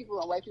need white people,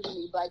 and white people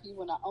need black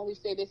people. And I only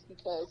say this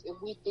because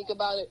if we think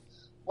about it,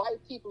 white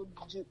people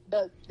do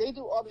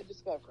all the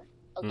discovering.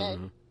 Okay.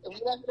 Mm-hmm. If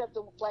we left it up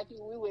to black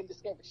people, we wouldn't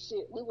discover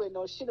shit. We wouldn't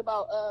know shit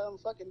about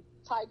fucking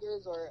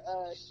tigers or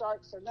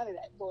sharks or none of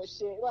that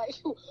bullshit. Like,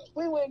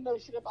 we wouldn't know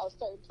shit about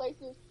certain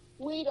places.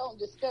 We don't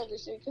discover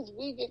shit because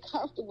we get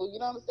comfortable. You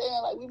know what I'm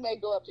saying? Like, we may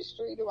go up the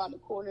street around the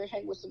corner,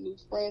 hang with some new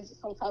friends.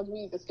 Sometimes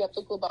we even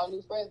skeptical about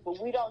new friends,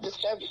 but we don't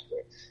discover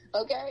shit.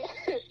 Okay?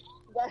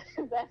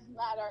 That's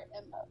not our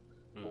MO.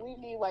 Mm. We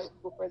need white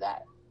people for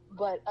that.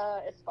 But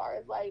as far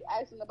as like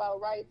asking about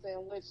rights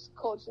and what's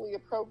culturally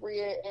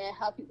appropriate and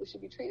how people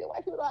should be treated,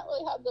 white people don't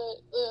really have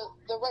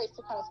the rights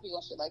to kind of speak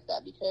on shit like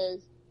that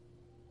because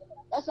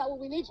that's not what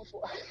we need you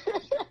for.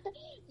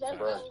 That's not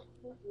what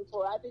we need you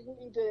for. I think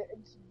we need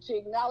to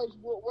acknowledge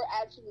what we're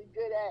actually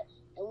good at,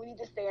 and we need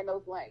to stay in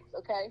those lanes.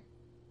 Okay,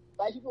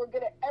 white people are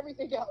good at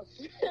everything else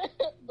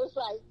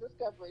besides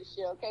discovering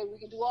shit. Okay, we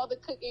can do all the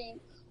cooking,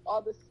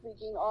 all the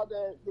speaking, all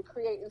the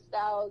creating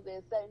styles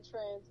and setting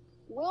trends.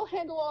 We'll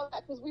handle all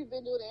that because we've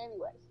been doing it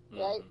anyways,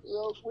 right?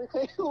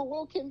 Mm-hmm.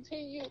 We'll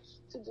continue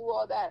to do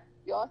all that.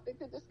 Y'all stick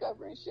to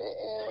discovering shit,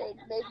 and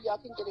maybe y'all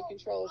can get in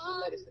control of some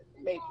medicine.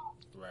 Maybe.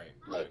 Right.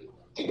 Maybe.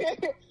 You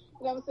know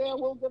what I'm saying?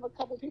 We'll give a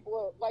couple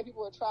people, white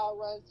people, a trial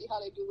run, see how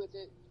they do with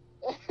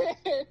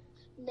it.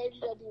 Maybe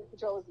they'll be in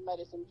control of some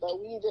medicine. But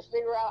we need to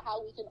figure out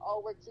how we can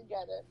all work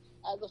together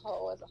as a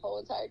whole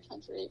entire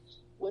country,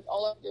 with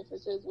all our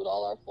differences, with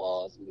all our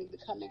flaws. We need to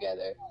come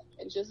together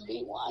and just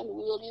be one.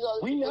 We don't need all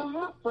this. We are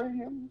not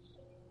friends.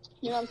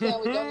 You know what I'm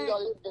saying? We don't need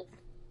all this.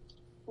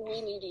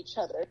 We need each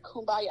other.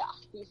 Kumbaya.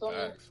 You feel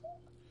me?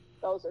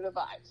 Those are the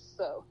vibes.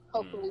 So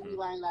hopefully we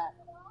learn that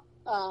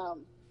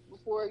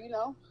before,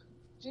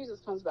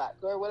 Jesus comes back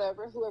or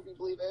whatever, whoever you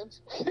believe in.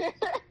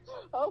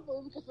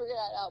 Hopefully we can figure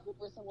that out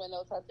before someone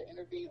else has to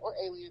intervene, or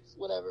aliens,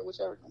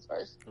 whichever comes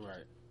first.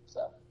 Right.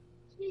 So.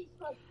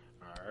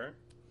 All right.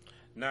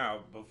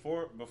 Now,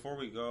 before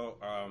we go,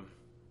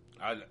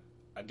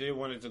 I did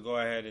wanted to go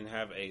ahead and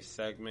have a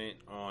segment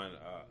on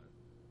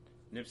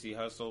Nipsey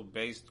Hussle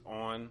based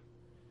on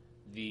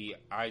the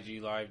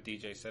IG Live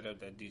DJ setup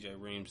that DJ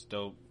Reams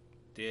Dope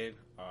did.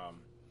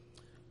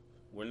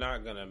 We're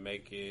not gonna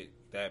make it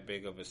that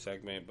big of a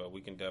segment, but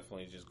we can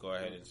definitely just go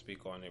ahead and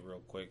speak on it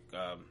real quick.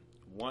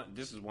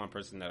 This is one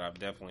person that I've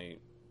definitely,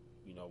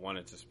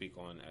 wanted to speak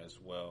on as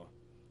well.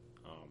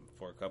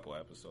 for a couple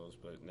episodes,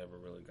 but never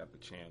really got the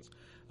chance.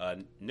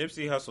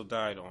 Nipsey Hussle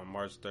died on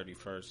March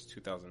 31st,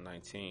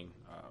 2019,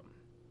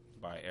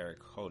 by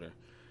Eric Holder.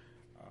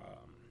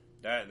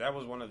 That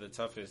was one of the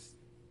toughest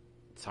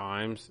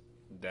times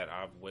that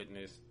I've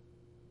witnessed.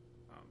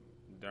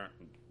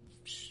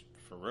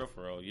 For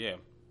real, yeah.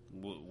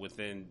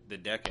 Within the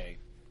decade,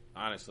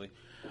 honestly.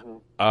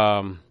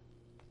 Mm-hmm.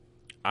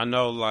 I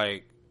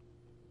know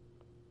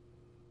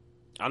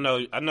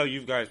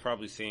you guys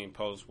probably seen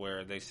posts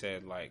where they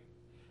said like,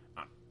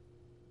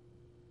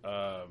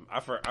 I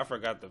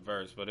forgot the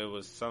verse, but it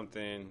was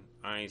something,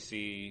 I ain't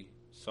see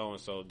so and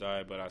so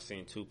die, but I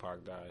seen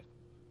Tupac die,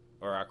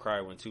 or I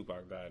cried when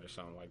Tupac died, or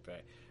something like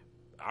that.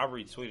 I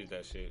retweeted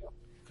that shit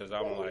because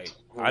I'm like,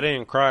 I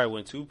didn't cry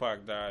when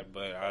Tupac died,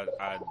 but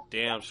I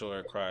damn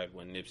sure cried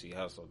when Nipsey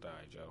Hussle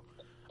died, Joe.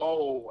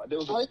 Oh, there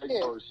was a big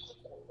verse.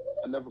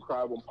 I never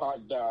cried when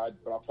Pac died,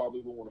 but I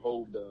probably will when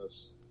Hov does.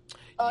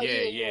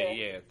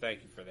 Yeah.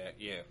 Thank you for that.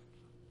 Yeah.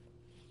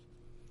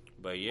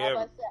 But yeah. Like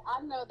I said,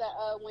 I know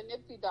that when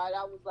Nipsey died,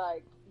 I was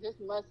like, this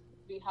must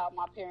be how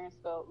my parents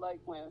felt like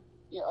when,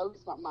 at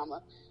least my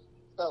mama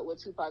felt when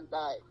Tupac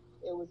died.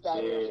 It was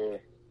that. Yeah.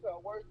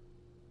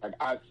 Like,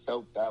 I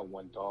felt that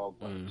one, dog.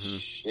 Like,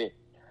 shit.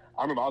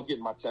 I remember I was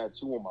getting my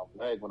tattoo on my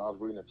leg when I was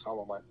reading the time.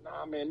 I'm like,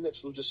 nah, man,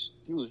 Nips was just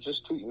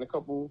tweeting a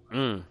couple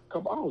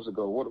hours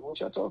ago. What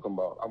y'all talking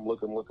about? I'm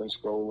looking,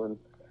 scrolling,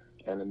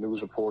 and the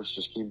news reports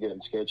just keep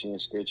getting sketchy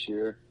and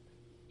sketchier.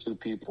 2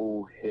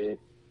 people hit,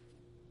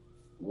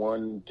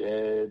 1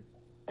 dead,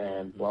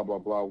 and blah, blah,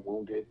 blah,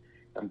 wounded.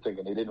 I'm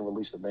thinking they didn't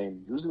release the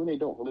name. Usually when they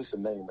don't release the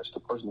name, it's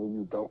the person who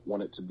you don't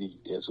want it to be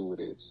is who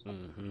it is.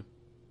 Mm-hmm.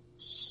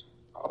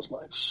 I was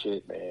like,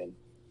 shit, man.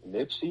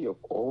 Nipsey, of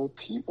all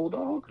people,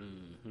 dog.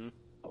 Mm-hmm.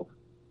 Of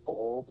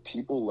all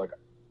people, like,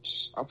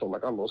 I feel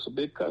like I lost a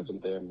big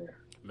cousin damn there.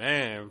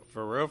 Man,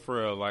 for real.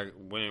 Like,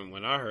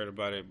 when I heard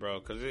about it,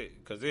 bro, cause it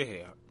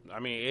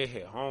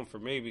hit home for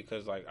me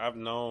because, like, I've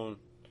known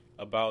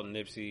about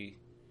Nipsey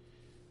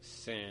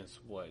since,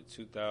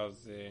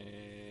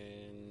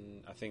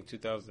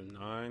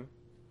 2009.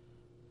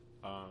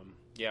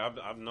 Yeah,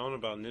 I've known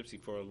about Nipsey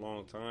for a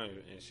long time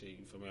and shit,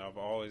 you feel me? I've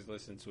always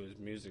listened to his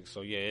music, so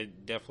yeah,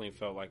 it definitely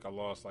felt like I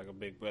lost like a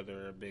big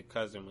brother or a big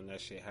cousin when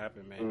that shit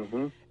happened, man.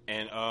 Mm-hmm.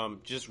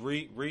 And just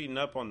reading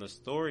up on the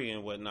story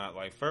and whatnot,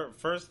 like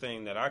first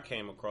thing that I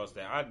came across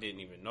that I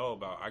didn't even know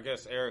about, I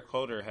guess Eric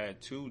Holder had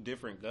 2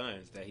 different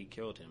guns that he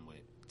killed him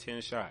with,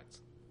 10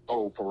 shots.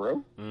 Oh, for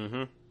real?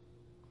 Mm-hmm.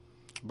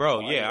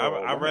 Bro, yeah,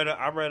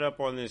 I read up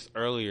on this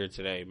earlier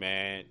today,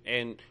 man.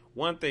 And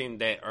one thing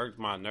that irked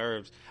my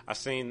nerves, I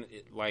seen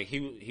like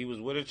he was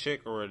with a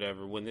chick or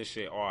whatever when this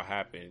shit all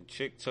happened.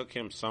 Chick took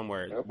him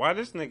somewhere. Yep. Why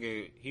this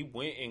nigga? He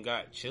went and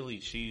got chili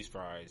cheese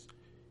fries,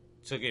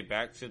 took it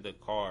back to the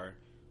car,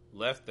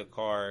 left the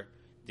car,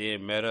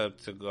 then met up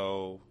to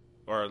go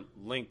or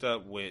linked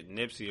up with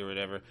Nipsey or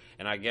whatever.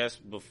 And I guess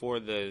before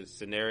the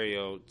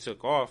scenario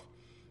took off,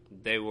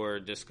 they were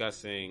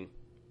discussing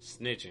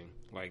snitching.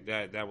 Like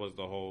that was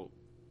the whole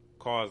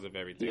cause of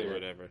everything or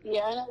whatever.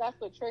 Yeah, I know that's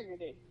what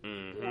triggered it.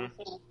 Mm-hmm. You know what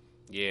I'm saying?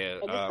 Yeah.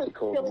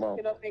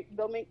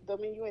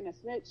 Don't mean you ain't a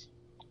snitch.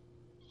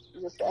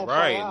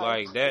 Right,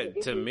 like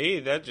that to me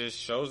that just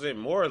shows it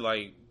more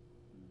like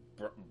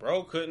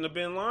bro couldn't have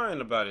been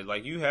lying about it.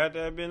 Like you had to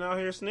have been out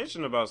here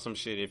snitching about some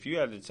shit if you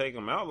had to take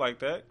him out like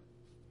that.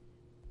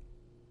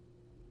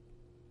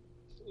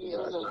 Yeah, it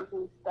was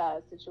a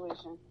sad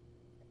situation.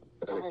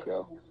 There you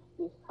go.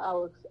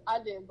 I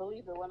didn't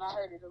believe it when I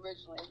heard it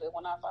originally, but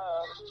when I found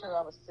out it was true,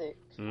 I was sick.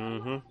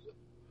 Mm-hmm.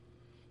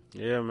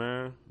 Yeah,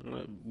 man.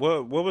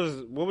 What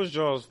was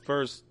y'all's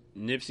first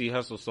Nipsey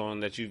Hussle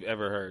song that you've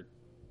ever heard?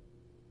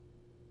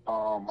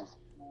 I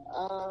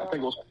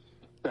think it was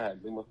that.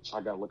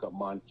 I gotta look up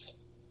mine.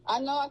 I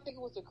think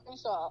it was the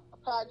Crenshaw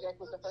Project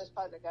was the first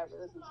project I ever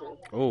listened to.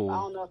 Oh, I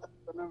don't know if I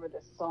remember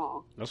this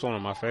song. That's one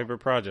of my favorite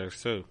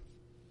projects too.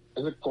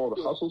 Is it called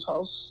Hustle's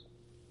House?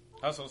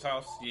 Hustle's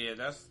House,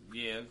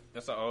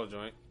 that's an old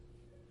joint.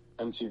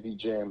 MTV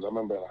Jams. I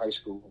remember in high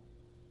school,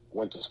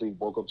 went to sleep,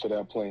 woke up to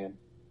that playing.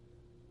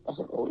 I was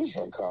like, oh, this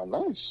one kind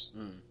of nice.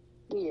 Mm.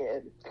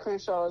 Yeah,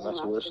 Crenshaw is.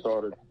 That's where it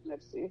started.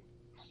 Let's see.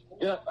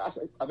 Yeah, I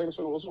think it's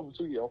also over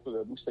 2 years after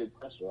the Blue State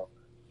Crenshaw.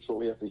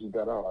 Shortly after he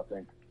got out, I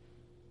think.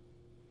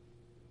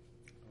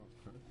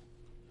 Okay.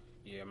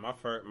 Yeah, my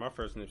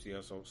first Nipsey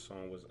Hussle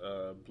song was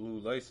Blue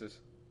Laces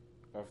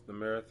off the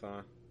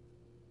Marathon.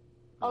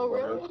 Oh,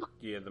 really?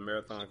 Yeah, the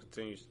Marathon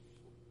continues.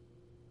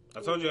 I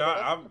told you,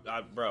 I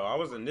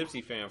was a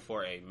Nipsey fan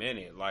for a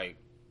minute, like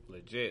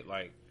legit.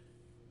 Like,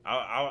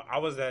 I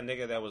was that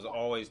nigga that was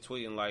always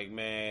tweeting like,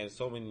 man,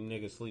 so many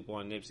niggas sleep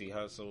on Nipsey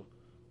Hussle.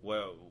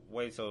 Well,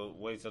 wait till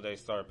they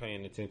start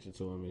paying attention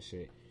to him and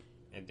shit,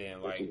 and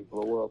then like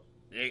blow up.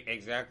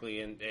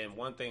 Exactly. And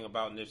one thing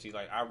about Nipsey,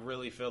 like I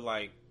really feel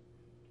like,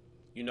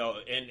 you know,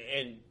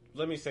 and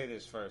let me say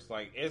this first,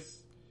 like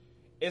it's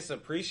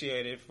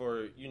appreciated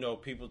for, you know,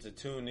 people to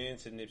tune in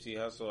to Nipsey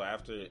Hussle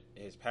after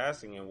his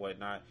passing and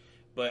whatnot.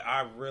 But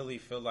I really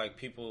feel like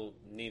people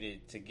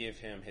needed to give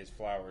him his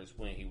flowers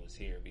when he was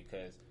here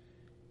because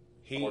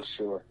For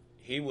sure.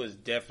 He was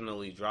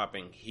definitely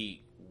dropping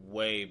heat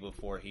way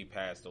before he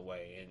passed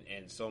away,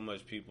 and so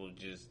much people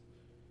just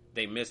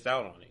they missed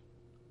out on it.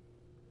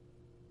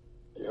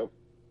 Yep.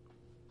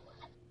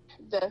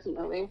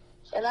 Definitely.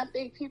 And I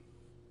think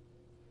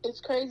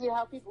it's crazy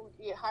how people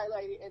get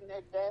highlighted in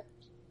their death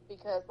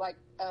because, like,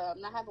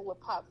 not happened with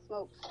Pop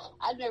Smoke.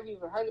 I never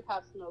even heard of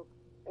Pop Smoke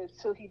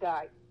until he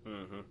died.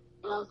 Mm-hmm. You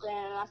know what I'm saying?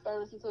 And I started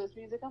listening to his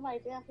music. I'm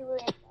like, damn, he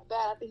really ain't that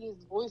bad. I think his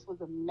voice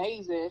was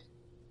amazing.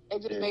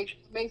 It just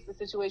makes the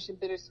situation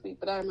bittersweet.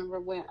 But I remember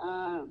when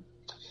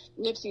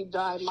Nipsey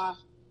died, my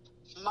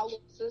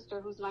little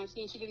sister, who's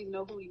 19, she didn't even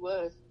know who he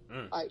was.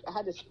 Like, I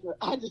had to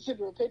send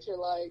her a picture,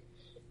 like,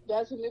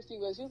 that's who Nipsey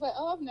was. She was like,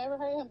 oh, I've never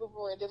heard him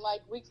before. And then,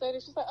 like, weeks later,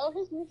 she's like, oh,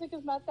 his music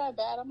is not that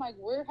bad. I'm like,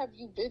 where have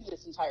you been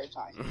this entire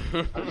time?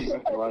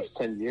 The last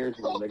 10 years,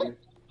 my nigga.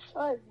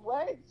 Like,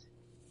 what?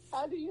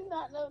 How do you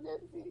not know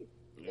Nipsey?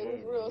 It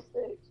was real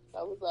sick.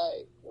 I was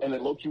like... And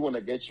it look, you want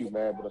to get you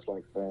mad, but it's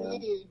like, fam.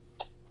 Yeah.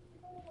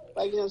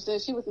 Like, you know what I'm saying?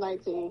 She was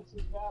 19.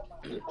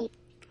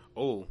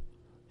 Oh,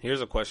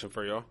 here's a question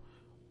for y'all.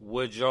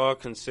 Would y'all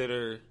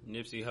consider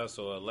Nipsey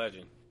Hussle a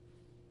legend?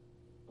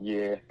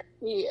 Yeah.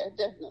 Yeah,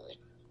 definitely.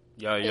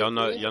 Y'all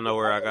know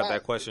where I got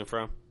that question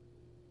from?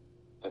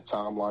 The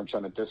timeline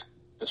trying to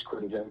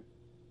discredit him.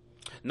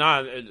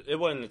 Nah, it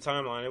wasn't the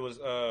timeline. It was,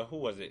 who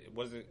was it?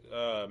 Was it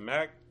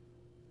Mac,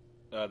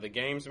 the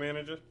games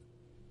manager?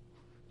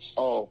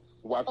 Oh,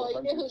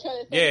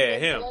 yeah,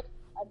 him.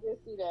 I did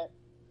see that.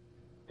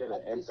 Yeah,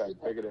 the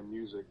impact bigger than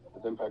music.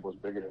 His impact was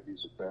bigger than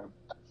music, fam.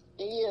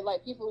 Yeah,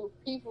 like people,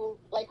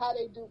 like how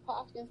they do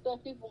pop and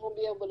stuff, people will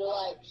be able to,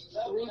 like,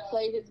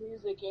 replay his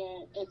music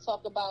and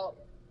talk about,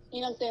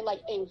 you know what I'm saying,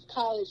 like in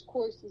college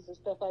courses and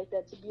stuff like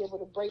that, to be able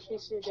to break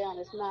his shit down.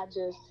 It's not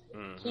just,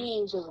 he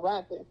ain't just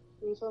rapping.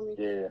 You feel me?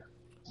 Yeah.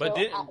 But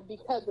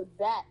because of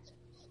that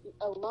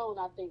alone,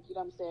 I think, you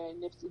know what I'm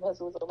saying, Nipsey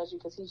Hussle was a legend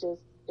because he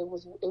just, it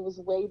was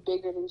way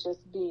bigger than just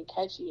being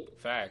catchy.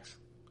 Facts.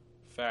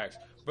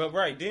 But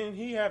right, didn't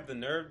he have the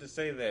nerve to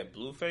say that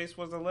Blueface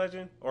was a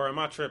legend? Or am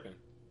I tripping?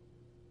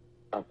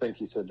 I think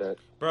he said that.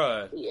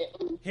 Bruh, yeah.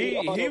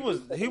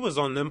 he was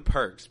on them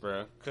perks,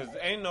 bruh. Because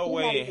ain't no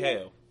way in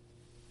hell.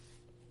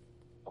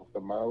 Off the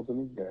miles in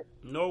his back.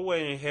 No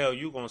way in hell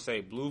you gonna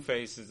say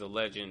Blueface is a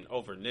legend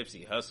over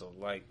Nipsey Hussle.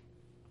 Like,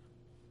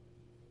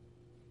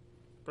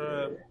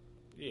 bruh,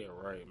 yeah,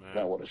 right, man.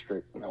 Not with a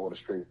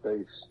straight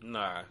face.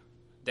 Nah.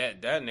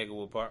 That nigga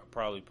will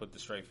probably put the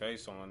straight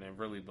face on and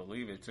really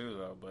believe it too,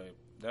 though. But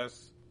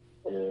that's...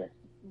 Yeah.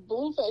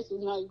 Blueface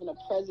is not even a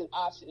present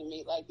option to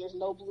me. Like, there's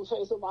no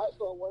Blueface on my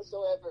phone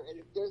whatsoever. And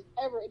if there's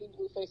ever any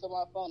Blueface on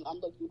my phone, I'm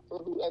looking for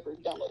whoever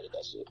downloaded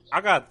that shit.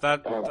 I got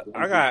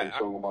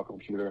on my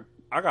computer.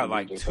 I got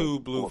like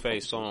 2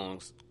 Blueface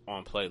songs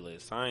on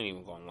playlists. I ain't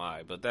even gonna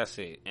lie, but that's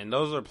it. And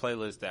those are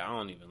playlists that I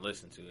don't even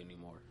listen to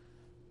anymore.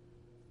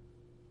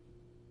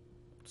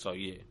 So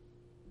yeah.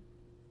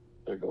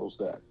 There goes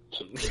that.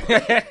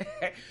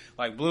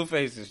 Like,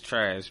 Blueface is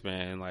trash,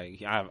 man.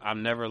 Like, I've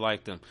never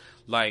liked him.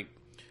 Like,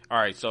 all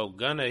right, so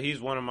Gunna,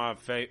 he's one of my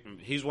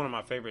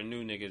favorite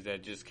new niggas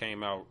that just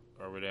came out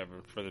or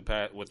whatever for the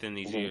past within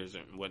these years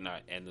and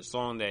whatnot. And the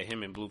song that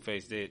him and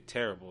Blueface did,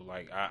 terrible.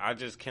 Like, I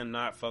just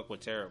cannot fuck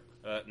with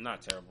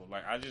not terrible.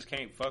 Like, I just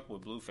can't fuck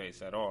with Blueface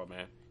at all,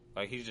 man.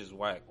 Like, he's just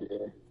whack.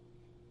 Yeah.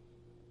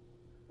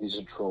 He's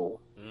a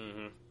troll.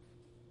 Mm-hmm.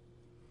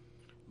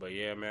 But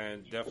yeah,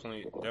 man,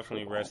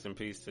 definitely rest in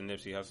peace to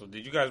Nipsey Hussle.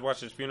 Did you guys watch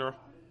his funeral?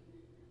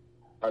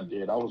 I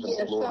did. I was in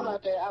Florida. Some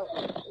of it.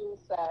 It was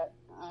sad.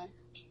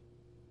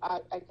 I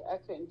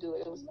couldn't do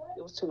it.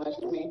 It was too much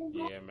for me.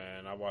 Yeah,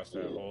 man, I watched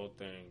that whole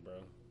thing,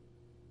 bro.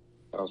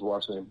 I was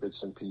watching it in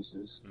bits and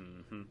pieces.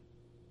 Mm-hmm.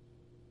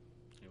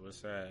 It was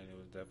sad. It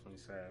was definitely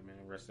sad,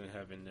 man. Rest in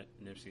heaven,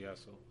 Nipsey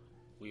Hussle.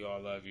 We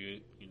all love you.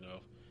 You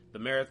know, the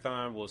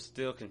marathon will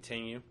still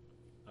continue.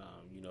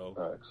 You know,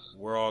 Thanks.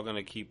 We're all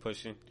gonna keep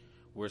pushing.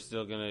 We're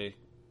still gonna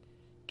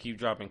keep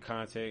dropping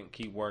content,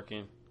 keep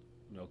working.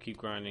 You know, keep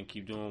grinding,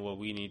 keep doing what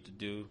we need to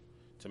do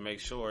to make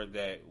sure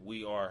that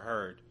we are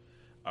heard.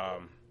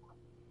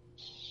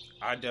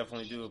 I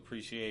definitely do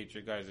appreciate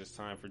your guys'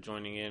 time for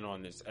joining in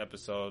on this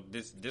episode.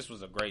 This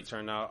was a great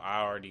turnout.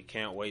 I already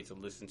can't wait to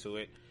listen to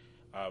it.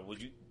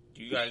 Would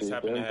you guys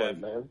happen to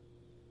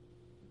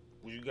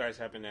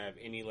have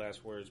any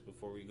last words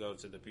before we go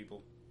to the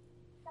people?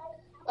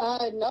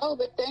 No,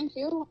 but thank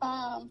you,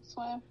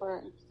 Swim,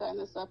 for setting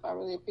this up. I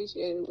really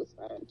appreciate it. It was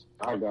fun.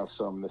 I got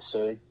something to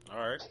say.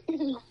 All right.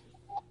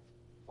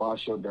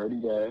 Wash your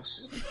dirty ass.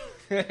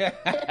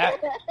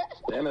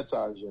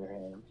 Sanitize your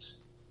hands.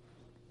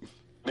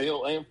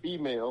 Male and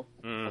female.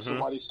 Mm-hmm. If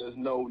somebody says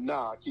no,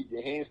 keep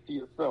your hands to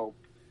yourself.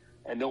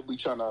 And don't be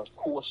trying to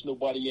force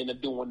nobody into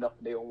doing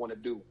nothing they don't want to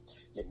do.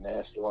 You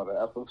nasty other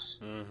efforts.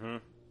 Mm-hmm.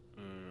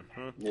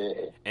 Mm-hmm.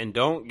 Yeah. And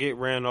don't get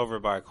ran over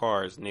by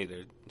cars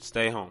neither.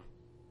 Stay home.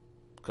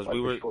 Because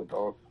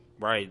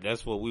right,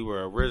 that's what we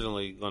were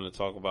originally going to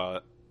talk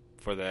about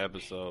for the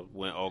episode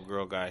when old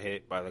girl got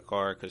hit by the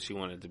car because she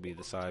wanted to be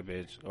the side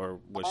bitch, or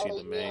was she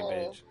the main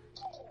bitch?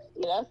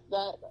 Yeah,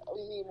 that.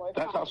 We need more.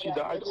 That's how she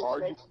died.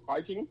 Arguing,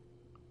 fighting.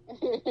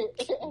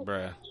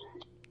 Bruh.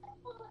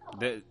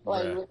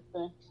 Listen.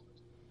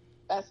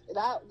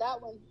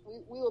 That one.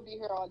 We will be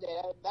here all day.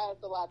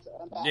 That's a lot to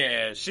unpack.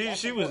 Yeah,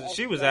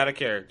 she was out of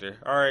character.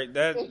 All right,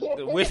 that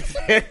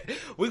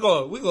we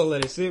gonna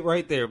let it sit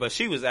right there. But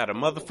she was out of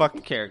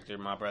motherfucking character,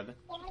 my brother.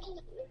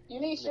 You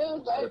need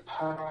shoes, right?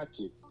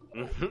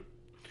 Mm-hmm.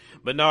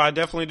 But no, I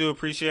definitely do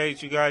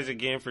appreciate you guys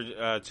again for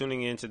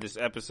tuning in to this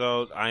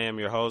episode. I am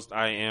your host.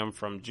 I am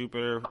from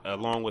Jupiter,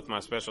 along with my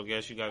special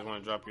guest. You guys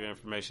want to drop your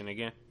information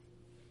again?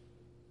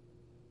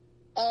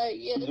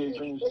 Yeah, this is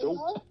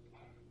Limo,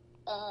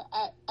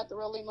 at the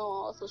Real Limo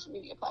on all social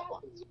media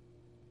platforms.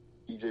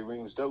 DJ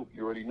Rings Dope,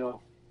 you already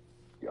know.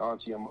 Your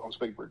auntie on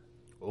Spaper.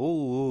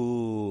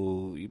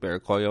 Ooh, you better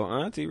call your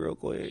auntie real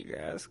quick.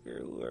 Ask her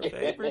who her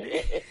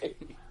favorite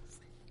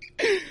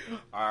is.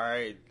 All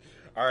right.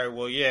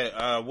 Well,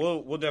 yeah,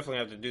 we'll definitely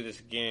have to do this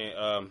again.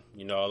 A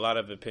lot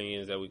of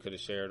opinions that we could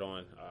have shared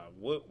on.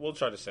 We'll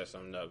try to set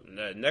something up.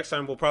 Next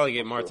time we'll probably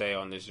get Marte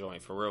on this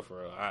joint for real.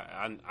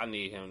 I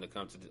need him to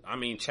come to.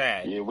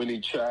 Chad. Yeah, we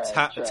need Chad.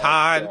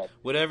 Todd,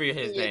 whatever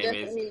his name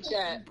is. Need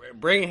Chad.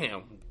 Bring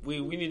him.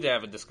 We need to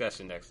have a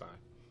discussion next time.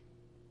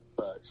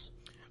 Thanks.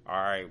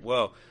 All right.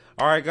 Well.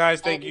 All right,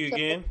 guys. Thank you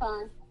again.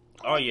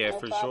 Oh yeah, No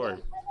for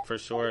problem.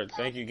 sure.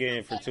 Thank you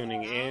again for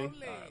tuning in.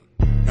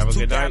 Have a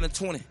good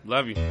night.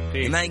 Love you.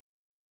 Peace.